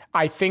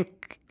 I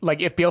think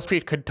like If Beale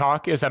Street Could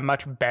Talk is a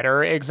much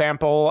better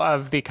example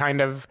of the kind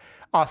of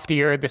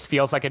austere, this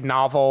feels like a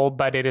novel,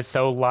 but it is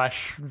so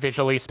lush,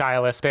 visually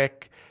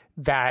stylistic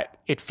that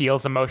it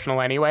feels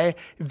emotional anyway.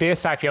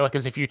 This, I feel like,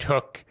 is if you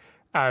took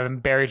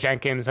Barry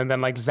Jenkins and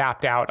then like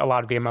zapped out a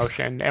lot of the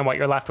emotion, and what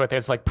you're left with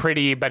is like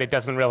pretty, but it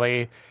doesn't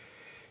really,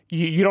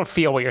 you don't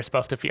feel what you're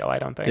supposed to feel, I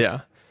don't think.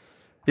 Yeah.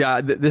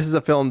 Yeah, this is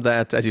a film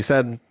that, as you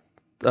said,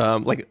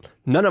 like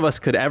none of us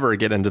could ever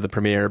get into the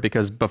premiere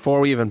because before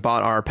we even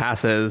bought our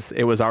passes,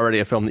 it was already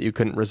a film that you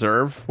couldn't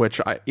reserve,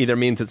 which either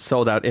means it's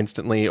sold out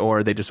instantly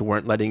or they just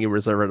weren't letting you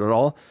reserve it at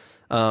all.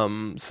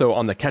 So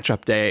on the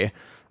catch-up day,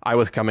 I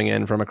was coming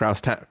in from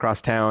across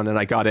town and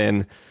I got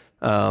in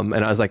and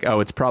I was like, oh,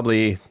 it's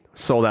probably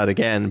sold out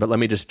again, but let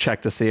me just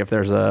check to see if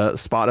there's a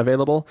spot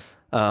available.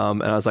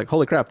 And I was like,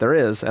 holy crap, there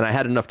is. And I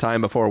had enough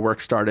time before work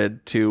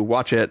started to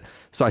watch it.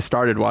 So I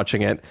started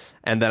watching it.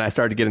 And then I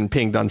started getting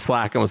pinged on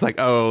Slack and was like,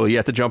 oh, you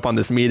have to jump on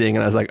this meeting.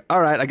 And I was like,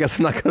 all right, I guess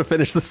I'm not going to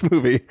finish this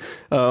movie.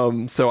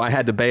 So I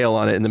had to bail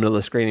on it in the middle of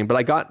the screening. But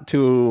I got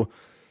to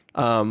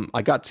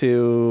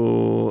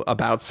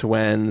about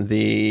when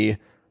the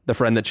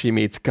friend that she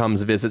meets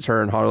visits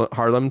her in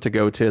Harlem to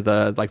go to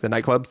the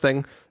nightclub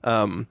thing.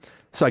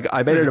 So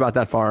I made it about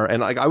that far,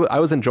 and like I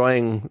was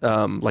enjoying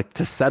like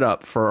to set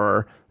up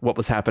for what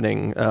was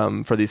happening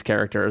for these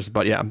characters.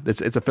 But yeah,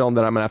 it's a film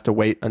that I'm gonna have to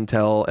wait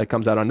until it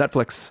comes out on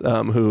Netflix,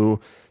 who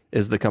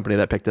is the company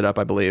that picked it up,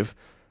 I believe.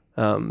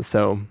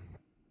 So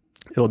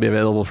it'll be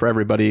available for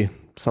everybody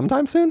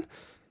sometime soon.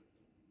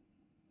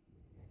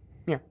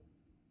 Yeah,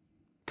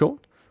 cool.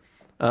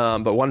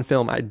 But one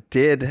film I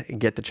did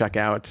get to check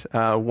out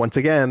once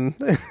again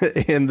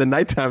in the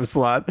nighttime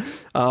slot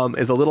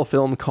is a little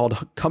film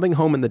called Coming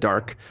Home in the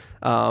Dark,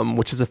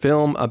 which is a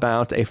film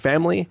about a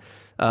family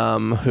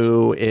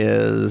who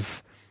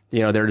is,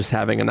 they're just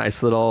having a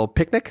nice little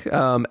picnic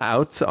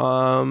out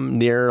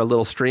near a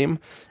little stream,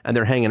 and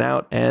they're hanging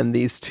out, and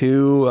these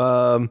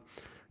two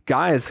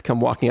guys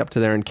come walking up to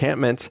their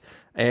encampment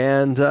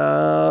and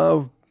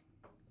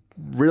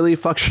really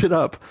fuck shit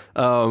up.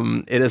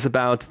 It is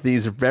about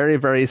these very,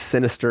 very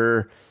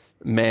sinister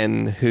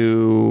men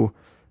who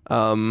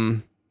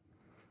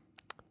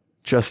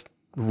just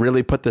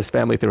really put this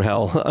family through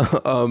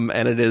hell.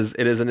 And it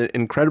is an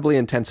incredibly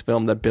intense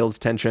film that builds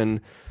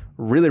tension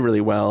really,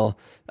 really well.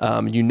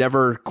 You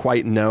never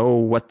quite know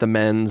what the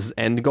men's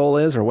end goal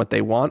is or what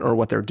they want or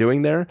what they're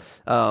doing there.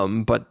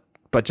 But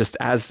just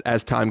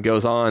as time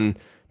goes on,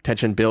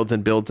 tension builds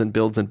and builds and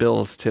builds and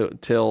builds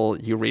till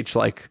you reach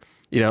like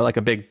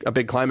a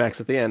big climax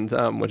at the end,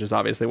 which is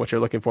obviously what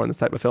you're looking for in this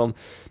type of film.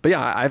 But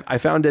yeah, I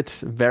found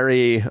it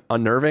very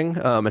unnerving.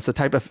 It's the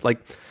type of, like,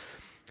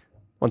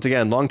 once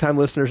again, longtime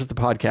listeners of the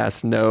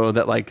podcast know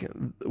that, like,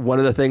 one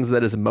of the things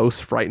that is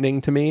most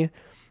frightening to me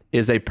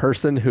is a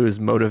person whose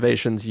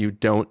motivations you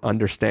don't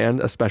understand,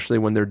 especially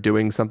when they're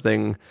doing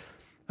something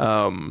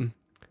out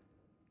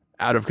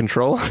of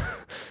control.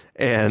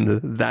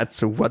 And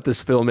that's what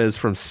this film is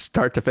from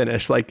start to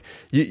finish. Like,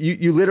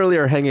 you literally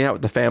are hanging out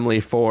with the family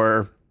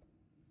for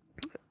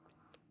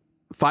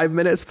 5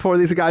 minutes before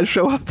these guys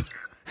show up.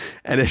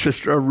 And it's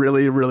just a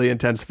really, really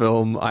intense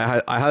film.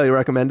 I highly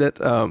recommend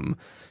it.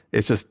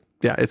 It's just,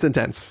 yeah, it's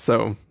intense.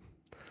 So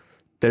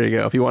there you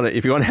go. If you want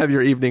to have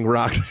your evening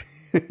rocked,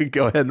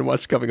 go ahead and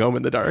watch Coming Home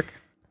in the Dark.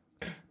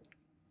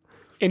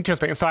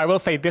 Interesting. So I will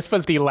say this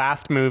was the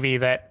last movie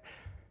that,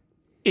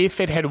 if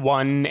it had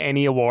won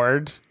any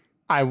award,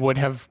 I would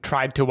have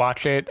tried to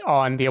watch it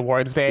on the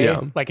awards day,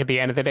 like at the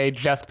end of the day,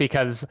 just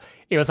because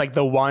it was like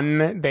the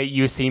one that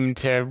you seemed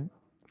to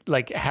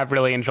like have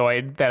really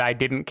enjoyed that I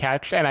didn't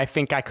catch, and I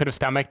think I could have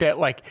stomached it.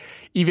 Like,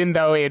 even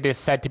though it is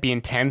said to be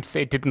intense,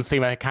 it didn't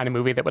seem like a kind of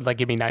movie that would like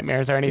give me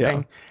nightmares or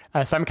anything.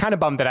 So I'm kind of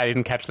bummed that I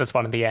didn't catch this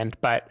one in the end,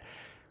 but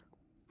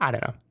I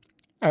don't know.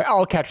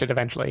 I'll catch it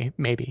eventually,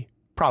 maybe.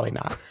 Probably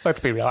not. Let's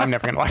be real. I'm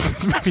never going to watch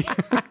this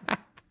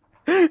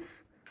movie.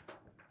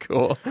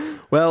 Cool.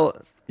 Well,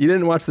 you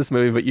didn't watch this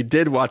movie, but you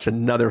did watch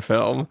another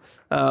film.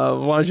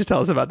 Why don't you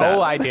tell us about that?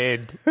 Oh, I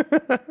did.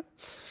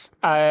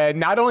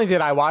 Not only did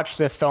I watch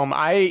this film,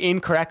 I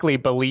incorrectly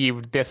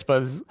believed this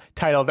was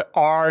titled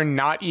R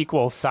not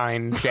equals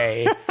sign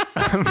J.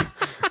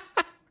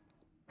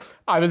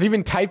 I was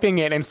even typing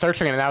it and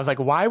searching it, and I was like,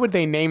 why would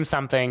they name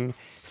something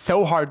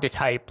so hard to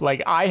type?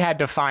 Like, I had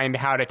to find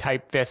how to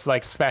type this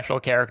like special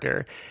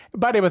character,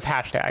 but it was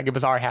hashtag. It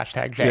was R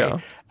hashtag J. Yeah.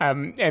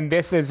 And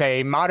this is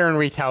a modern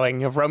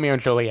retelling of Romeo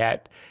and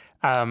Juliet,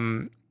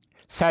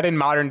 set in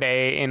modern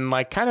day in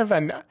like kind of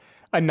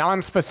a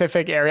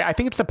non-specific area. I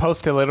think it's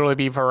supposed to literally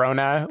be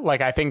Verona.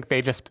 Like, I think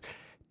they just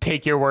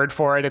take your word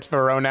for it. It's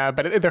Verona,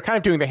 but they're kind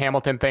of doing the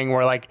Hamilton thing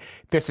where like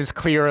this is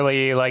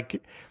clearly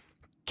like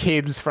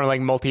kids from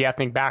like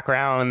multi-ethnic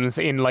backgrounds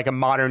in like a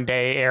modern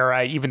day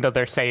era, even though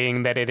they're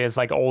saying that it is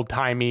like old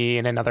timey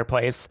in another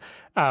place.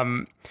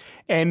 And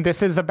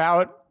this is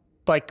about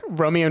like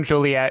Romeo and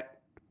Juliet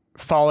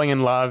falling in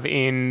love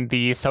in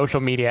the social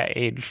media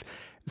age.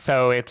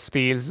 So it's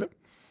these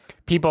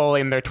people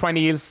in their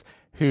 20s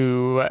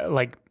who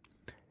like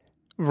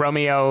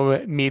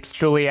Romeo meets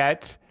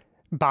Juliet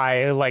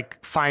by like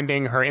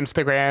finding her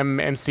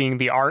Instagram and seeing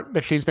the art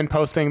that she's been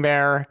posting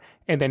there.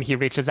 And then he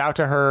reaches out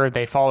to her.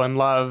 They fall in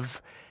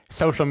love.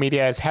 Social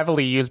media is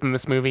heavily used in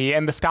this movie.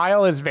 And the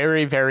style is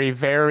very, very,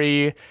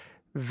 very,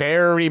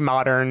 very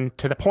modern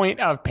to the point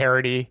of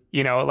parody.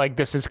 You know, like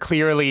this is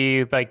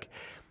clearly like,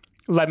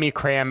 let me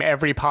cram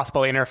every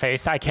possible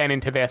interface I can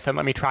into this and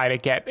let me try to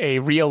get a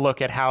real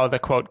look at how the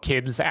quote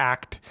kids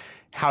act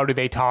how do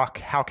they talk?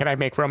 How can I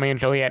make Romeo and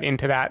Juliet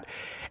into that?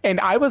 And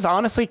I was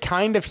honestly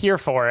kind of here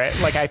for it.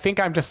 Like, I think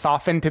I'm just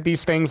softened to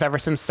these things ever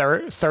since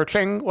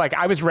searching. Like,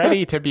 I was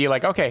ready to be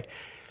like, okay,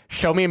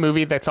 show me a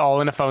movie that's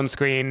all in a phone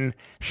screen.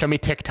 Show me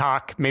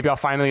TikTok. Maybe I'll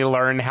finally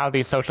learn how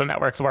these social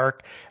networks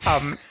work.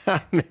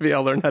 Maybe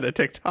I'll learn how to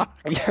TikTok.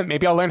 Yeah,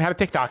 maybe I'll learn how to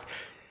TikTok.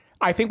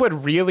 I think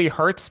what really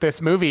hurts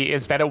this movie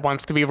is that it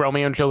wants to be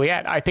Romeo and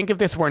Juliet. I think if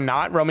this were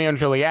not Romeo and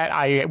Juliet,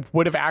 I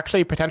would have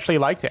actually potentially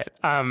liked it.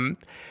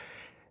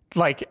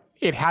 Like,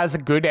 it has a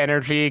good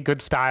energy,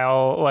 good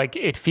style. Like,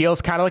 it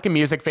feels kind of like a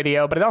music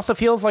video, but it also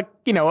feels like,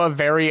 you know, a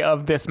very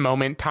of this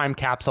moment time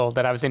capsule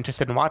that I was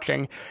interested in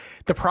watching.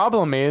 The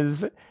problem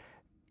is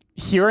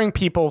hearing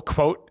people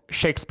quote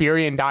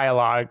Shakespearean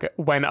dialogue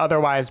when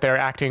otherwise they're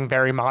acting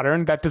very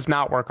modern. That does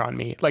not work on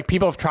me. Like,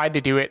 people have tried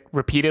to do it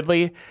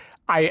repeatedly.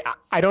 I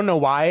don't know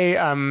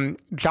why.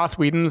 Joss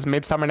Whedon's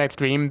Midsummer Night's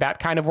Dream, that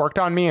kind of worked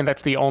on me, and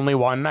that's the only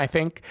one, I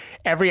think.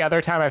 Every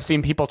other time I've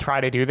seen people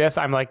try to do this,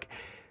 I'm like,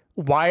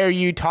 why are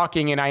you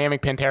talking in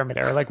iambic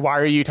pentameter? Like, why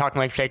are you talking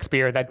like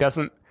Shakespeare? That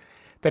doesn't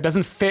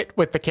fit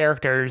with the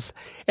characters.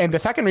 And the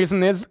second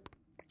reason is,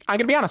 I'm going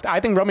to be honest, I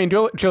think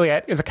Romeo and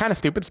Juliet is a kind of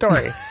stupid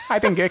story. I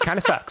think it kind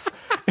of sucks.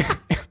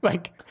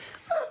 Like,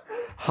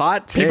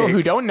 hot take. People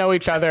who don't know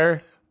each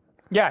other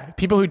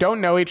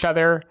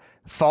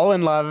fall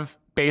in love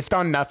based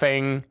on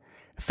nothing.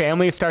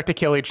 Families start to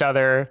kill each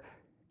other.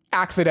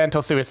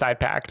 Accidental suicide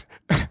pact.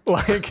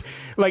 like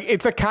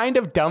it's a kind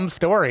of dumb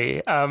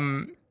story.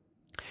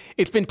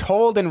 It's been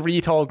told and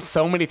retold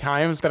so many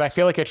times that I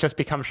feel like it's just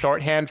become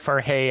shorthand for,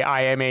 hey,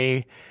 I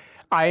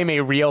am a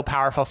real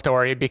powerful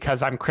story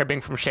because I'm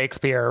cribbing from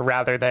Shakespeare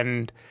rather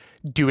than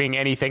doing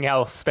anything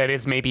else that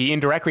is maybe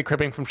indirectly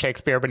cribbing from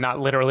Shakespeare but not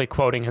literally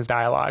quoting his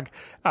dialogue.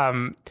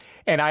 And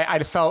I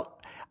just felt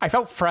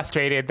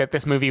frustrated that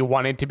this movie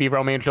wanted to be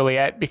Romeo and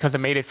Juliet because it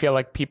made it feel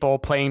like people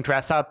playing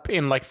dress up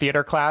in like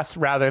theater class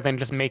rather than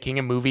just making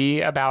a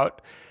movie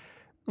about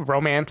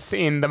romance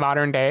in the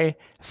modern day.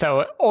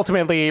 So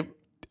ultimately,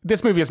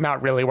 this movie is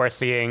not really worth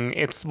seeing.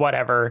 It's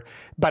whatever.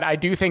 But I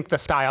do think the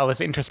style is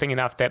interesting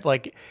enough that,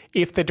 like,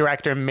 if the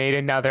director made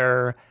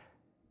another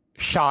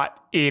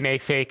shot in a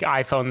fake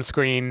iPhone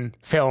screen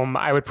film,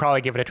 I would probably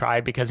give it a try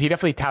because he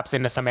definitely taps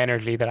into some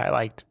energy that I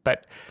liked.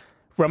 But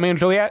Romeo and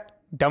Juliet,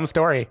 dumb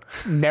story.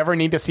 Never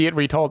need to see it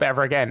retold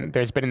ever again.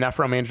 There's been enough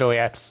Romeo and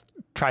Juliets.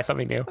 Try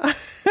something new.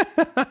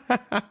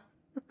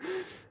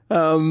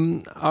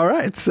 All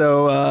right.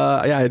 So,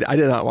 I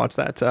did not watch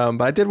that.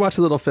 But I did watch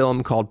a little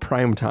film called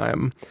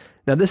Primetime.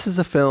 Now, this is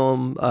a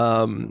film,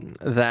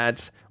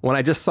 that when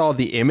I just saw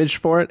the image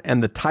for it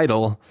and the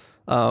title,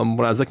 when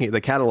I was looking at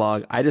the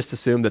catalog, I just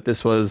assumed that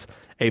this was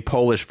a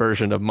Polish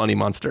version of Money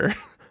Monster,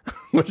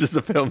 which is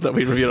a film that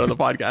we reviewed on the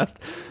podcast.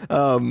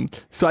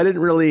 So I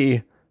didn't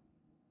really,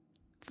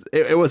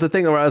 it was a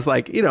thing where I was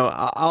like, you know,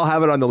 I'll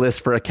have it on the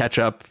list for a catch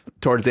up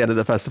towards the end of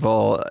the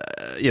festival.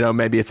 You know,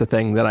 maybe it's a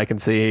thing that I can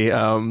see.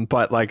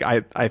 But like,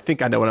 I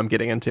think I know what I'm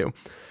getting into.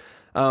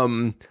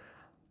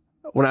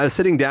 When I was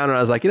sitting down and I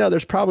was like, you know,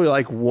 there's probably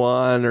like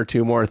one or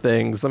two more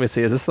things. Let me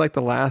see. Is this like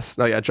the last?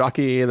 Oh yeah,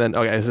 Jockey. And then,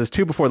 okay, this is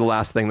two before the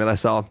last thing that I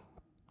saw.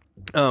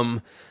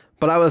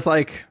 But I was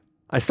like,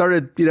 I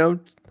started, you know,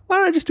 why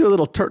don't I just do a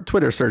little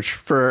Twitter search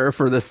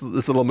for this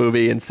little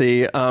movie and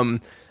see,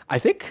 I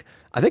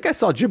think I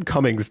saw Jim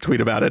Cummings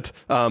tweet about it,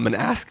 and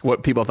ask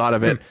what people thought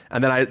of it.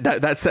 And then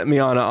that sent me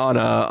on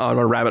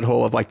a rabbit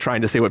hole of like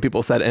trying to see what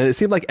people said. And it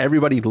seemed like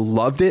everybody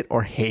loved it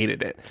or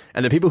hated it.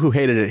 And the people who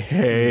hated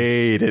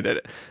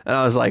it. And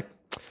I was like,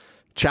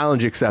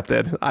 challenge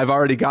accepted. I'm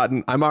already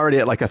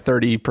at like a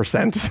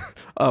 30%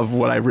 of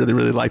what I really,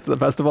 really liked at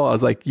the festival. I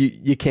was like,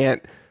 you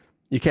can't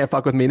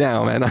fuck with me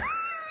now, man.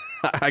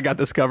 I got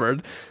this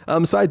covered.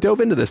 So I dove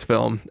into this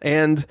film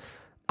and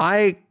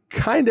I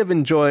kind of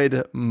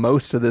enjoyed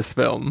most of this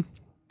film.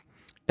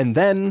 And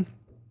then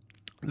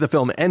the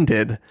film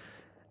ended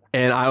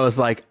and I was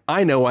like,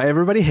 I know why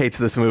everybody hates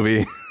this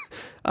movie.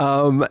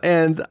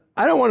 And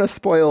I don't want to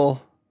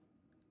spoil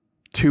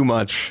too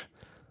much,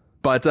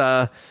 but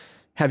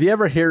have you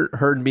ever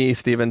heard me,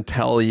 Stephen,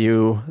 tell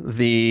you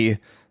the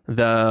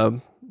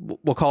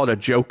we'll call it a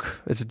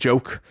joke. It's a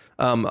joke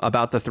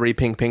about the 3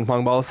 ping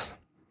pong balls?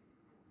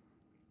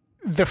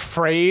 The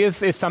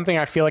phrase is something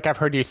I feel like I've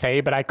heard you say,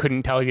 but I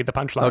couldn't tell you the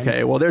punchline.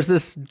 Okay, well, there's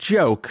this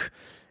joke.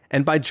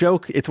 And by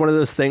joke, it's one of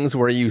those things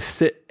where you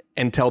sit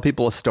and tell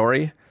people a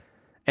story.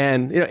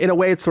 And you know, in a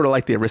way, it's sort of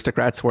like the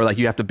Aristocrats, where like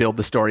you have to build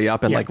the story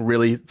up and like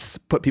really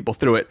put people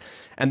through it.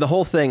 And the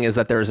whole thing is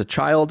that there's a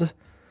child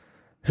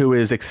who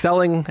is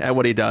excelling at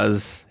what he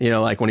does. You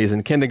know, like when he's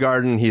in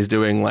kindergarten, he's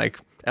doing like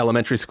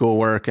elementary school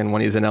work, and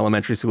when he's in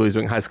elementary school he's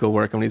doing high school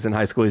work, and when he's in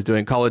high school he's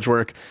doing college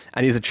work,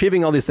 and he's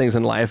achieving all these things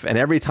in life. And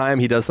every time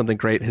he does something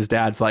great, his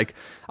dad's like,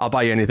 I'll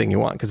buy you anything you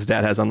want, because his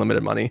dad has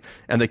unlimited money.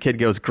 And the kid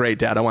goes, great,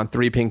 Dad, I want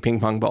 3 ping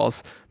pong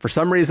balls. For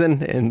some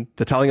reason, in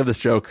the telling of this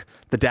joke,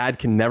 the dad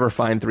can never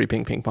find 3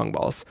 ping pong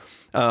balls.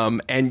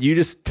 And you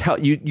just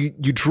you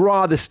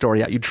draw this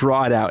story out, you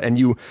draw it out, and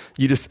you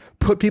just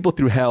put people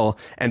through hell.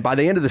 And by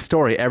the end of the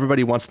story,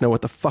 everybody wants to know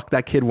what the fuck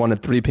that kid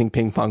wanted 3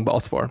 ping pong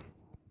balls for.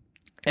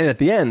 And at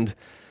the end,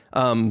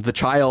 the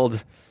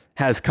child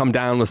has come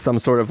down with some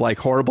sort of like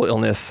horrible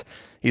illness.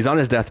 He's on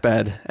his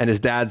deathbed, and his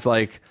dad's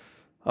like,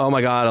 "Oh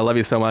my God, I love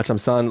you so much. I'm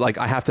son. Like,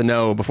 I have to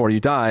know before you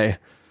die,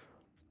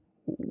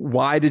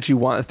 why did you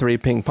want 3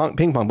 ping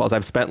pong balls?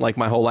 I've spent like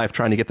my whole life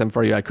trying to get them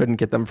for you. I couldn't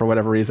get them for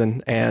whatever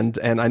reason, and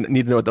I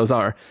need to know what those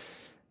are."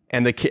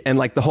 And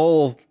the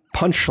whole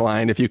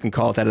punchline, if you can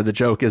call it that, of the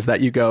joke is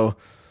that you go,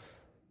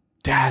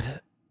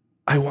 "Dad,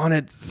 I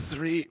wanted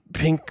 3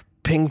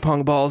 ping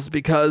pong balls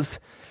because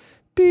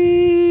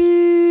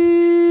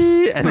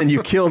beep," and then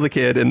you kill the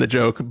kid in the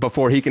joke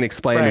before he can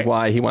explain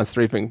why he wants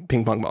 3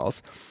 ping pong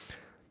balls.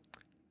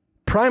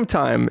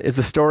 Primetime is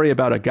the story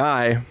about a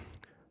guy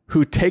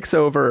who takes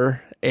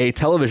over a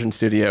television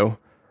studio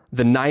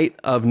the night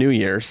of New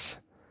Year's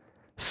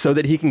so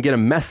that he can get a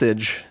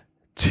message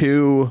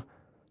to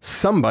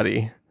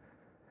somebody.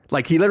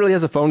 Like, he literally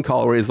has a phone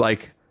call where he's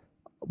like,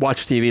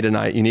 "Watch TV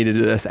tonight. You need to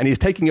do this." And he's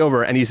taking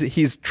over, and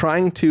he's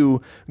trying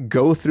to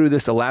go through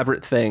this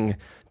elaborate thing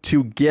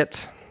to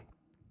get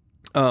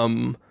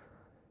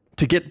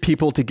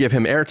people to give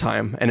him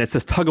airtime. And it's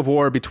this tug of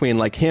war between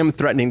like him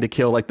threatening to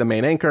kill like the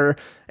main anchor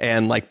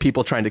and like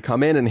people trying to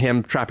come in and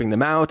him trapping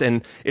them out.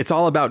 And it's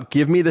all about,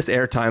 give me this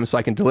airtime so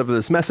I can deliver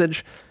this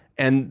message.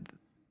 And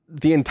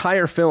the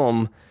entire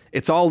film,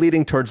 it's all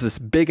leading towards this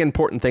big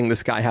important thing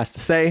this guy has to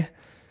say.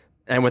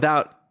 And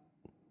without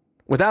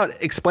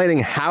explaining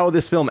how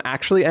this film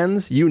actually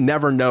ends, you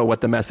never know what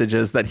the message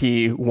is that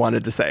he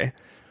wanted to say.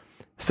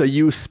 So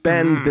you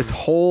spend this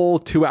whole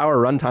 2-hour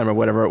runtime or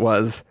whatever it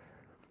was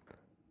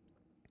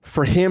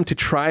for him to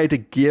try to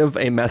give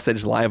a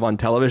message live on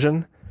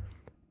television,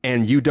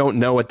 and you don't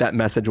know what that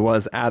message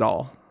was at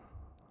all.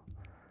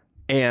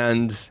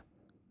 And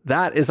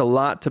that is a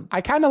lot to...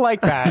 I kind of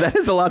like that. That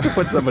is a lot to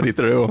put somebody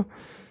through.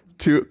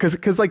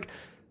 Because like,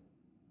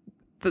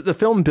 the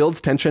film builds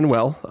tension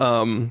well.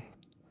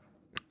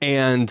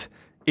 And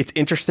it's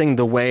interesting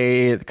the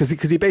way... Because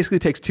he basically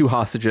takes 2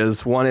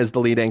 hostages. One is the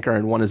lead anchor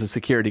and one is a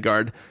security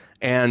guard.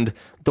 And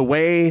the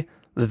way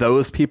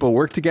those people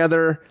work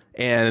together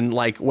and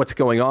like what's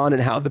going on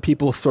and how the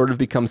people sort of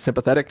become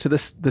sympathetic to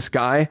this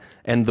guy,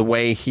 and the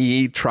way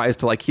he tries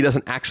to, like, he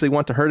doesn't actually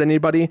want to hurt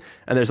anybody,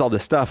 and there's all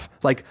this stuff.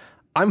 Like,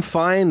 I'm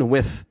fine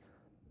with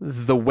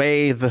the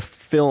way the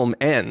film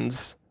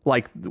ends,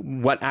 like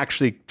what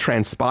actually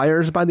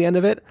transpires by the end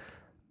of it.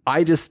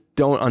 I just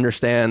don't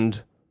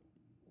understand,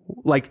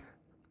 like,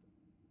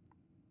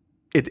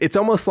 it's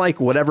almost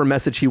like whatever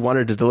message he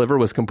wanted to deliver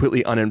was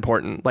completely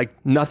unimportant. Like,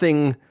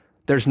 nothing,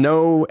 there's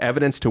no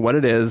evidence to what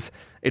it is.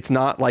 It's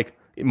not like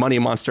Money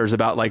Monsters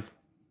about like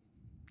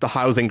the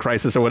housing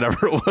crisis or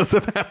whatever it was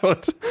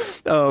about.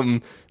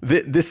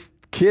 This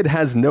kid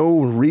has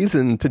no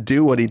reason to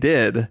do what he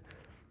did.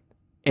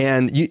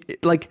 And you,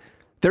 like,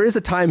 there is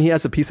a time he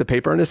has a piece of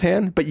paper in his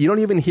hand, but you don't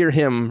even hear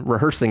him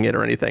rehearsing it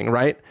or anything,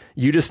 right?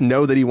 You just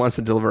know that he wants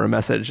to deliver a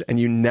message, and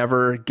you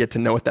never get to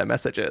know what that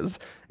message is.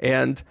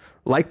 And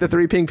like the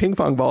 3 ping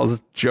pong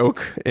balls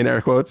joke, in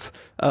air quotes,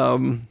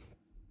 I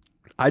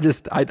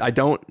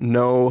don't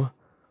know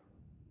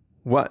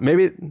what,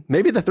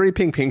 maybe the 3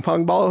 ping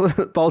pong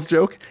balls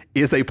joke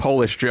is a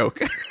Polish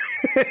joke.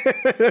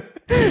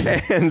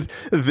 And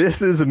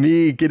this is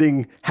me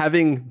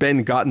having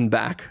been gotten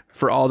back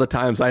for all the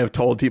times I have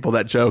told people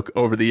that joke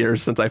over the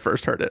years since I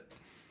first heard it.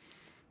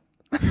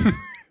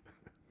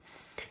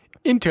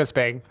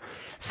 Interesting.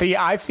 See,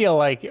 I feel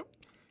like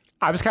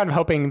I was kind of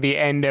hoping the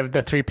end of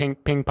the 3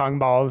 ping pong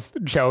balls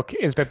joke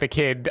is that the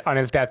kid on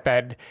his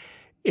deathbed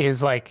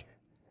is like,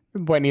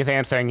 when he's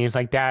answering, he's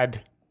like,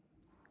 "Dad,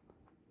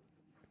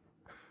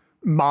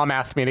 Mom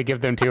asked me to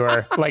give them to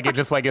her." Like, it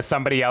just like if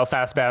somebody else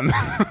asked them.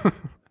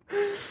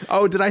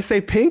 Oh, did I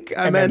say pink?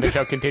 I meant... Then the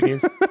joke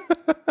continues.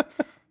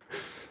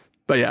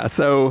 But yeah,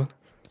 so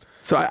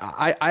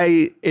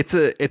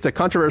it's a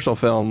controversial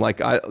film.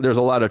 Like, there's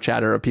a lot of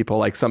chatter of people,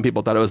 like, some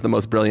people thought it was the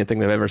most brilliant thing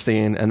they've ever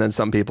seen, and then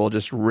some people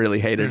just really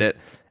hated it.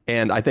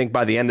 And I think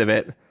by the end of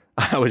it,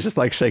 I was just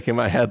like shaking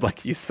my head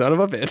like, "You son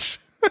of a bitch."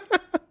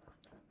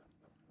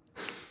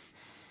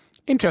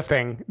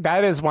 Interesting.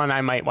 That is one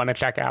I might want to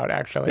check out,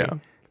 actually. Yeah.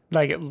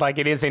 Like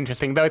it is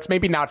interesting, though. It's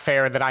maybe not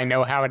fair that I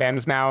know how it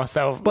ends now.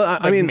 So,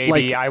 but I mean, maybe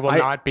like, I will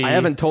not be. I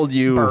haven't told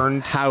you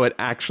burned. how it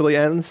actually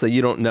ends, so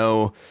you don't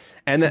know.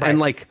 And right. And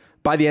like,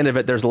 by the end of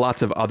it, there's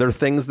lots of other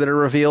things that are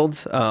revealed.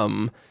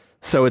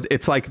 So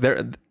it's like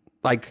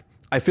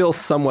I feel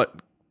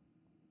somewhat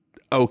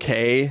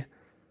okay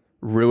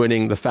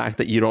ruining the fact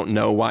that you don't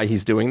know why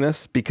he's doing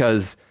this,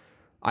 because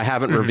I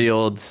haven't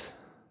revealed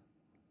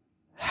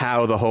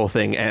how the whole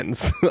thing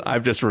ends.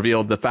 I've just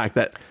revealed the fact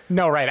that...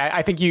 No, right.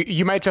 I think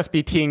you might just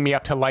be teeing me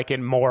up to like it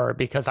more,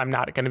 because I'm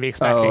not going to be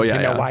expecting to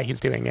know why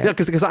he's doing it. Yeah,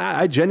 because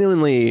I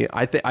genuinely,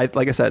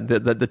 like I said,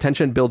 the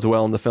tension builds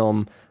well in the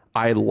film.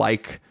 I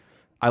like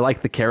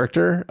the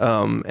character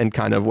and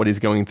kind of what he's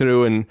going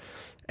through,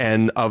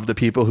 and of the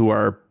people who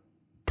are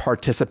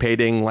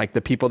participating, like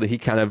the people that he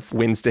kind of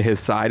wins to his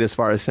side as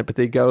far as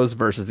sympathy goes,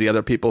 versus the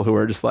other people who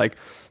are just like,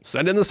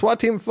 send in the SWAT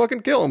team,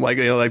 fucking kill him. Like,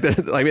 you know, like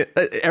I mean,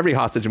 every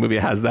hostage movie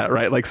has that,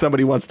 right? Like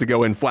somebody wants to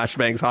go in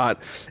flashbangs hot,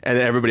 and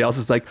then everybody else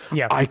is like,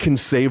 I can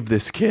save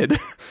this kid.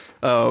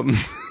 So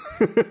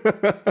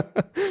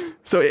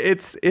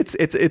it's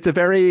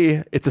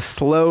a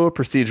slow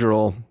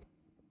procedural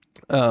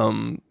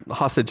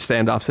hostage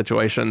standoff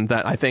situation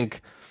that I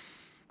think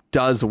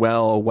does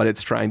well what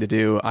it's trying to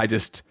do. I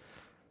just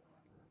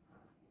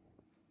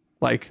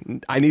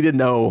I need to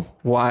know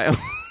why.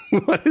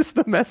 What is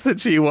the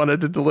message he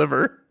wanted to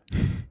deliver?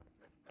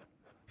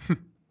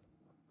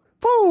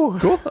 Woo!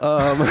 Cool.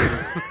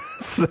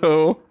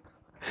 So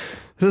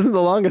this isn't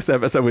the longest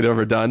episode we've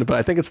ever done, but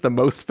I think it's the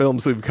most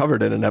films we've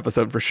covered in an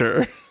episode for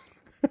sure.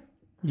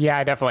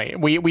 Yeah, definitely.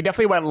 We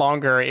definitely went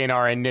longer in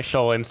our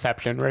initial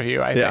Inception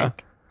review, I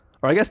think.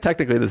 Or I guess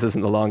technically this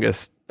isn't the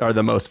longest or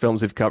the most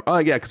films we've covered. Oh,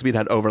 yeah, because we'd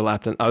had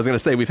overlapped. I was going to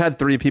say we've had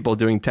 3 people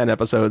doing 10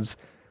 episodes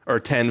or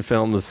 10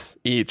 films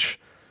each,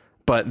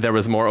 but there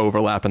was more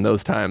overlap in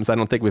those times. I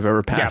don't think we've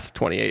ever passed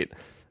 28.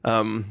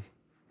 Yep.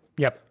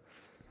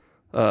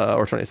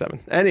 Or 27.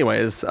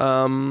 Anyways,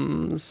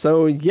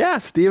 so yeah,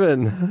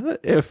 Steven,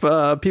 if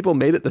people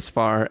made it this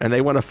far and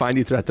they want to find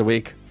you throughout the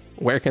week,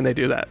 where can they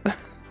do that?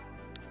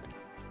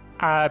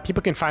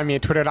 People can find me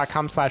at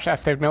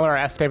twitter.com/sdavidmiller or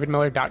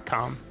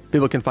sdavidmiller.com.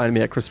 People can find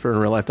me at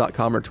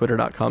ChristopherInRealLife.com or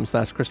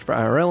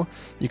Twitter.com/ChristopherIRL.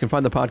 You can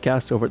find the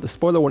podcast over at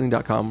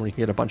thespoilerwarning.com, where you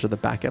can get a bunch of the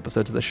back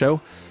episodes of the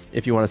show.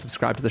 If you want to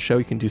subscribe to the show,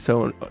 you can do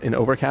so in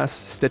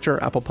Overcast,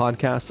 Stitcher, Apple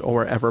Podcasts, or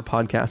wherever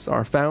podcasts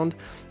are found.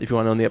 If you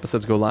want to know when the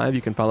episodes go live,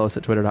 you can follow us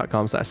at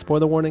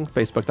Twitter.com/SpoilerWarning,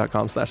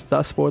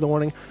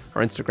 Facebook.com/TheSpoilerWarning,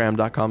 or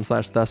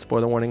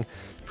Instagram.com/TheSpoilerWarning.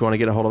 If you want to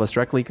get a hold of us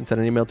directly, you can send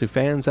an email to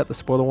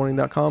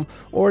fans@thespoilerwarning.com,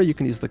 or you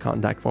can use the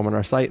contact form on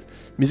our site.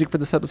 Music for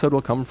this episode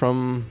will come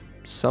from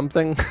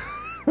something.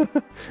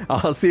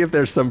 I'll see if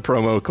there's some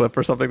promo clip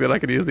or something that I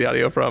could use the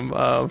audio from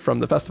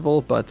the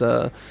festival. But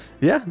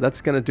yeah,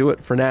 that's going to do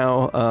it for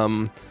now.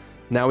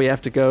 Now we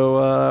have to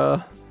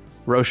go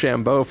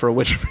Rochambeau for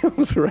which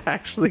films we're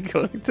actually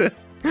going to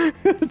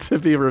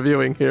be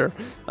reviewing here.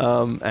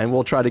 And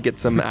we'll try to get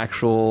some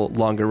actual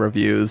longer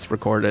reviews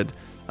recorded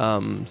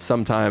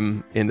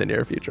sometime in the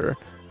near future.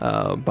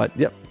 But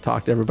yep,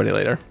 talk to everybody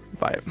later.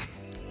 Bye.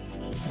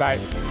 Bye.